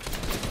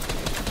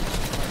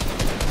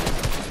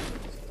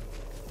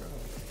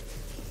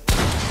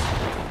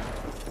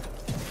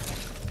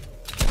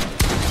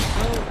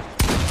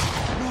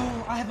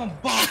 Bro, I have him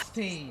box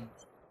team.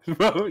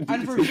 Bro,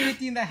 And for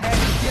 50 in the head,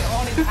 get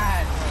on his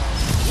head,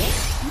 bro.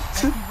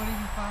 Like, what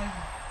even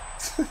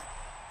 5?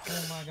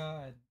 Oh my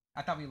god.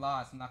 I thought we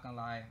lost, I'm not gonna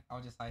lie. I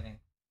was just hiding.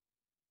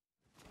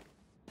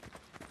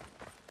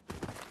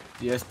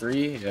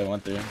 PS3? Yeah, 1-3. I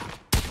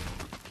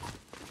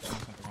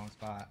just went the wrong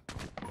spot.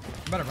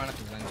 You better run up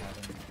to Zen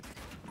cabin.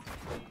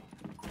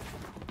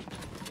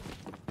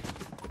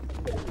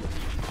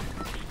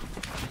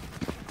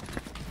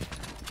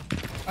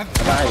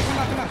 Come on.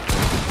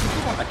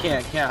 I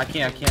can't.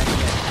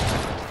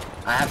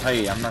 I have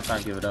height. I'm not trying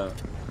to give it up.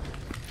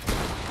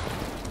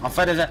 I'm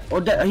fighting that.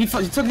 Oh, he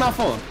took my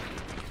phone.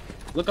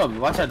 Look up.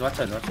 Watch it. So I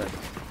can out.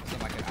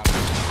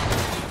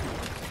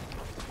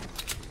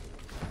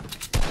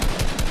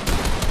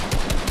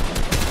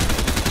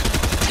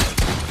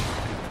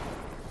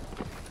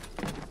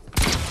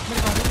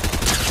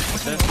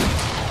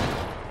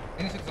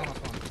 Any 6 on my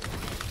phone.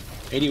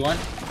 81.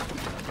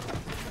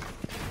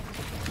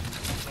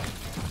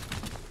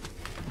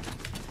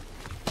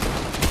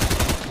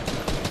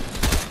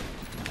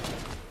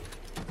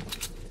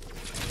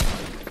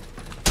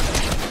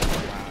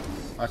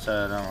 Watch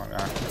that, oh my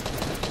god.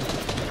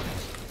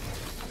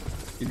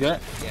 You good?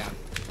 Yeah.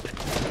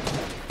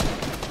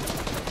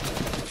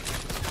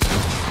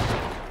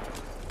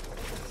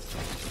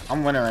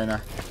 I'm winning right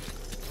now.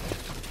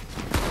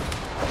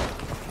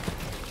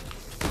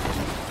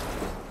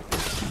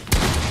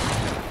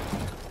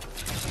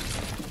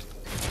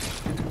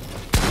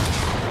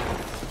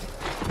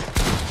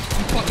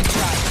 I'm fucking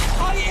trash.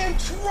 I am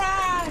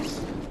trash!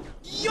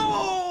 Yo!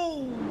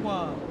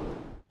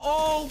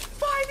 Oh,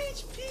 5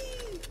 HP!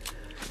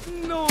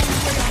 No way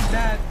I'm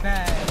that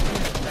bad.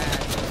 It's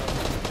bad.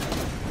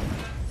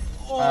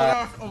 Oh,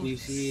 that's a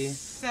DC.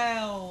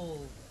 cell.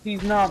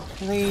 He's not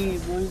playing,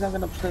 bro. He's not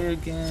gonna play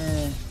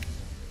again.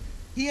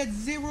 He had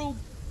 0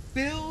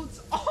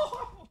 builds.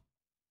 Oh!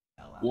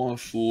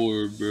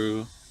 1-4,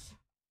 bro.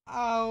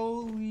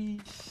 Holy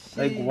shit.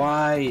 Like,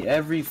 why?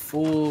 Every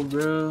fool,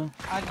 bro.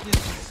 I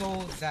just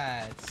sold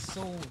that.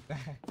 So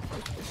bad.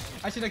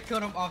 I should have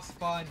killed him off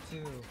spawn,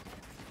 too.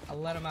 I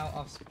let him out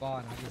off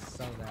spawn. I just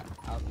sold that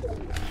out.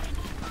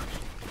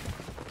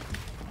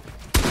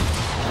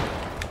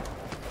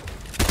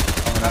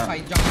 That's how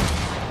you jump.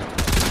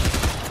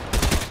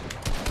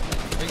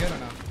 Are you good or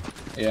no?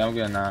 Yeah, I'm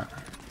getting that.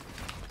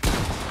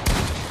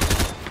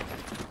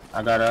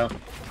 I got up.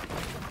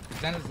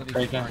 Zen is literally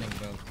Breaking. burning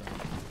builds, bro.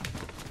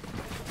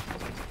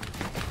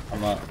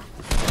 I'm up.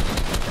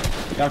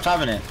 Yeah, I'm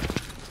chopping it.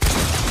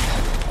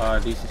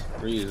 DC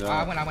freeze.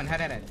 I went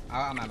head.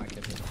 I'm at my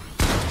kid.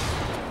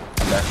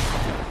 Okay.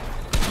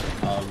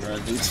 Oh, bro,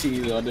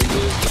 DC, what they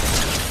do?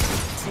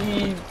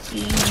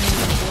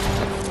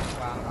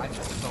 Wow, I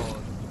just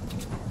sold.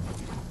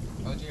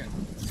 Oh, dear.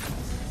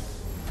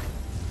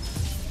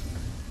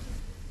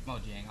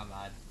 Mojang, I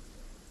lied.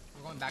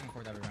 We're going back and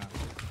forth every round.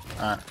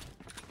 Alright.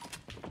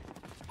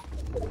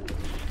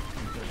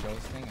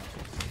 Ghosting.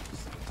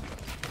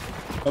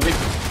 Kobe,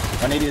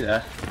 180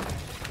 there.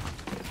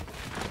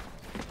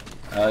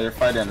 You're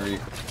fighting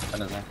REET. I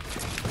don't know.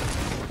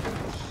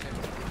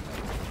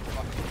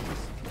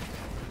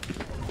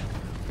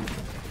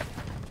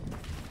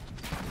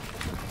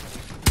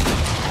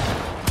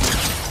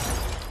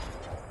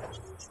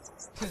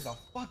 There's a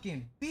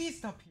fucking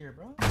beast up here,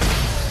 bro.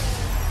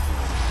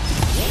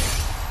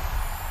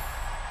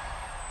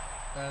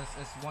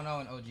 It's 1-0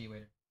 and OG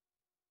waiter.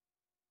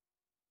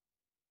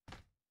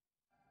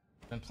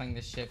 Been playing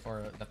this shit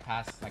for the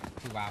past like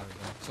 2 hours,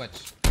 bro.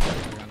 Switch.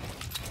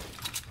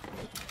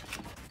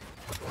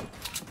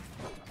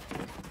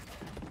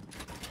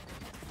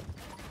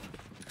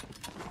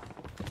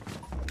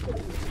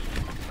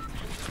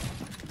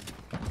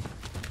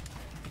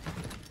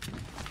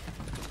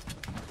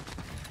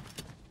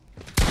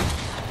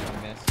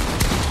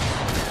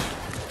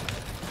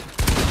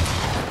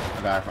 I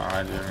got it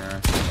behind you,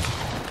 man.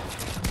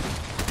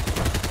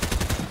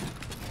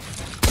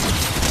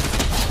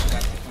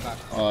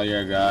 Oh,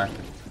 you're a guy.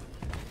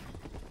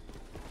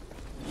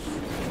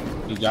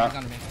 You got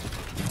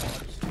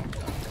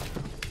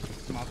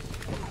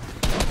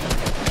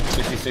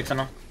 66 on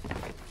him.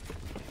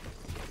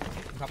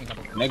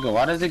 Nigga,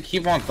 why does it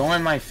keep on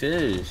throwing my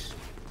fish?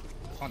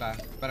 Hold on,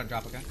 better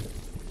drop, okay?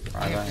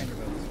 Alright.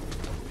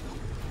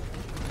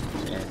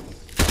 Yeah.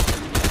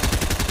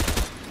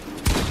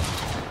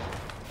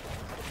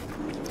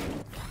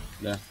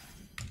 Yeah.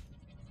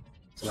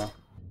 So.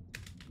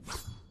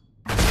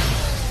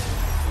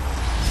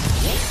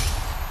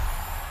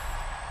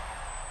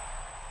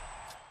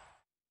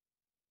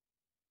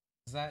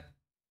 Is that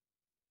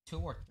 2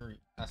 or 3?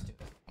 That's 2.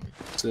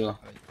 2. Oh,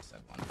 you said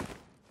 1.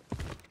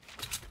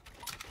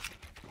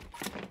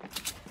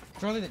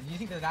 Surely, do you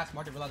think that that's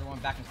smart to realize we're going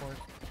back and forth?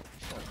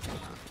 Sure.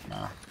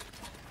 Nah.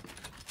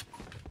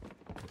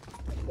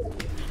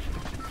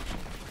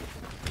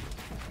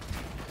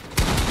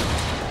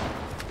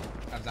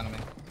 That's done,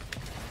 man.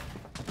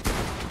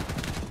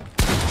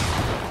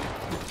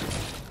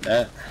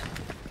 That.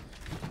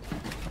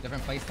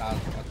 Different play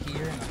styles. A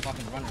here and a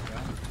fucking runner, bro.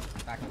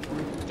 Back and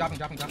forth. Dropping.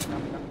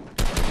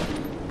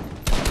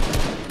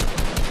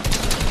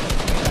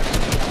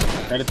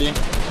 33.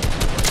 Actually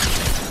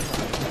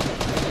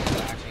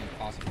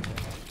impossible.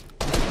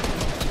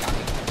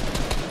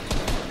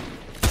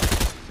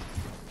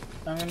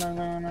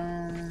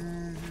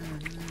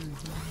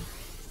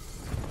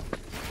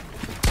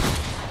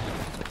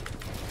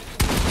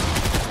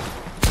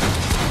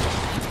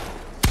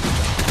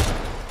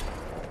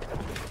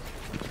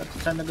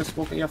 That nigga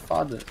spoke at your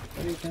father.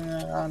 What are you thinking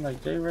around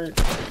like J-Ray?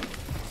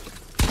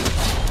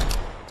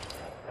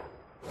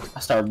 I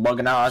started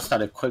bugging out. I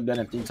started quick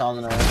betting 3 times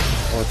in a row.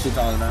 Or 2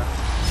 times in a row.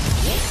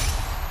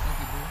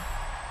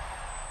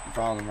 No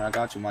problem, man. I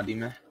got you, my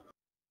demon.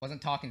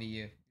 Wasn't talking to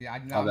you. I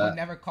Okay. would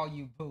never call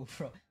you boo,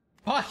 bro.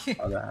 Fucking.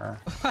 Okay.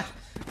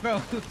 Bro,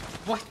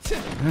 what?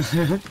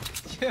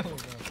 Chill, bro.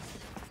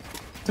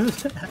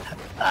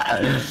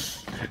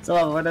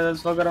 So, what is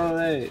this fucking all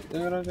day?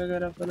 We're gonna pick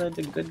it up for the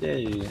good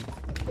day.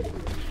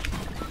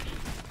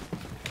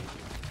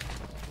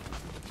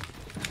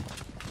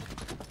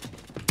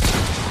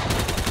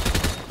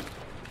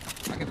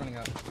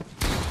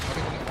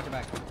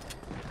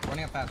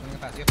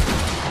 guys.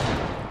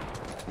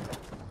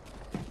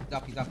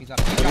 You have he's up.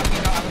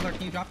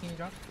 Can you drop? Can you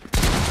drop?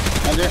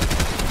 I'm dead.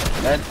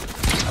 Dead.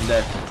 I'm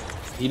dead.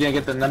 He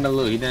didn't get none of the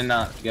loot. He did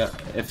not get.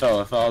 It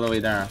fell all the way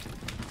down.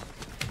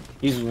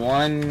 He's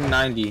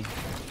 190.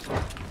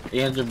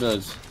 800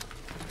 builds.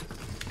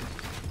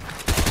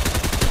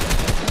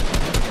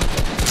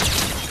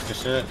 Good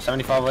shit.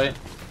 75 weight.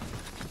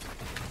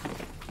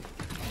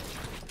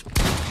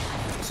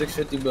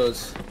 650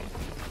 builds.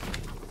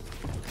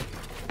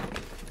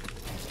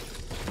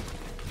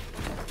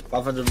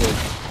 500 builds.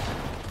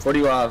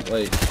 40 wild.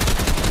 Wait.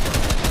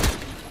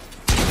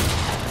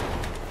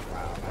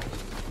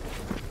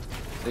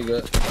 You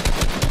good?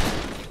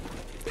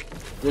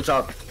 Good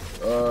job.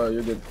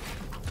 You're good.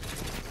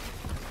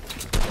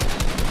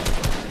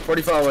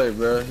 45 weight,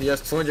 bro. He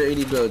has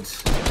 280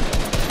 builds.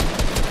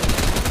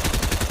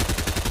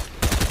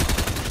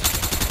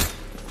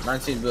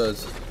 19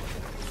 builds.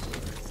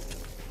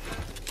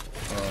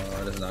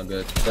 Oh, that's not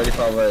good.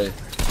 35 weight.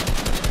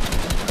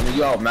 I mean,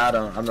 you all mad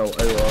on. I'm no.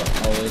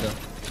 I'll wait him.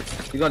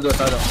 He's gonna do a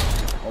side.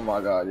 Oh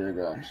my god, you're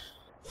good.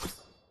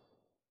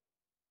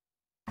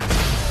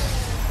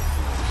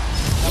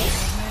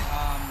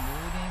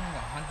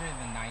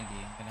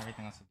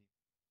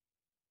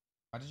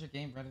 Why does your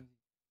game run?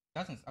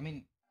 Doesn't. I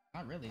mean,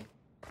 not really.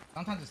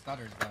 Sometimes it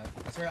stutters, but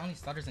I swear it only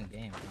stutters in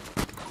game.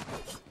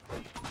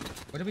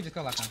 Where did we just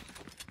go last time?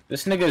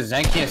 This nigga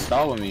Zen can't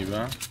stall with me,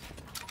 bro.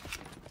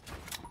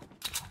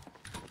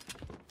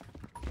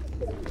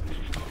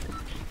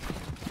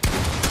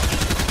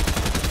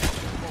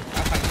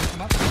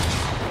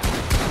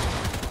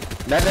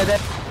 Dead.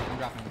 I'm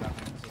dropping.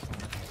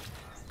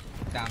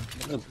 Down.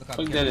 Look up.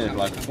 Quick did it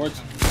like 4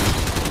 times.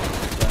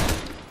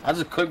 I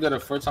just quick did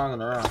it 4 times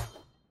in a row.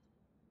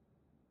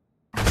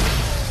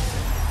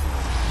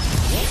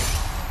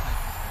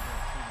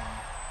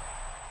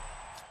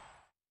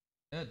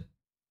 Good.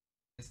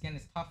 This skin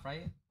is tough,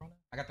 right?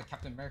 I got the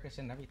Captain America shit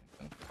and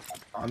everything.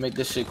 I'll make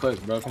this shit quick,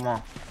 bro. Come on.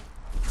 Like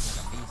a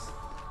beast.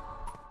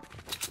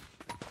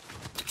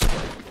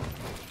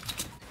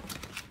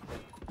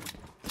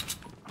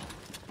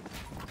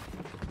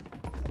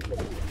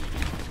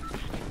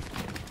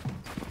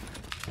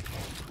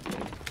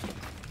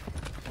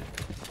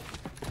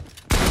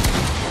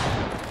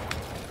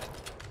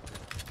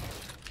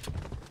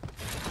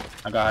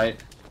 I got height.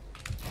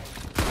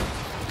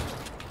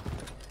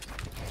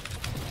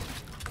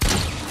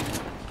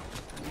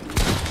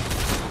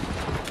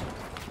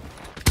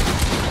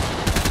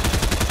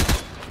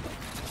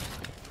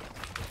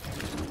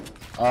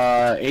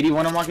 Uh,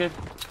 81 on market.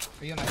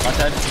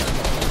 Outside.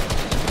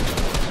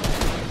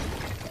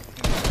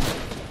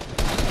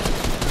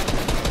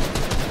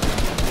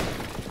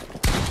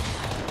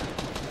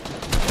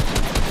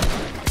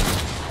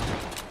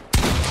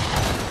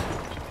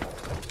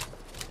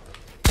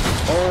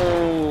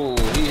 Oh,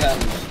 he had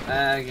me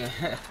snagging.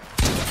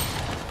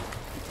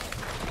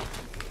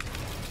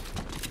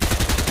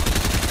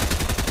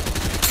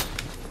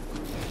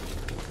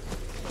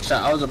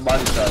 Shot, I was a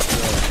body shot, too.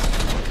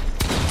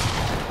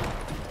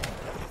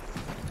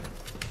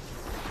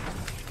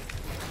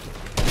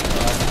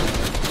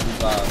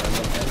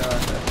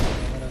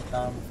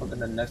 Fucking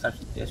the next time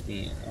she's just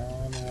being. I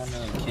don't want to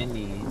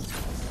kidney.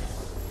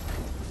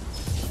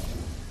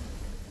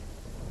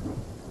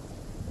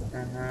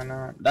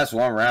 That's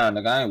 1 round.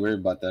 Like, I ain't worried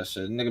about that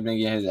shit. Nigga been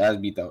getting his ass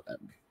beat though.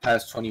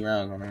 Past 20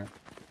 rounds on her.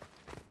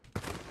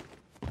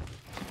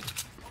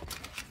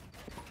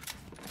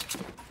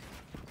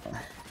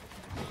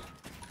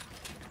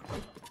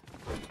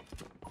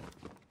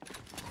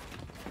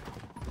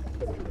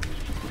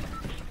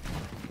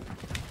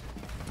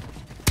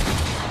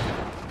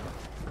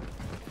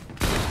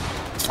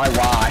 Why, man,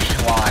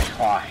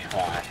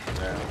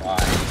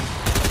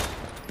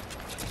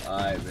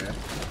 why, man?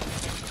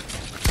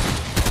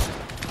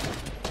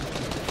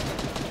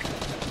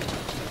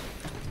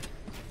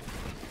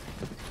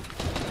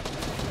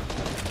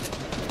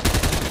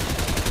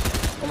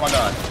 Oh my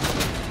god.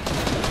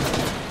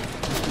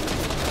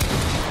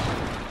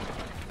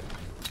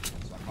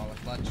 So I call it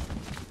clutch.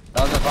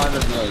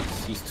 1,500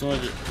 bullets. He's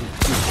 200.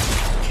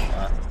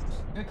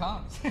 Good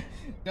comms.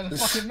 Doesn't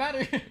fucking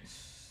matter.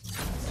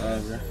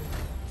 Bro.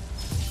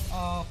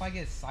 Oh, if I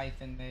get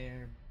Siphon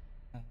there,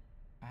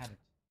 I had it.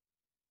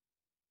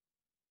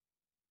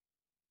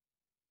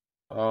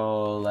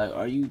 Oh, like,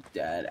 are you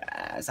dead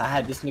ass? I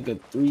had this nigga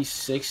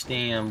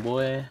 360,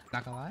 boy.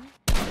 Not gonna lie.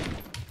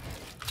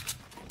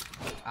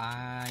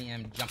 I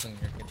am jumping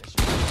here. Get this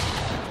shit. A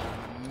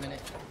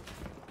minute.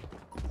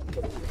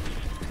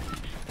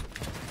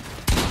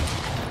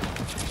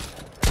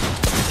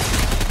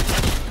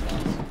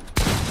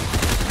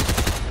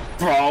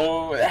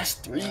 Bro, that's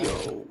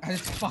 3-0. I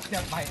just fucked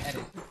up my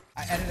edit.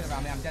 I edited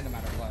around me. I'm dead no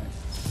matter what.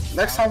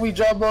 Next time we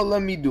drop out,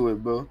 let me do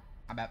it, bro.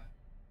 I bet.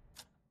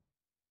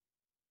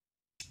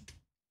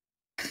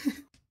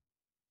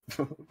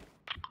 Oh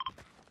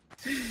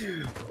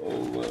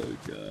my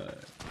god.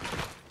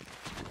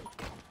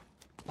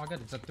 All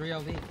good. It's a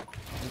 3-0 lead. We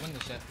win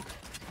this shit.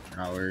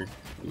 Not worried.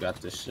 We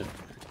got this shit.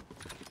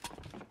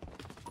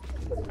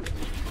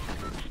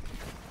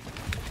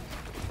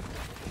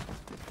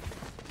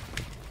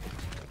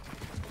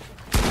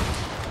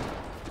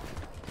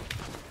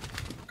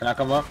 Can I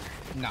come up?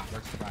 Nah,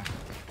 works to buy.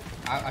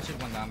 I should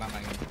win that. I'm at my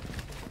game.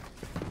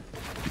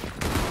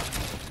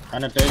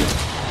 130.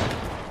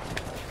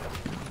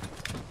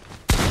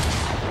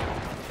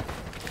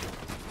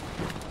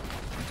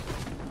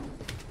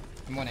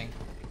 I'm winning.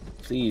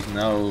 Please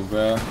no,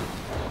 bro.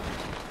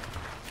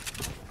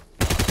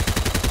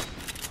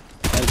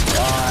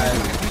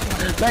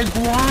 Like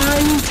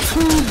why? He's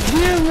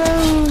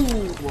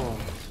 2-0.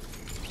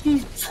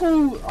 He's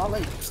 2. I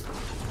like.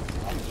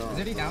 Is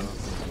he down?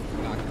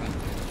 No, come on.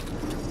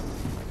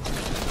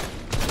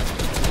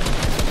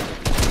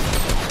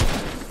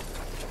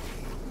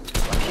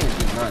 I can't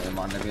do nothing,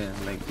 my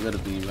nigga. Like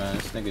literally, man.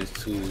 This nigga is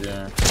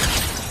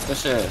 2-0. Good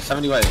shit.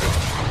 70 white.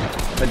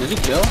 Wait, did you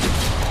kill?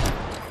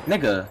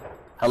 Nigga,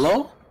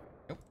 hello?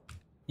 Nope.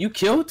 You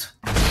killed?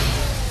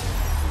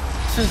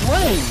 Since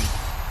when?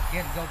 He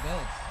had go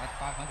builds. That's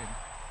 500.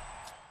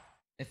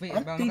 If we,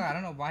 but I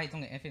don't know why he's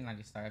only infinite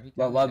 90 star. Every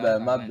time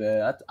My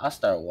bad. I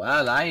start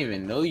wild. I didn't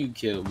even know you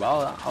killed,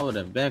 bro. I would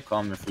have been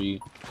coming for you.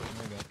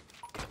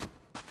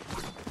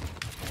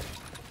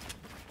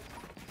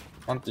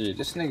 Hunter,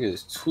 this nigga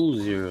is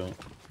 2-0.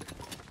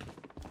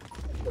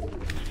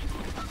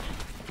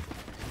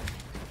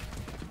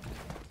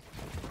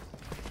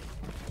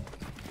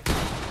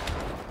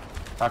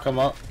 I'll come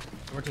up.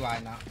 We're too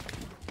high now.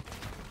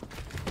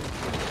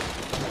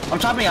 I'm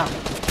chopping out.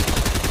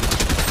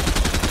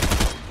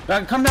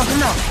 Come down.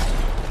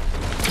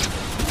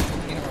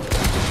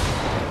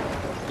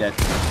 Dead.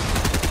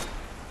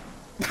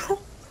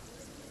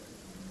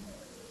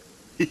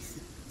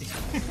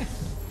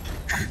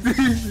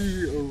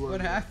 What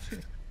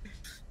happened?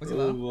 Was it Oh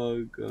low?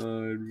 my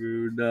god,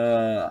 bro.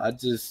 Nah,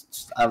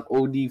 I've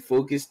OD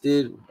focused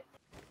it.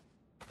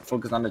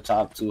 Focused on the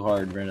chop too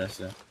hard, bro.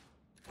 That's it.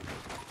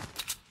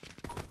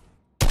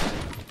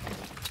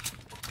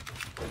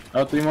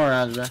 Oh, 3 more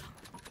rounds, bro.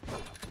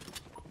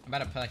 I'm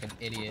about to play like an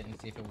idiot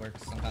and see if it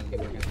works. Sometimes it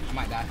works. I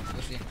might die.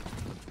 We'll see. I'm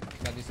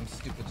about to do some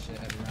stupid shit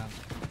every round.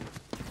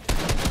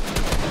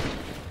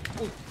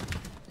 Ooh.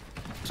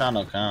 Trying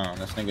to count.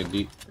 This nigga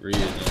deep read.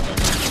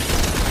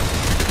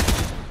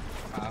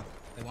 Wow.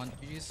 They won.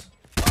 GG's.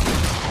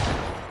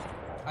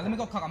 Let me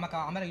go cook. I'm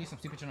gonna use some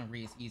stupid shit on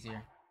Reese.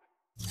 Easier.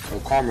 Oh,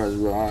 Karma's,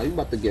 bro. You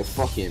about to get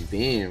fucking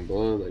banned,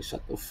 bro. Like,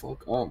 shut the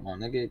fuck up, my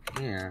nigga.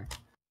 Damn.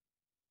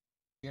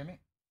 You hear me?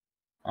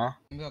 Huh?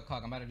 Let me go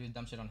cook. I'm about to do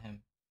dumb shit on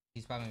him.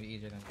 He's probably gonna be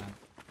easier than Zen.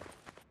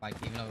 Like,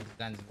 even though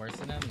Zen's worse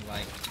than him,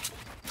 like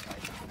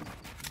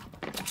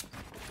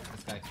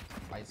this guy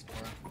fights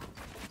for him.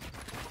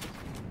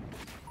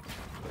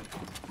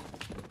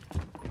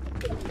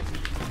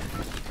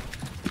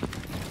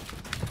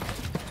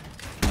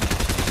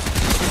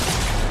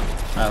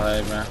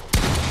 Alright, man.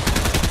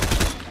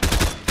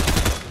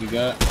 You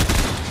got?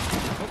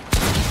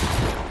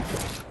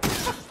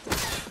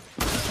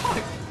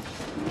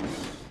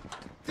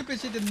 Stupid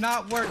shit did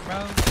not work,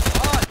 bro.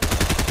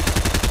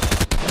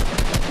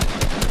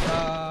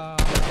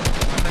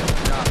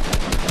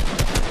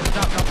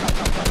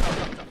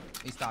 Drop.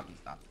 He stopped.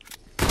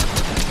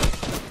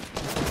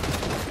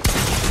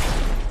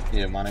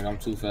 Yeah, my nigga, I'm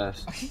too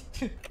fast.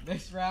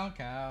 This round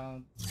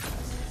counts.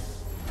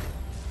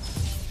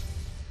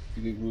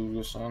 You can move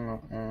your son.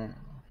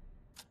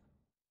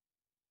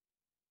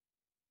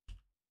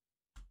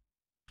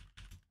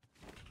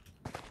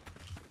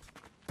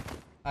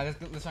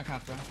 This round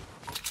counts, bro.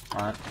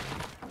 Alright.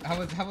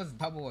 How was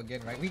double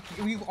again, right? We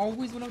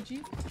always win OG.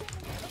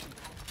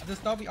 At the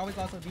start we always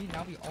lost OG,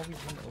 now we always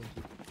win the OG.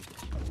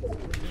 We were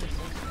so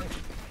sick.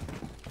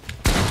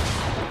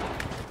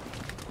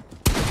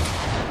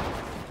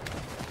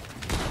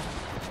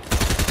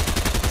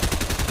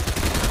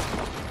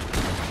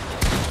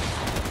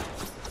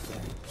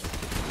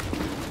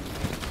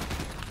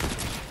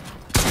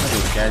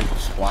 Get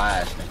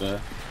splash, nigga.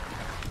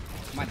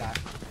 Might die.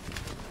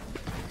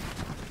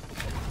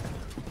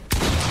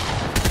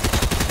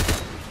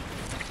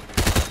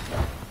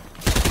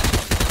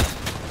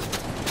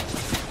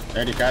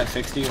 Ready, crack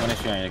 60. When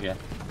is you on again?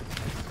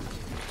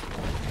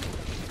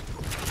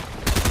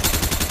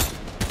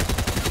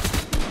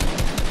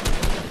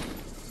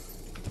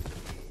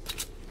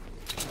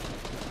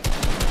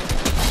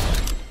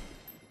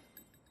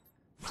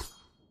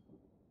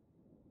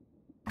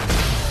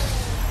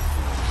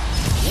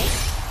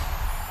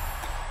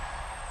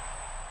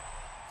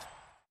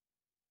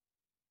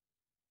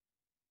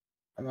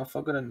 I'm gonna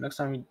fuck with it next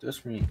time you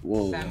diss me.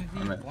 Whoa.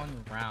 71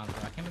 rounds, bro. I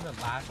can't remember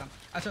the last time.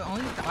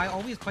 I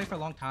always play for a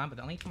long time, but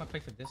the only time I play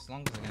for this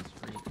long was against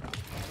REET, bro.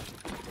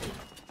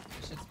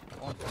 This shit's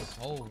going for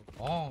so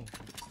long.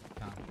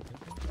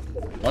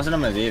 Most of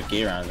them are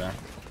AFK rounds, though.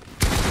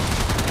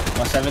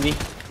 170.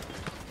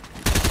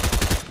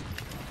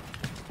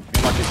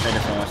 We might get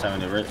traded for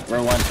 170.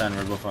 We're 110.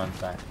 We're both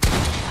 110.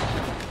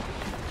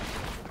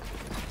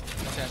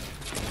 Okay.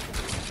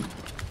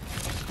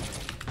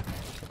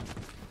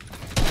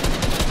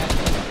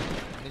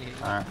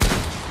 Alright.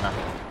 No.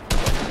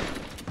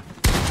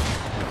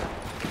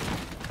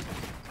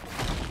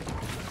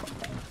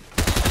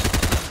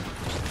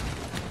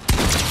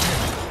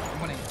 I'm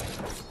winning.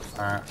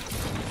 Alright.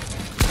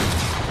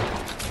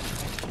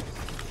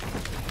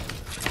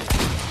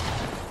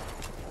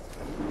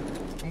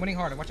 winning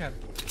hard. Watch out.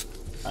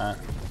 Alright.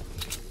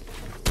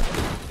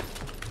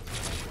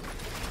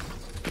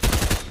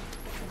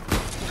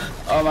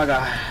 Oh my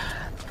god. I'm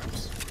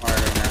hard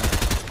right now.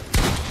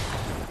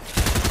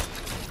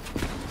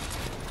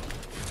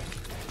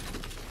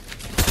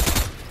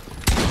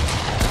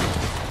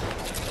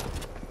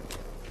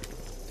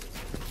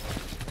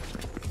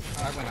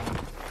 I win that one.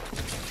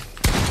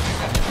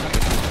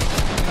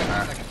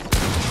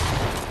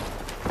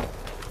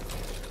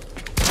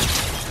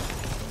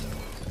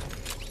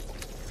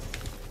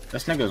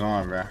 This nigga's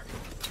on, bro.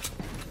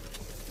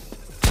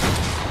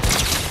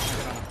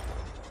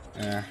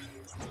 Yeah.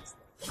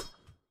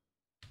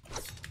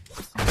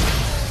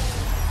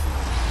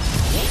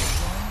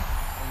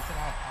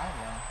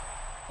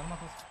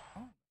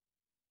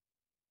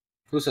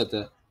 Who said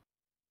that?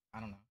 I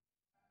don't know.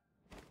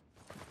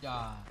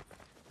 Jara.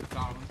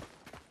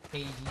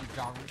 KG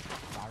Jara.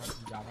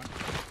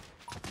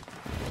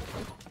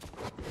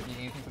 Need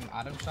anything from the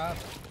item shop?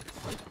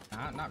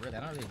 Nah, not really. I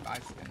don't really buy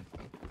skins. So.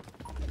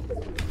 I'm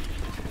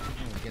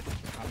gonna get some.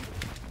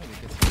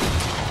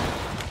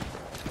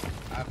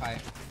 I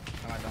fight.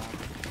 No, I don't.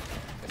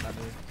 Guess I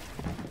do.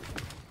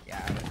 Yeah,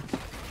 I do.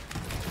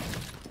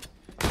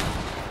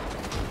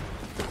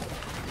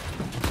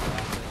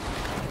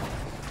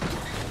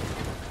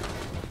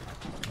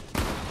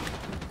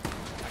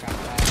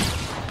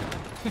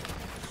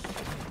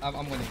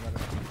 I'm winning, brother.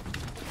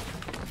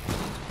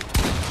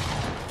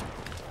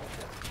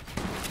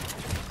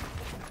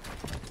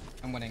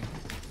 I'm winning.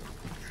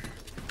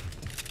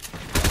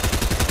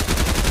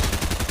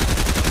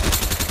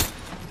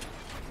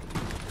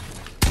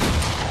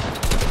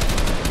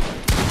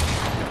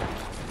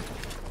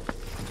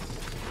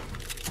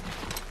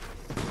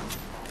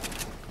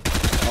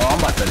 Oh, I'm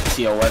about to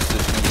TOS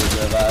this nigga,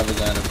 bro. If I ever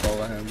got in a call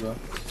with him, bro.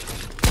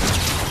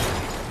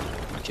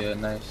 Okay,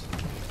 nice.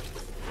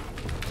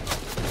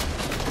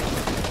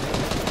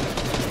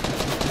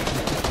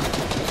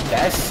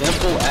 That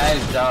simple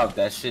ass job,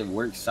 that shit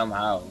works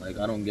somehow. Like,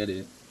 I don't get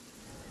it.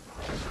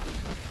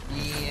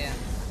 Yeah,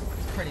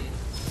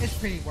 it's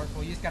pretty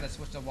workable. You just gotta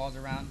switch the walls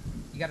around.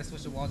 You gotta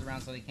switch the walls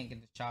around so they can't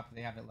get the chop if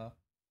they have it low.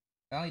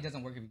 It only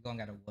doesn't work if you go and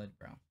get a wood,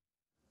 bro.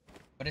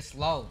 But it's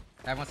slow.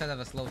 Everyone says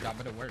that's a slow job,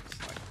 but it works.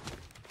 Like,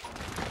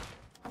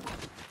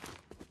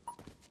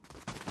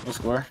 What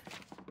score?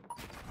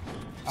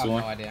 I have no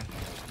idea.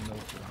 No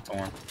clue.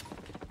 Torn.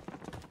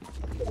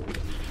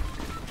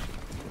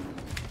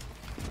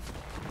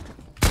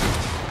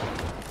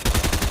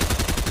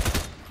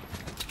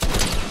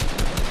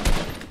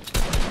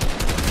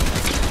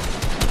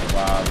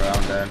 Wow, bro,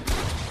 I'm dead.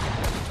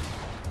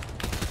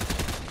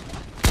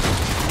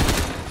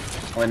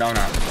 Wait, no,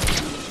 no.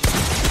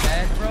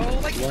 Dead, bro.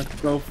 Like, What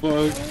the fuck?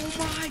 oh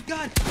my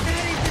god,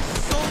 that is just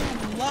so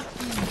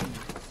lucky.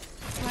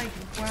 Like,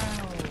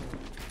 wow.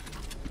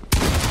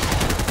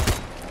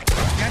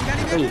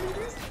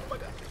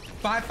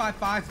 Got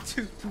 5,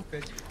 2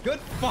 fish. Good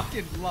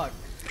fucking luck.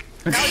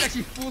 That was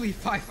actually fully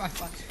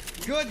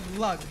 5. Good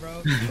luck,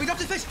 bro. We got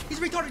the fish. He's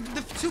retarded.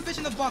 The 2 fish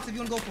in the box if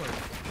you want to go for it.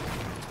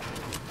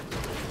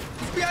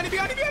 He's behind it.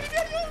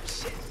 Oh,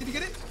 shit. Did you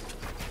get it?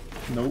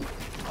 Nope.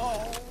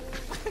 Oh.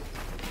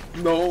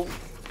 No.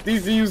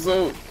 DC, you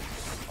so.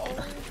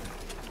 Oh.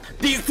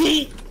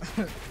 DC!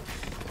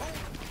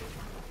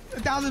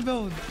 1,000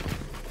 build.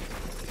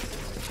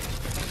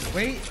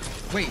 Wait.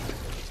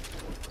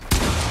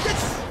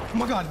 Yes! Oh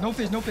my god, no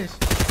fish.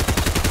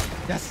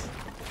 Yes.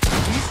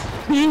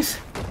 Peace.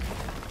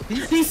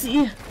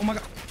 DC. Oh my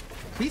god.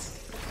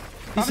 Peace.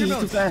 DC is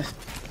too fast.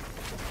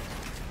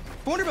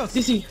 400 bells.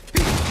 DC.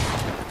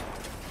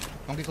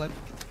 Don't get clipped.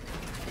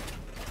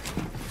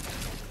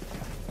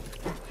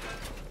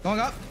 Going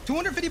up.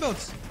 250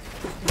 boats.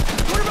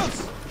 200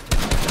 boats.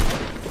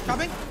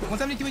 Chopping.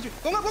 172 HP.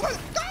 Going up.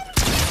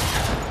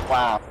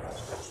 Wow.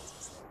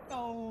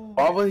 No.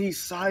 Why would he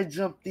side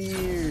jump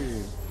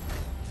there?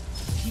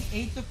 He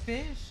ate the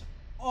fish.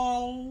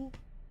 Oh.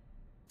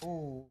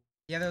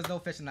 Yeah, there was no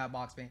fish in that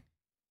box, man.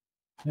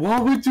 Why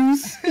would you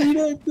say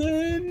that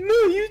then? No,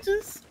 you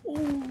just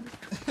sold.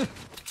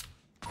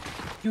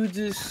 You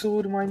just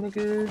sold, my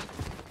nigga.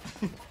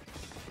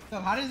 So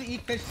how does he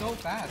eat fish so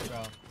fast,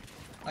 bro?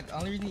 Like, the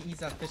only reason he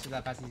eats that fish is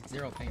that fast. He's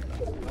 0 ping, bro.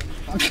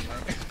 What the fuck, bro?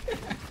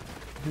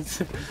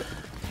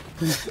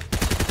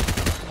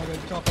 Okay,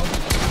 chop up.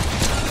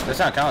 That's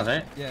not counts,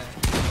 right? Yeah.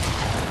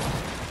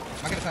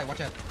 I'm not gonna fight.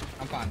 Watch out.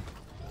 I'm fine.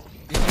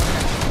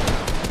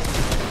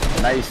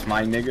 Nice,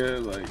 my nigga.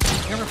 Like.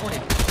 You're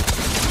recording.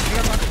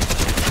 You're recording.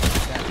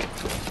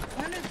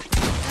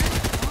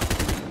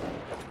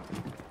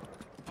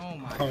 Oh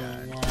my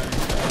god.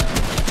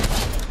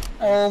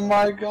 Oh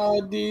my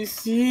god,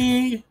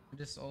 DC. I'm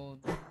just old.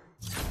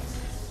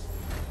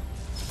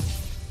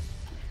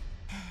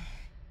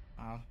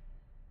 Oh.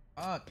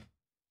 Fuck.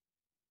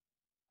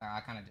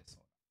 I kinda just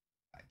sold.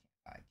 I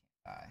can't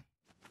die.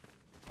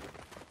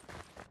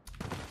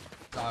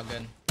 It's all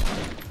good.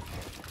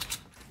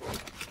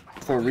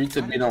 For REET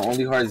to be the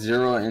only hard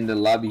 0 in the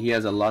lobby, he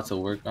has a lot to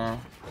work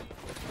on.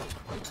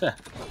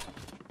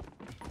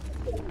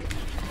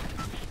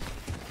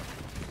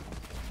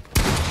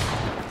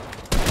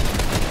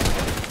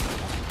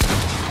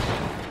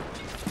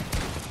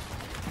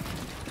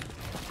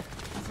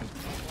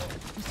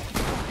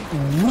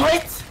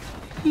 What?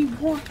 He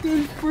walked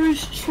in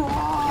first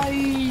try.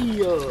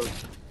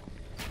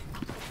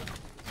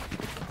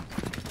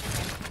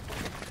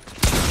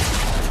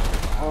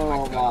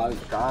 Oh my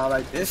god,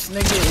 like this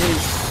nigga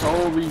is so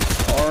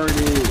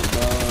retarded,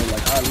 bro.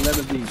 Like I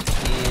literally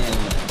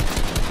can't.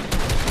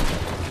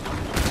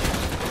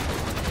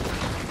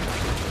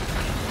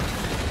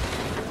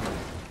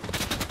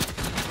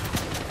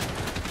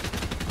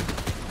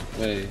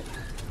 Wait.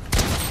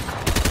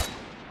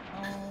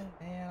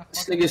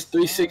 This nigga's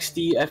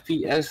 360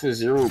 FPS with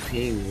 0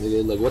 ping,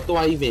 nigga. Like, what do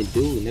I even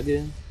do,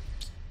 nigga?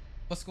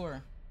 What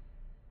score?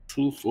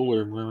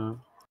 2-4, bro.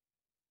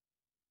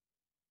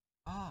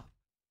 Ah.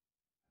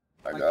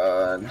 My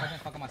god. If I can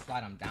fuck on my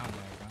slide, I'm down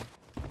there, bro.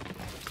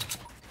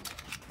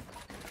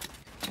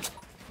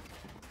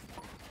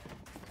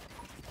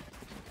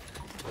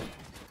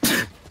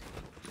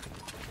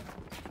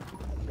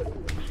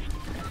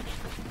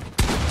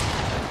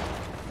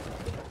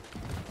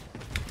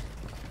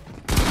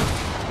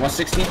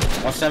 $160,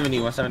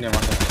 $170, $170 on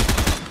my side.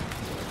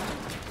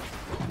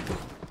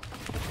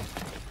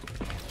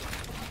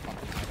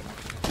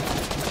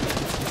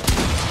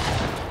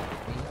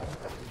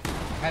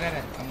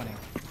 I'm winning.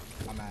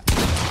 I'm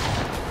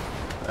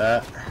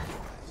at.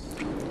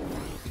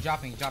 He's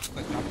dropping, drop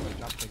quick.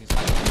 He's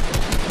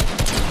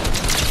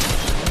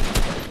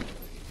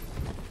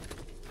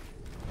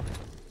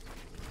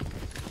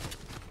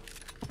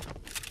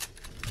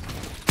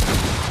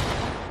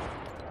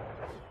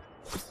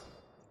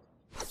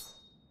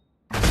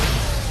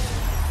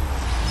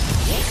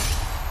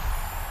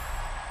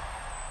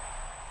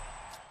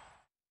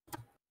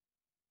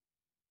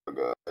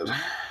God.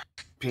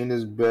 Pain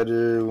is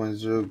better when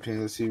 0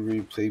 pain. Let's see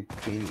replay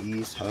Pain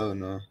East. Hell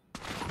no.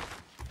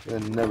 They'll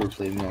never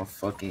play me on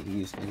fucking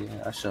East,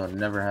 nigga. That shall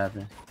never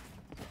happen.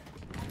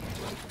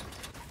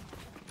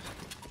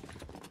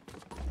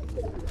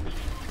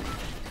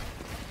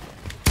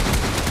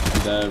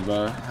 I'm dead,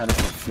 bro. I had to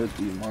put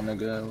 50, my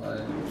nigga.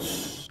 Like,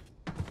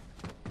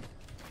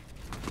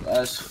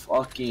 let's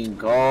fucking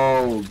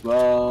go,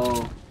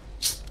 bro.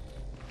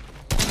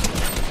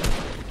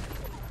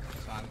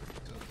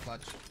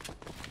 clutch.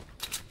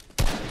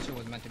 Shit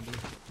was meant to be.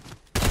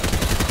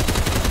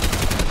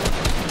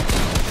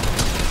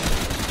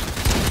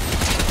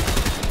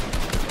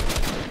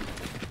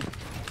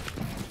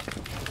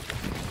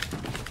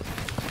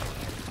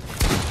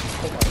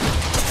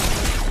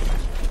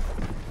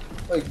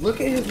 Like,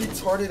 look at his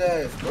retarded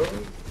ass, bro.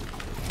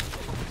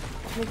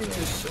 Look at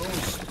him, so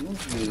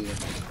stupid.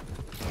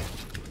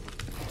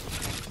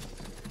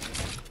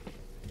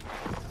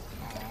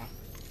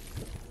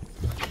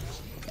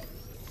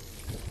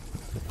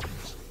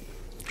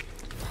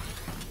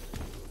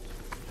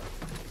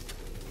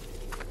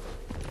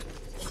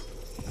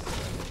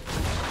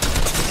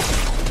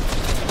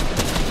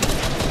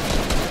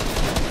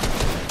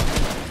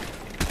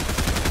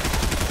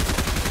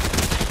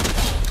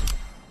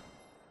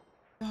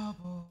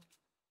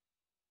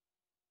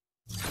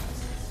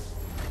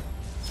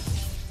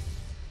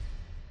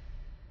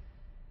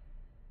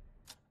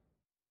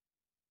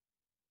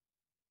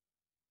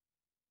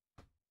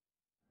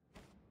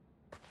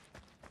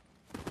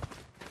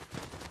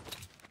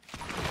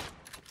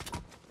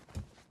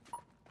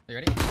 You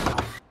ready?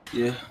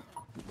 Yeah.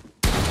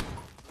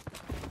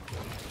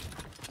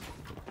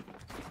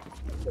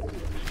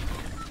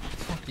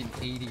 Fucking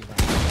 80 rounds.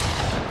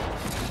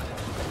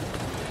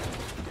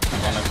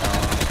 On the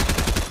count.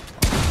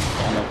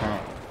 On the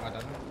count. Oh, it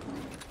doesn't?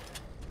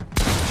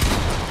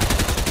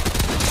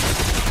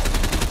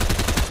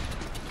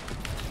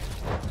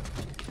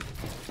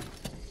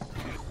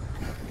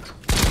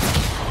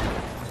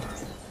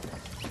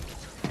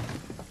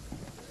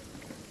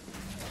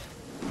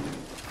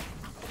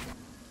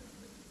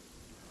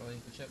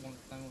 Shit, one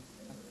time.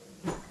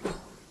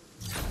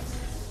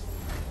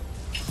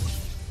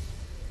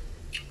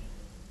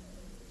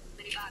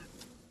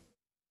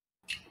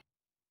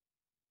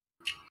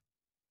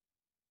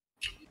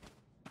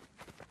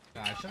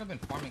 God, I should have been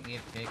farming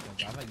AFK kills.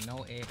 I have like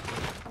no AFK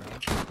kills, bro. I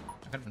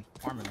could have been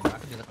farming them. I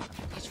could be looking like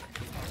a bitch right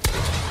now.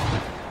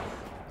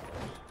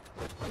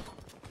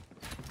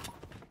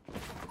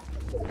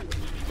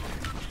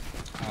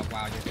 Oh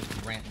wow, you're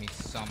gonna ramp me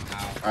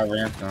somehow. I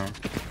ramped them.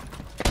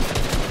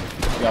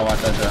 Y'all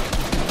watch that jump.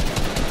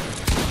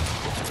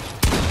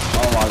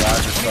 Oh my god, I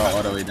just fell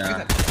all the way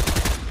down.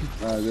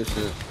 Oh, good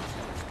shit.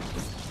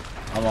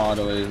 I'm all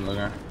the way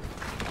looking.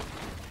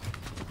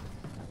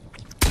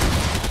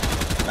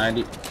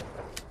 90.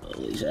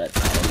 Holy shit,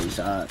 holy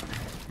shot.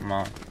 Come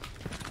on.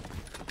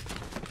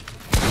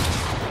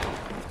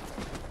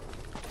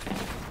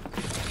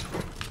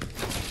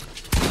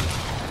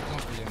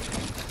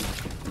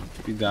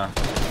 He's down.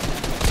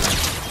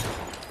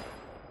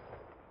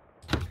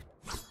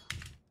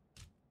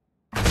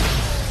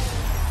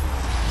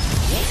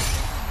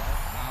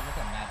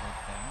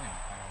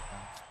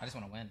 I just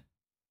want to win,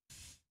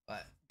 but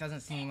it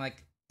doesn't seem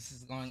like this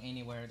is going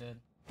anywhere, dude.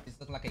 This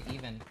looks like an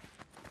even.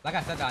 Like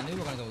I said, though, I knew we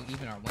were gonna go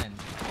even or win.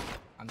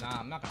 I'm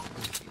not gonna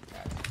lose these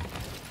guys.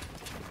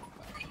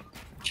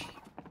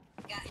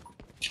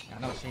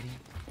 No, shady.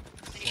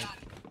 Sick.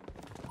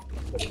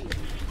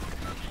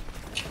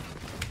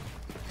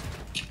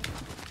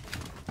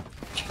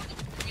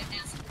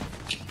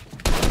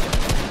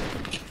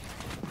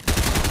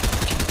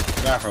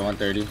 Got for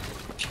 130.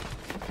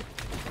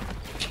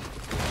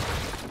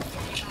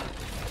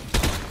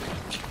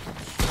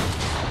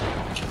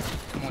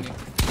 Come on, you.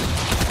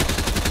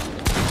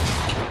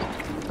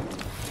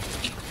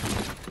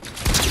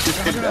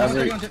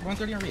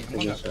 130 on Reed. I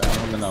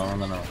don't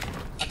know.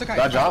 I took Did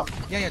I drop?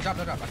 Yeah, drop.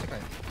 I took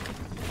it.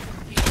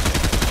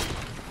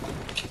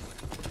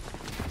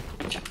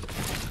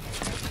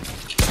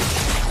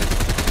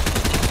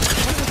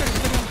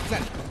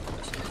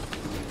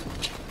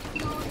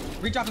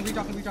 Redropping.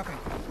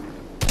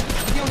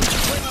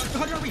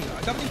 100 on Reed.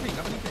 Double free.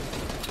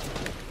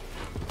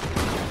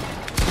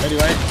 Ready,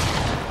 right? I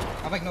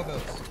have like no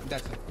builds. I'm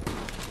dead soon.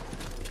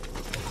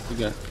 You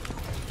good.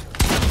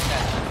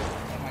 Dead.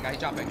 Oh my god, he's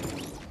dropping.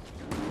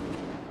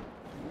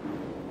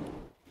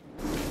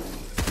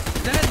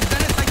 Zen is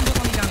fighting builds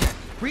on me down here.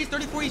 Breeze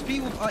 34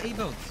 HP with 8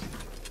 builds.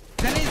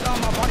 Zen is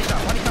body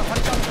shot with 4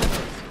 builds.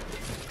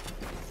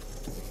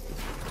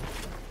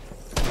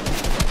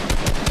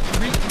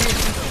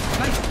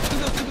 Nice,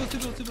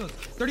 2 builds.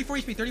 34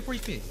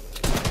 HP.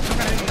 Some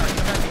kind of AR.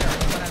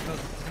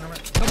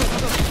 No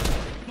builds.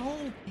 No.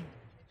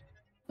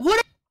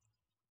 What?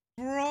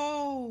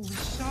 Bro,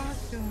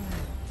 shotgun.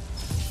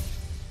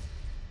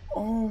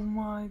 Oh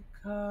my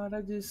god,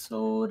 I just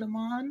sold him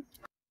on.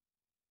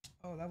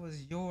 Oh, that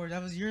was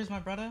yours, my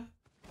brother.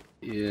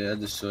 Yeah, I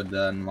just sold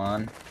that,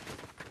 man.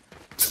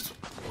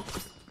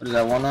 What is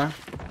that one on?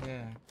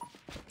 Yeah.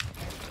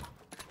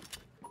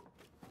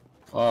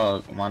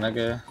 Fuck, my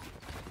nigga.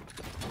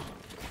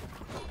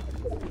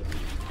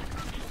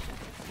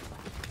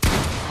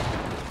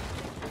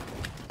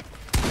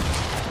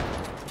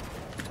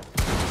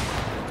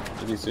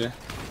 Did you see?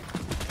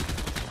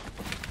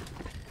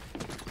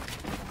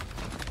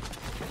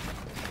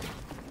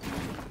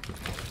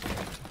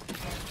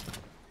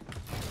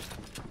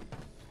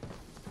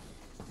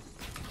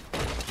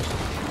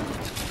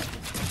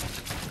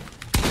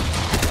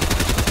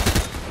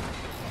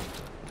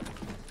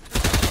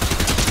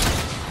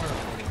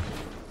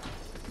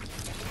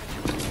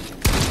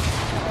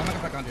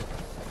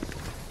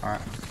 Alright.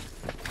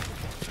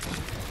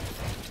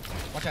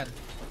 Watch out.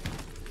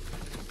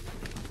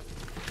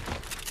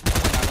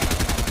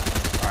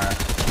 Alright.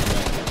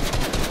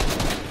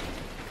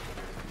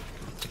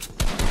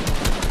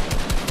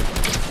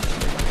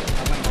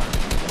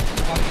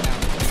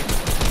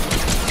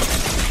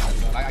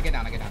 I get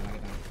down.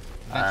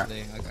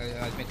 Eventually.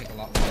 It may take a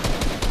lot longer.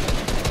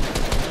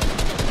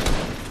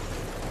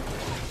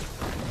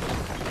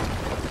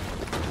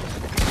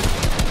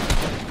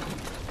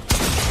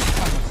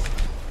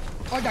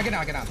 Oh, yeah, get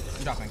down.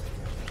 I'm dropping.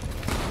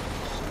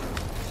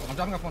 I'm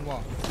dropping off one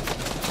wall.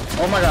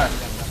 Oh my god.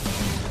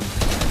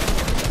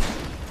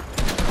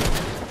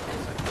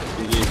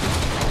 GG.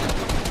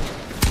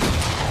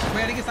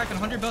 Wait, I think it's siphon.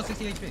 100 builds,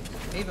 60 HP.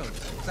 8 builds.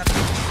 7.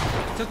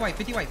 Took white,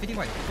 50 white. 40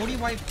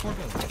 white, 4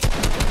 builds. 40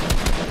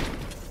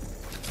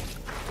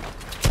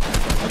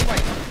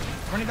 white.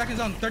 Running back in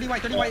zone. 30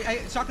 white.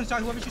 Hey, shotgun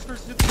shot. Whoever shoots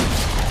first.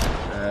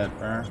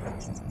 Bro.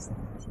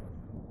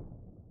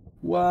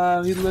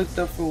 Wow, he looked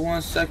up for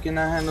 1 second.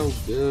 I had no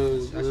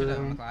bills. I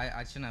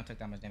shouldn't have took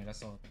that much damage. That's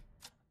so.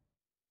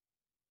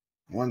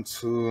 1,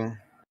 2.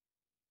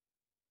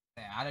 Yeah,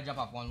 I had to jump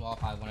off one wall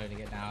if I wanted to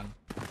get down.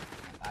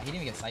 He didn't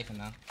even get siphoned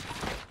though.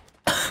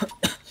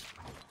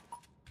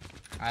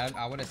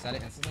 I would have said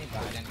it instantly,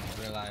 but I didn't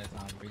realize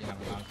we didn't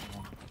have a bounce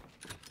anymore.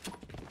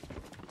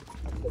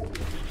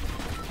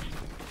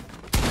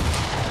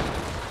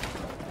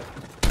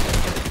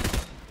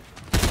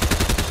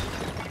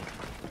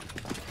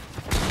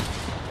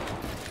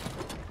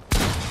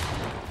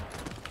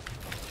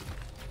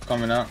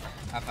 Coming up.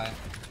 High five.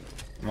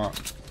 Come on.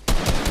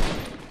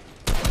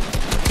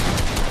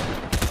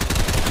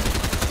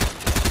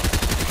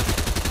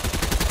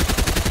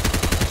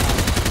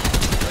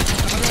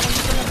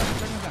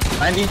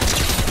 $90.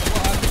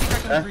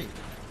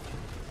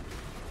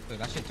 Dude,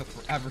 that shit took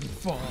forever to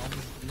fall.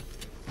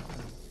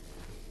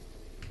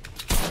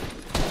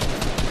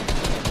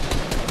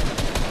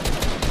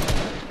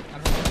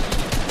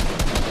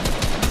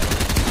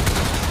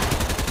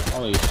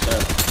 Holy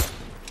shit.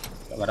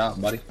 What up,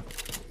 buddy?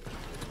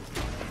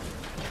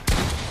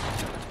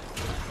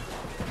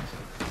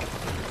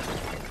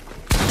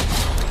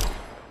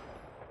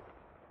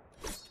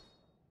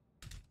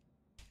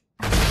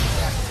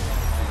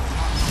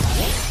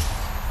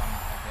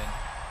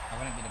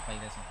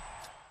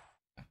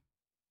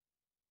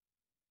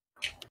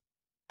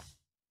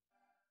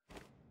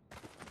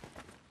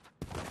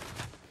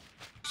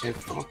 Say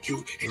fuck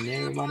you and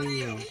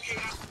everybody else.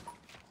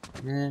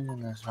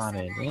 That's not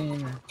it.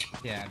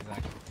 Yeah,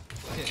 exactly.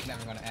 Shit's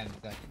never gonna end.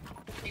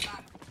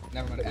 Exactly.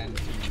 Never gonna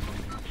end.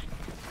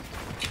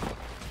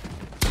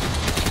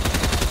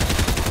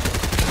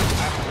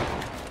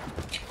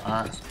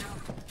 Alright.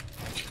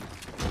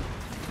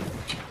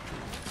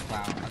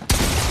 Wow.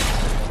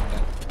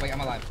 Wait, I'm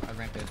alive. I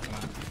rampage. Come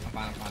on. I'm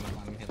fine.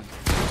 I'm hitting.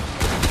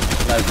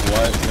 Like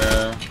what,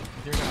 bro?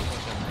 You're gonna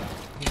push him, bro.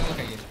 He's gonna look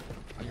at you.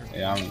 Oh, you're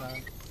Yeah,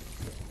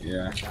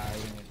 yeah.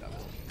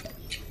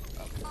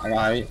 I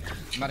got it.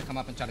 I'm about to come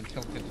up and try to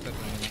kill him.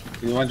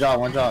 Dude, one drop.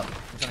 I'm trying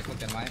to click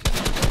that, am I?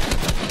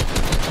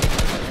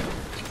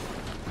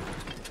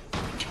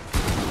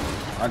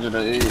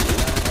 108.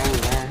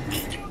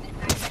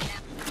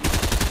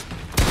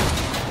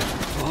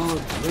 Oh,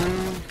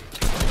 man.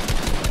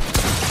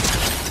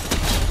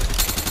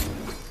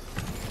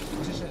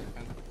 What's your shit,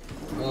 man?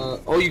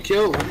 Oh, you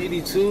killed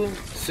 182,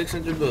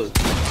 600 builds.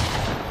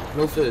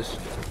 No fish.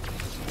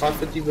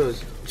 550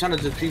 builds. I'm trying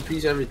to just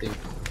piece everything.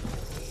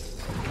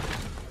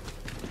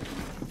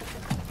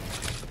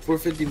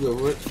 450 build,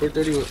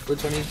 430,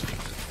 420,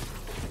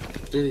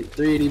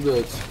 380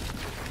 builds.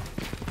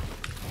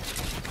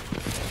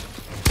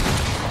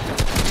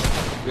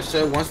 Just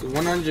said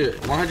 100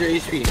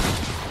 HP.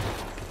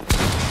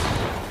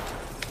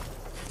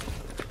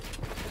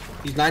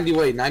 He's 90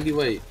 weight,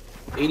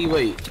 80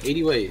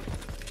 weight.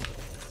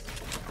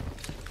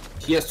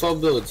 He has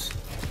 12 builds,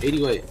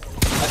 80 weight.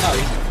 That's how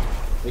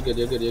you're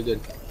good.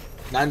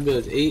 9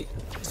 builds, 8,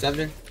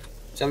 7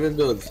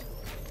 builds.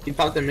 He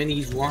popped the mini,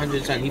 he's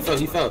 110. He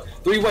fell.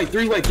 3 weight,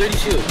 30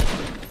 shield.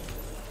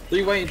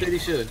 3 weight and 30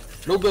 shield.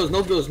 No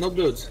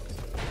builds.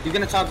 He's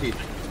gonna top you.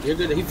 You're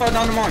good. He fell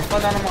down the mine. Oh my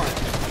god.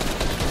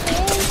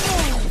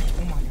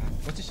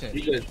 What's your shit?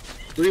 You're good.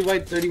 3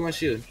 weight, 31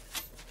 shield.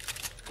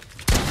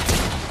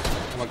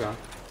 Oh my god.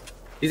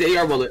 He's an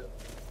AR bullet.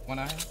 One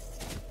eye.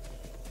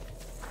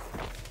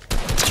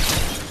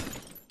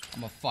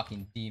 I'm a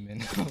fucking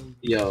demon.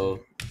 Yo.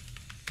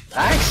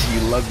 I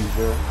actually love you,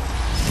 bro.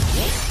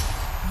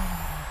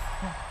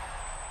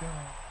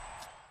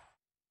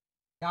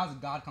 That was a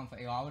god come for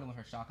AR. I would've went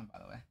for shotgun, by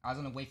the way. I was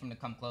gonna wait for him to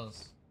come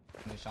close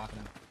and just shotgun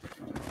him.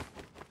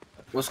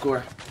 What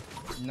score?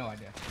 No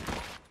idea.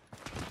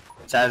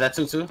 Chad, is that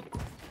 2-2?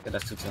 Yeah,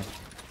 that's 2-2.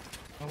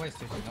 No way it's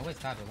 2-2. No way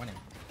it's tied. We're winning.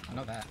 I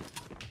know that.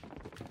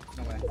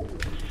 No way.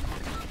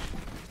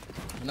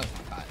 No, it's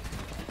not tied.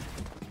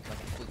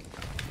 That's completely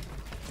tied.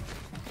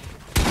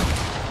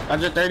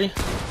 130?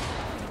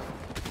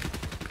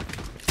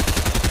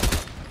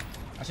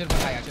 I should've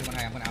went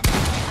high. I'm gonna out.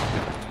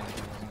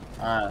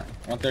 Alright,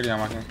 130 I'm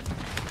marking.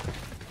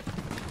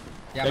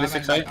 Yeah,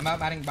 36 I'm out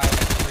batting by like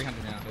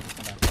 300 now. Dude,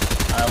 come back.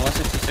 Alright,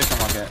 166 I'm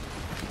marking.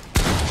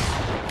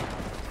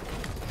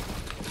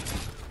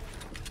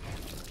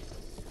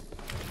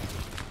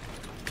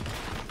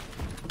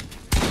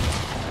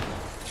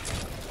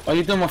 Oh,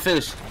 you threw my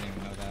fish. I didn't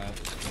even know that.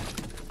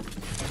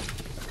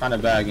 Kinda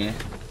bad again.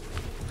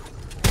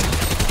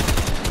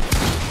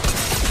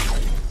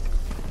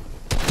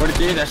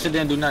 43, that shit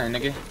didn't do nothing,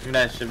 nigga. Give me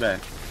that shit back.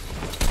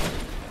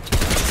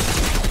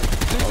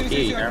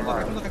 Okay, never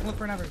mind. Look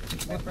forever.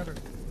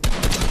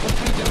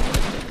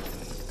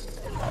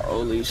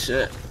 Holy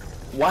shit.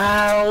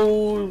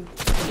 Wow.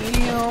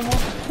 Damn,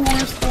 of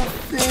course the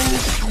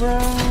fish, bro.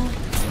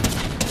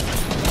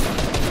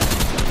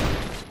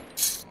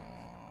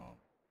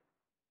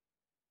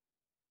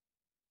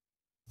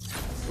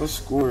 What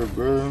score,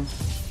 bro?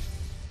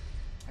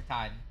 I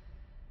tied.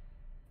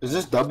 Is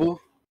this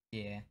double?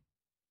 Yeah.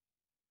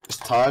 It's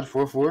tied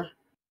 4-4?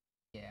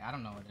 Yeah, I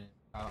don't know what it is.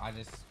 I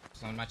just,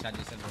 so in my chat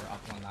just said we were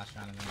up one last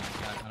round and then I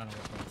don't know what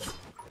it was.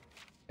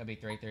 It'll be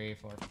 3-3, 4-4,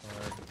 2-2,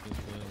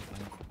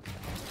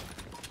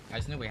 I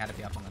just knew we had to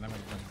be up on the memory.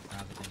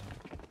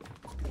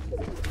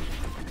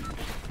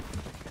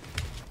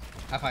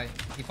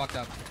 He fucked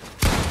up. He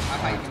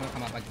can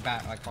come up like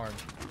bat, like hard.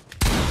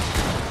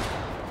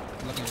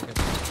 Looking good.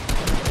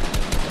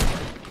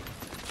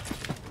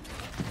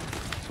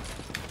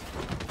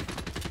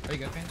 Are you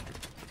good, man?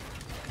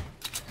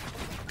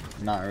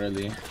 Not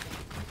really.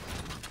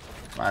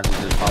 Might have to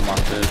just pop my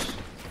fish.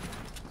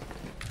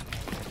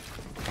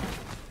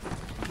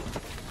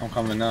 I'm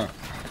coming up.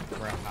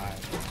 We're up high.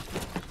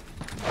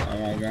 Oh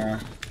my god.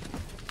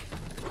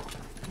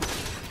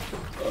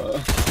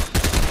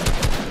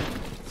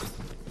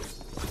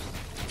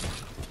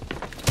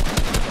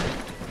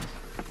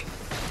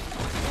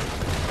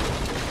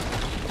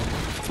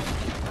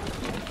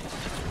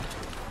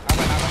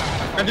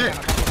 I'm good.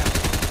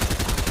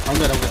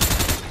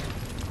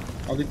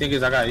 Only thing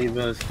is I got 8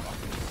 bills. I'm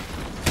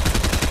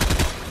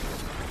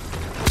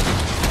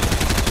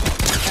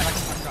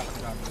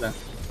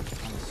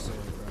so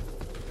bro.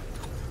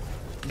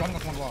 Don't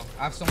look one wall.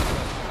 I have so much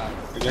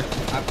bills. You good? I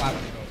have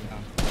 500 bills now.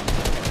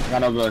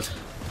 Got no bills.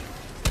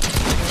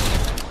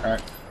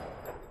 Alright.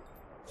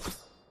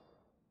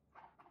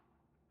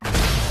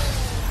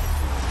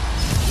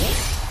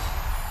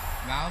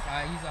 Mouse, I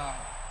use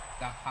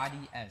the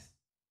Hadi S.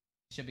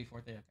 It should be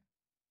 430. Okay.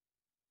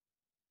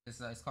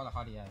 It's called a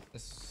Hadi S.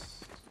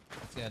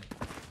 It's good.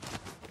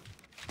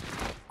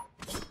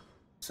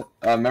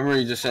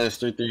 Memory just says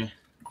 3-3.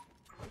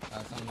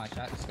 It's on my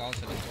chat. Skull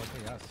said it's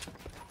 430 S.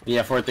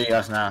 Yeah, 4-3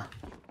 us now.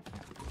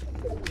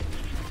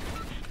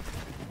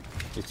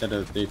 He said it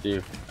was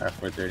 3-3 at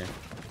 4:30.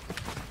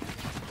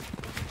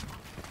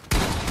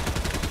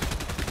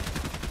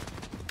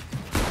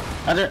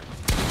 Under.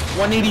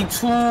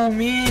 182,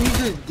 man. He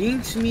just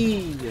dinks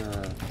me.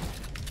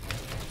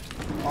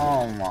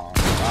 Oh my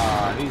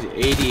god. He's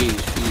 80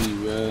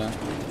 HP, bro.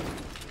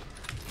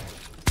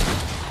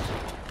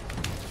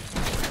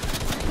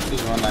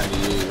 He's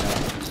 198, bro.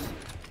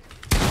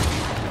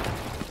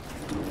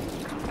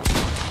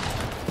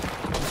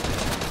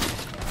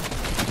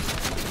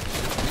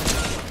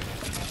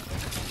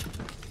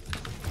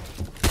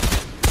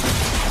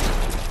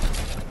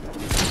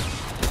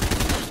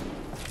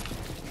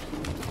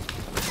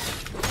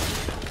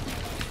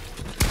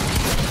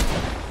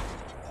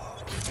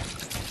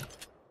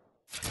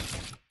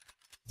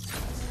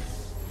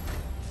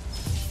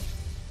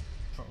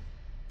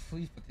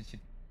 Please put this shit.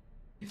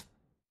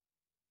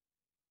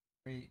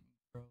 Great,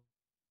 bro.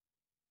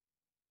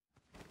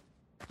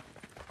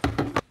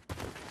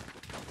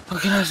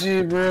 What can I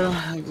say, bro?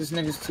 Like, this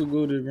nigga's too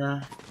goated,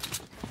 bro.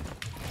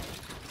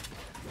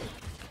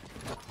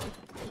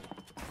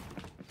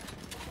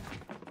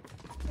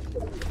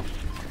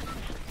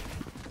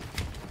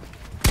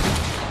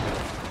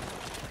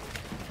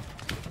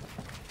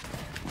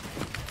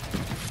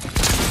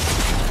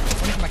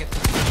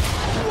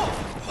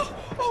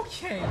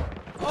 Okay.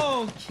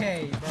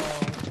 Okay, bro.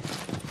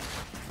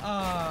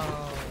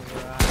 Alright.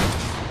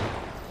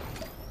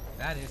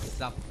 That is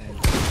something.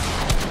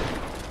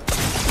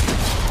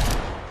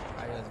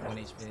 I was 1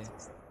 HP.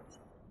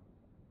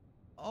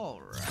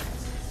 Alright.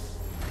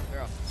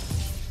 Girl.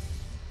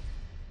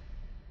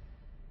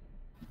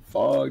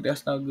 Fuck,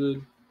 that's not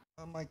good.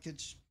 My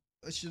kids,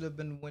 I should have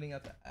been winning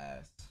at the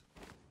ass.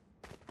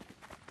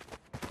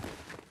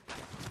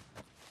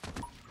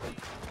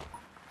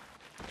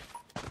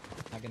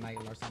 Good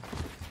night, Larson.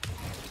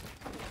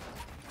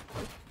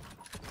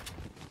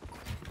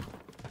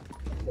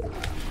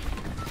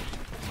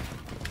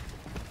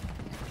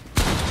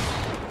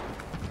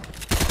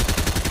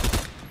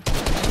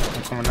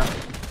 I'm coming up.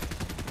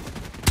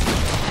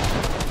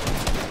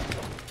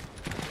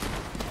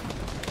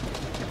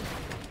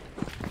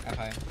 Up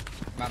high.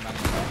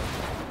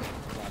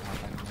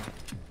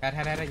 Bad.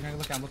 Head. You're gonna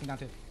look down. I'm looking down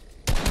too.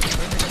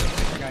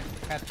 Guy.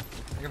 Head.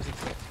 I got 6.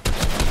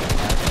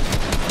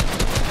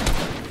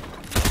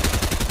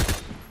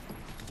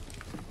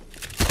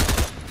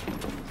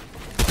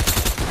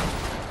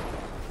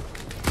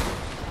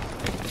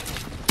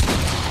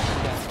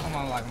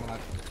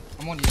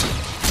 I'm on you.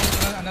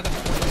 Another.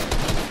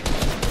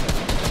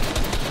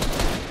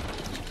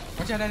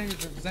 Watch out, that is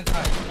ZENN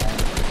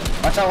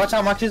high. Watch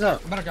out, Marty's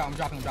up. I'm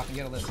dropping,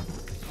 get a list.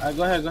 Alright,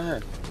 go ahead.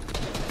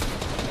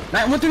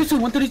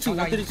 132.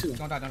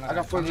 Don't die. I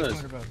got 4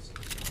 bills.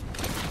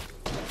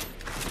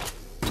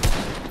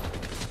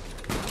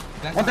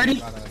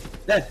 130?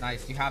 Dead.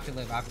 Nice, you have to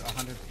live. I have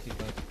 150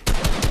 bills.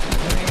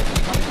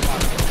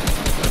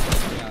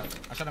 Yeah,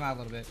 I shut him out a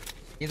little bit.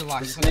 He's a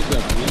lot. This nigga,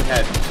 we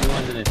had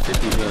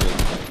 250 bills.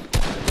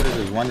 What is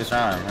this? One this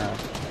round, man.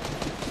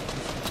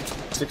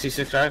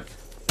 66, right?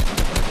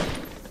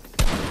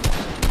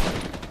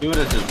 He would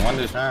have just won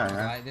this round,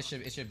 man. It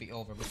should be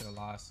over. We should have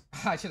lost.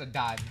 I should have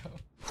died, bro.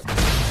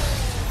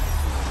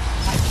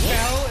 I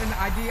fell and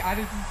I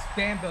just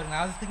spam building.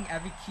 I was clicking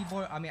every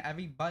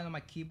button on my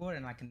keyboard,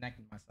 and I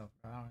connected myself,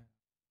 bro.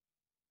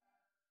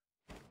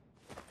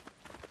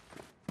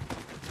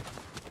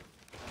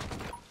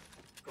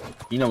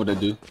 You know what to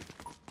do.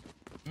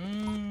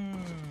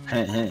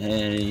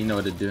 Hey, you know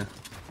what to do.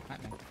 I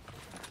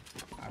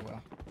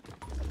will.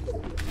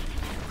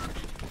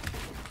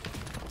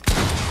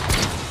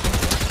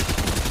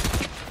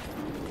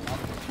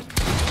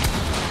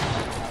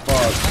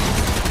 Fuck.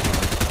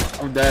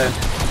 I'm dead.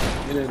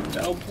 Get it.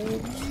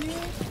 Double.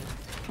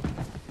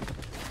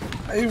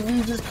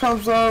 Avery just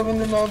comes up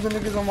and then all the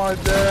niggas on my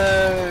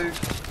deck.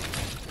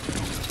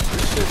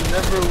 This shit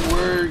never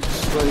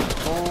works. Like,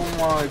 oh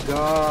my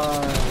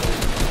god.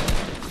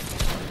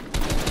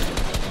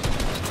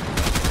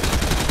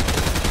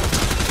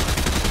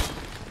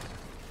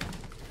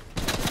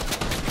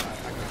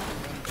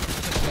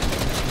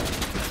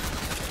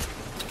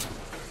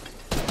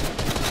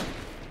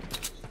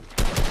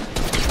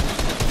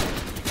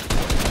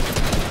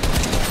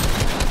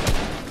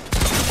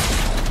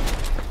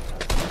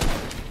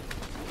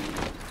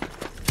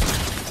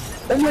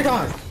 Oh my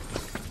god!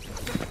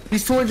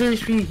 He's 200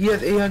 HP, he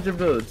has 800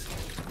 builds. 2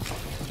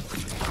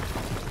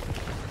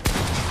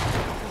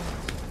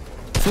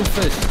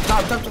 fish.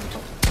 Stop.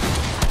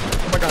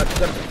 Oh my god,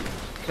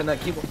 can I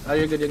keep him? Oh,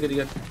 you're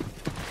good.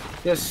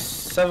 Yes,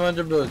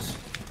 700 builds.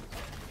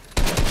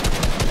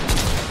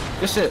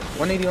 Good shit,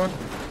 181.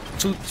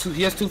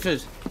 He has 2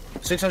 fish.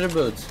 600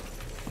 builds.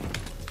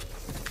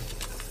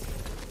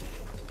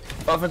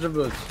 500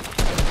 builds.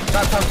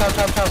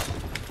 Stop.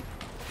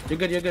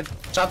 You're good.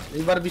 Chop.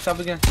 You better be chopped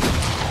again.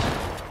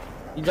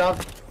 He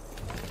dropped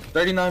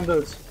 39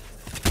 builds.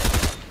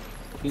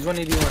 He's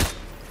 181.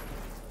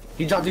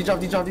 He dropped. He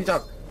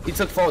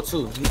took fall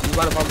too. He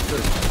about to pop the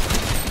first.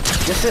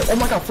 Yes, it. Oh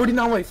my god,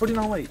 49 weight.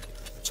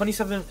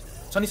 27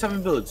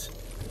 builds.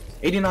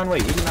 89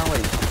 weight. Yeah, I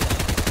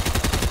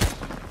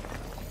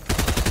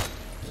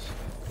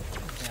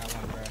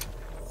won, bro.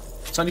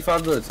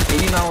 25 builds.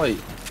 89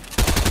 weight.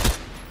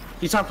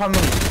 He's trying to pop me.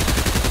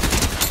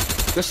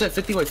 Good shit,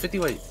 50 weight, 50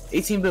 weight.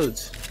 18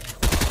 builds.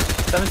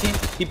 17.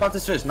 He popped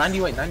his fist.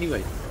 90 weight, 90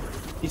 weight.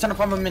 He's trying to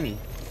pop a mini.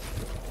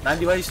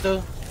 90 weight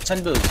still.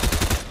 10 builds.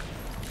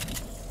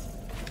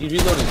 He's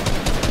reloading.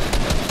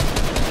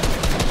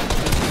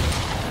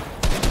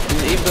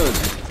 He's 8 builds.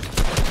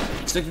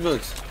 6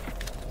 builds.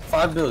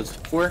 5 builds.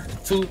 4,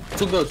 2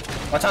 builds.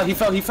 Watch out, he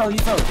fell. 90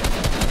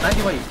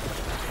 weight.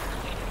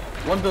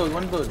 1 build.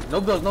 No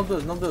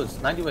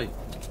builds. 90 weight.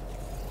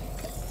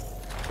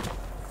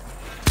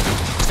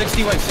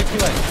 60 weight.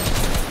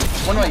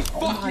 1 weight.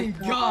 Oh my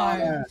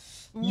god.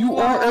 You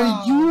are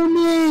a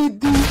unit,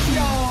 dude. Yo.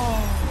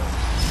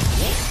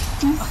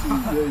 This is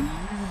a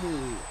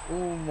unit.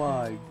 Oh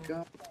my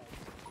god.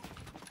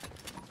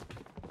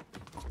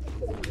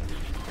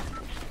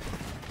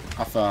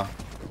 I fell.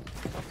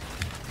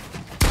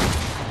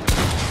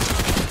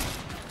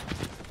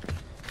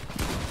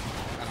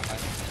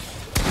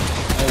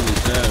 Holy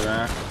shit,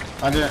 man.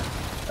 100.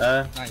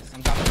 Nice.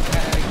 I'm dropping.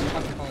 Hey,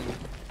 I'm calling you.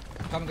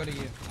 Come go to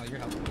you. Oh, you're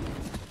helping.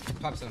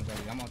 Pop stone's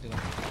ready. I'm gonna do it. I'm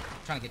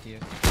trying to get to you.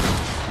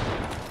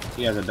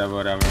 He has a double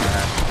whatever,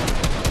 man.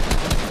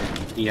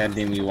 He had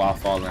me while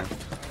falling.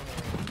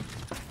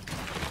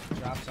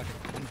 Drop so I can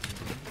come to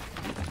you.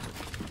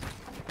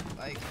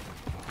 Like.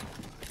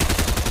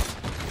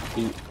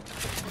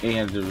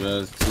 800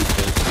 rolls, 2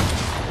 fish.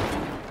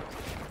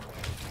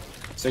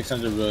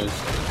 600 rolls.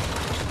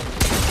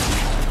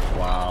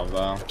 Wow,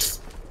 bro.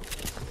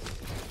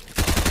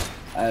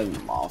 That's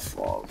my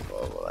fault, bro.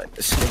 Like,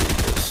 this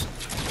nigga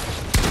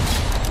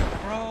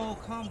Bro,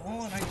 come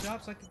on. I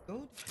dropped so I could go.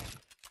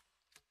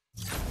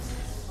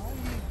 How are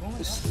you going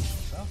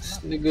This up?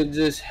 nigga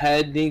just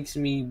head dinks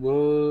me,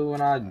 bro,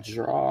 when I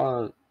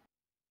drop.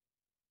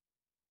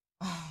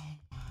 Oh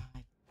my.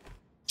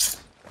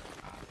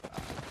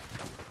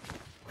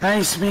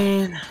 Nice,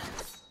 man.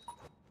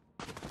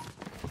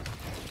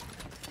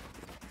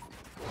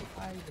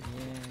 Fight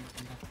again.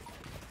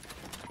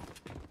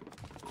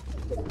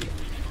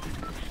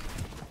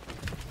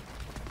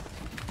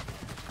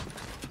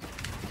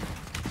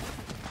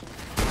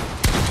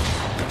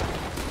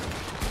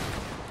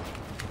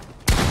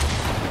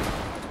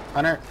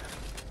 Hunter.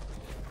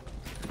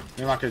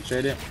 You're not gonna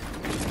trade it.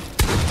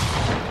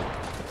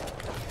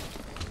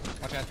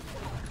 Watch out.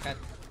 Head.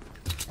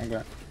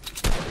 Okay.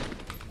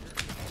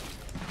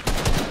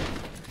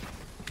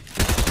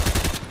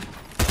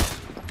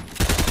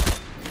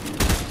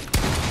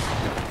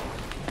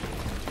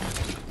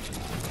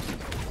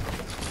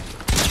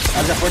 I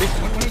got 40.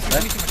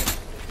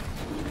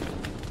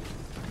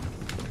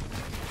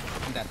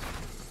 I'm dead.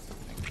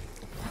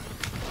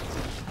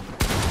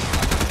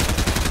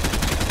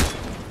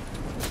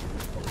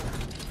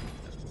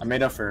 I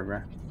made up for it,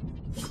 bro.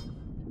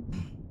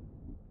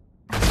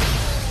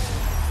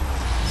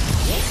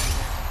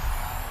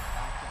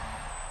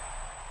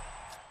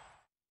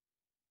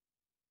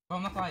 Bro,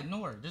 I'm not gonna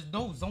ignore. There's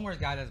no zonewars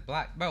guy that's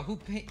black. Bro,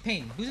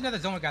 Pain? Who's another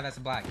zoner guy that's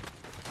black?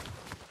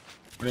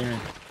 What do you mean?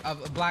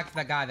 Black's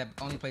that guy that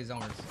only plays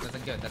zoners.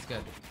 That's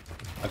good.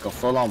 Like a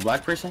full-on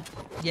black person?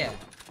 Yeah,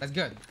 that's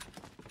good.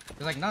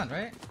 There's like none,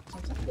 right?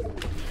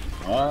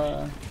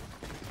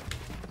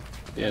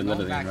 Yeah, No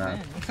literally, back man.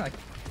 then. Like,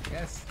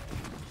 yes.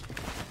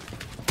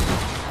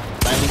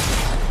 90.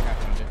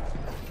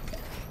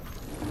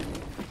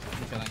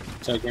 I'm chilling.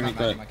 So give me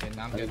quick.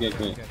 No, I'm good. Get I'm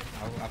quick. good.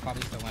 I'll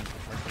probably still win for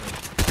sure.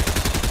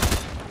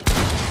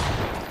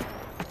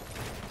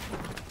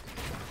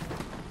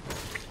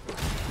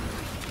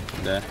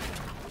 There.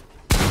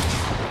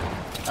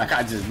 Like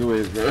I just knew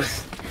it, bro. Not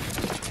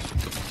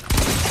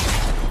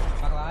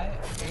gonna lie,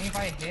 if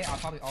I hit, I'll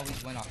probably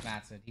always win off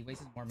Matson. He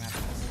wastes more mats.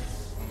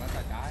 Unless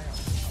I die,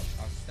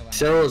 I'll still end.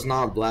 Cheryl's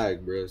not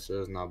black, bro.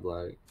 Cheryl's not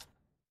black.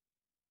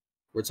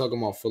 We're talking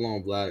about full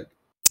on black.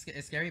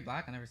 Is Scary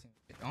black? I never seen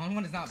it. The only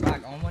one is not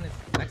black. The only one is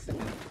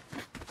Mexican.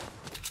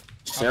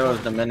 Cheryl's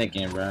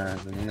Dominican, bro.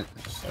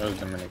 Cheryl's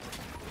Dominican.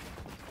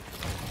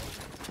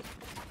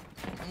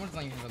 The one's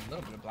not even a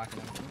little bit of black in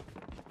them.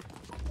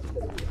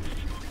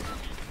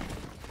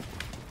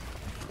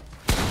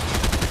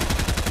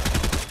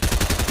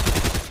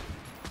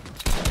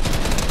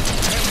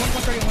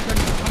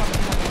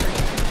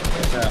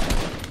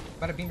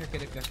 Better beam your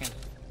kid if you can.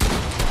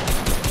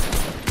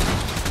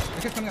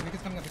 Your kid's coming up, be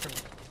careful.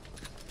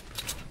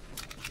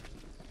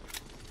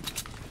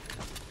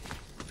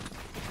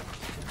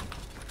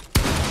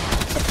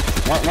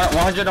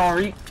 100 on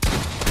REET.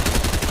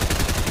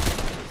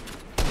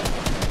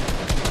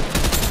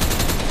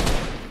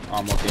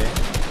 I'm okay.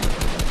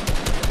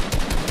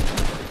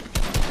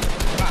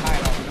 We're not high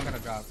at all, we don't gotta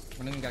drop.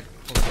 We don't even got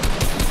close.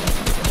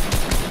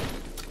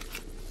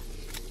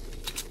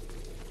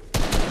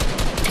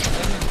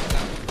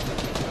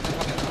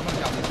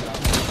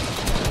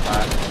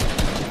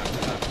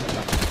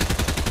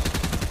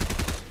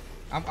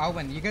 I'll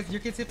win. You guys,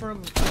 your kids hit for.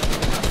 Watch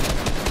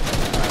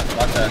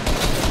that.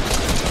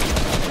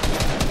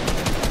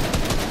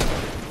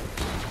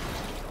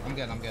 I'm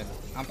good.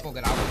 I'm full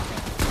good. I'll win.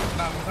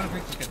 No, I'm gonna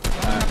break this kid. I'm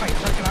gonna fight.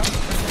 Check it out.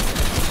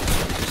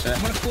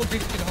 I'm gonna full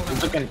break this kid. Hold on.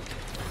 He's looking.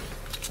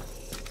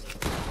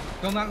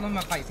 Don't let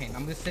my fight pain.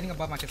 I'm just sitting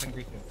above my kids and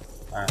grief you.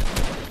 Alright.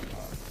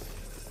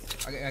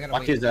 I gotta My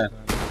wait. kid's dead.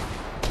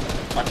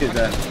 My kid's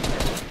dead.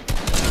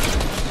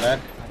 Dead?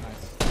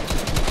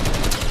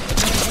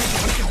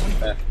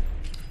 Dead.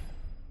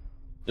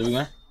 Did we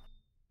win?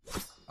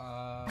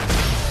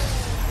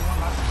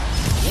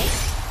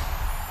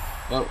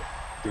 Oh,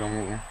 we don't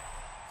move.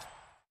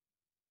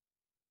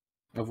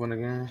 I've won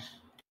again.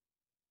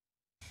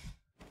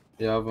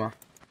 Yeah, I've won.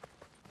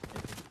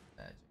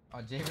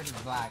 Oh, Jaybird is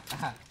black.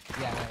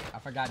 Yeah, wait, I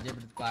forgot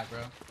Jaybird is black,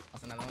 bro.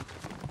 That's another one.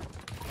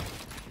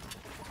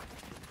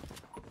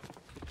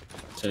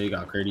 So you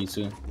got Curdy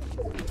too.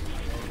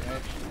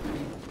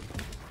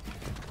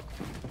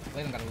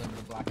 Layden got a little bit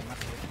of black in my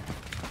face.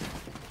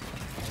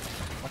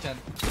 Watch out.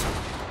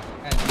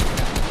 Head.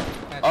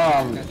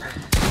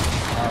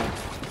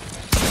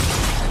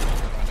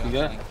 You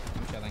good? I'm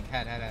chilling.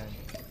 Head.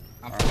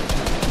 I'm full.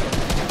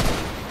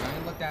 I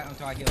only looked at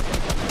until I heal.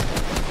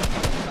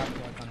 Stop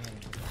until I come here.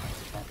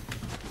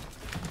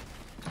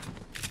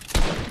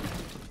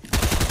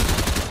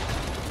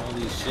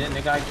 Holy shit,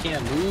 nigga, I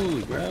can't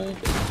move, bro.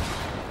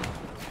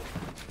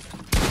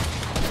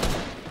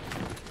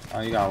 Oh,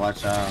 you gotta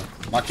watch out.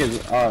 My kid's.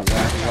 Oh, man.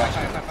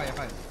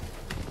 Fight.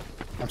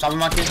 I'm chopping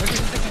my kid. Take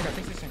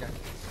this guy.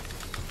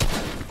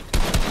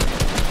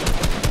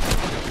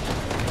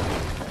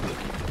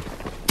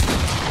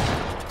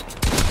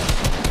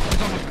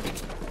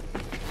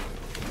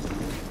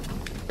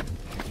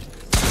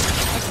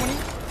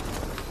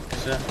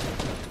 Shit.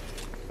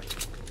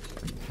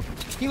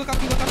 He look up.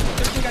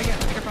 There's a guy again.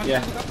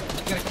 Yeah. Look up.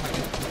 You gotta come back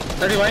in.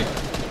 30 white.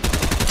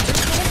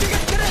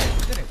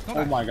 Did it.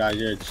 Oh my god,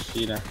 you're a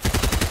cheater.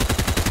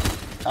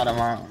 Cut him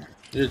out.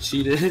 You're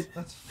cheated.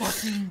 Let's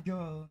fucking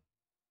go.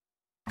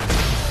 We gotta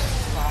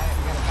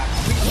back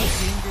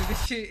up.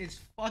 This shit is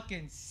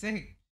fucking sick.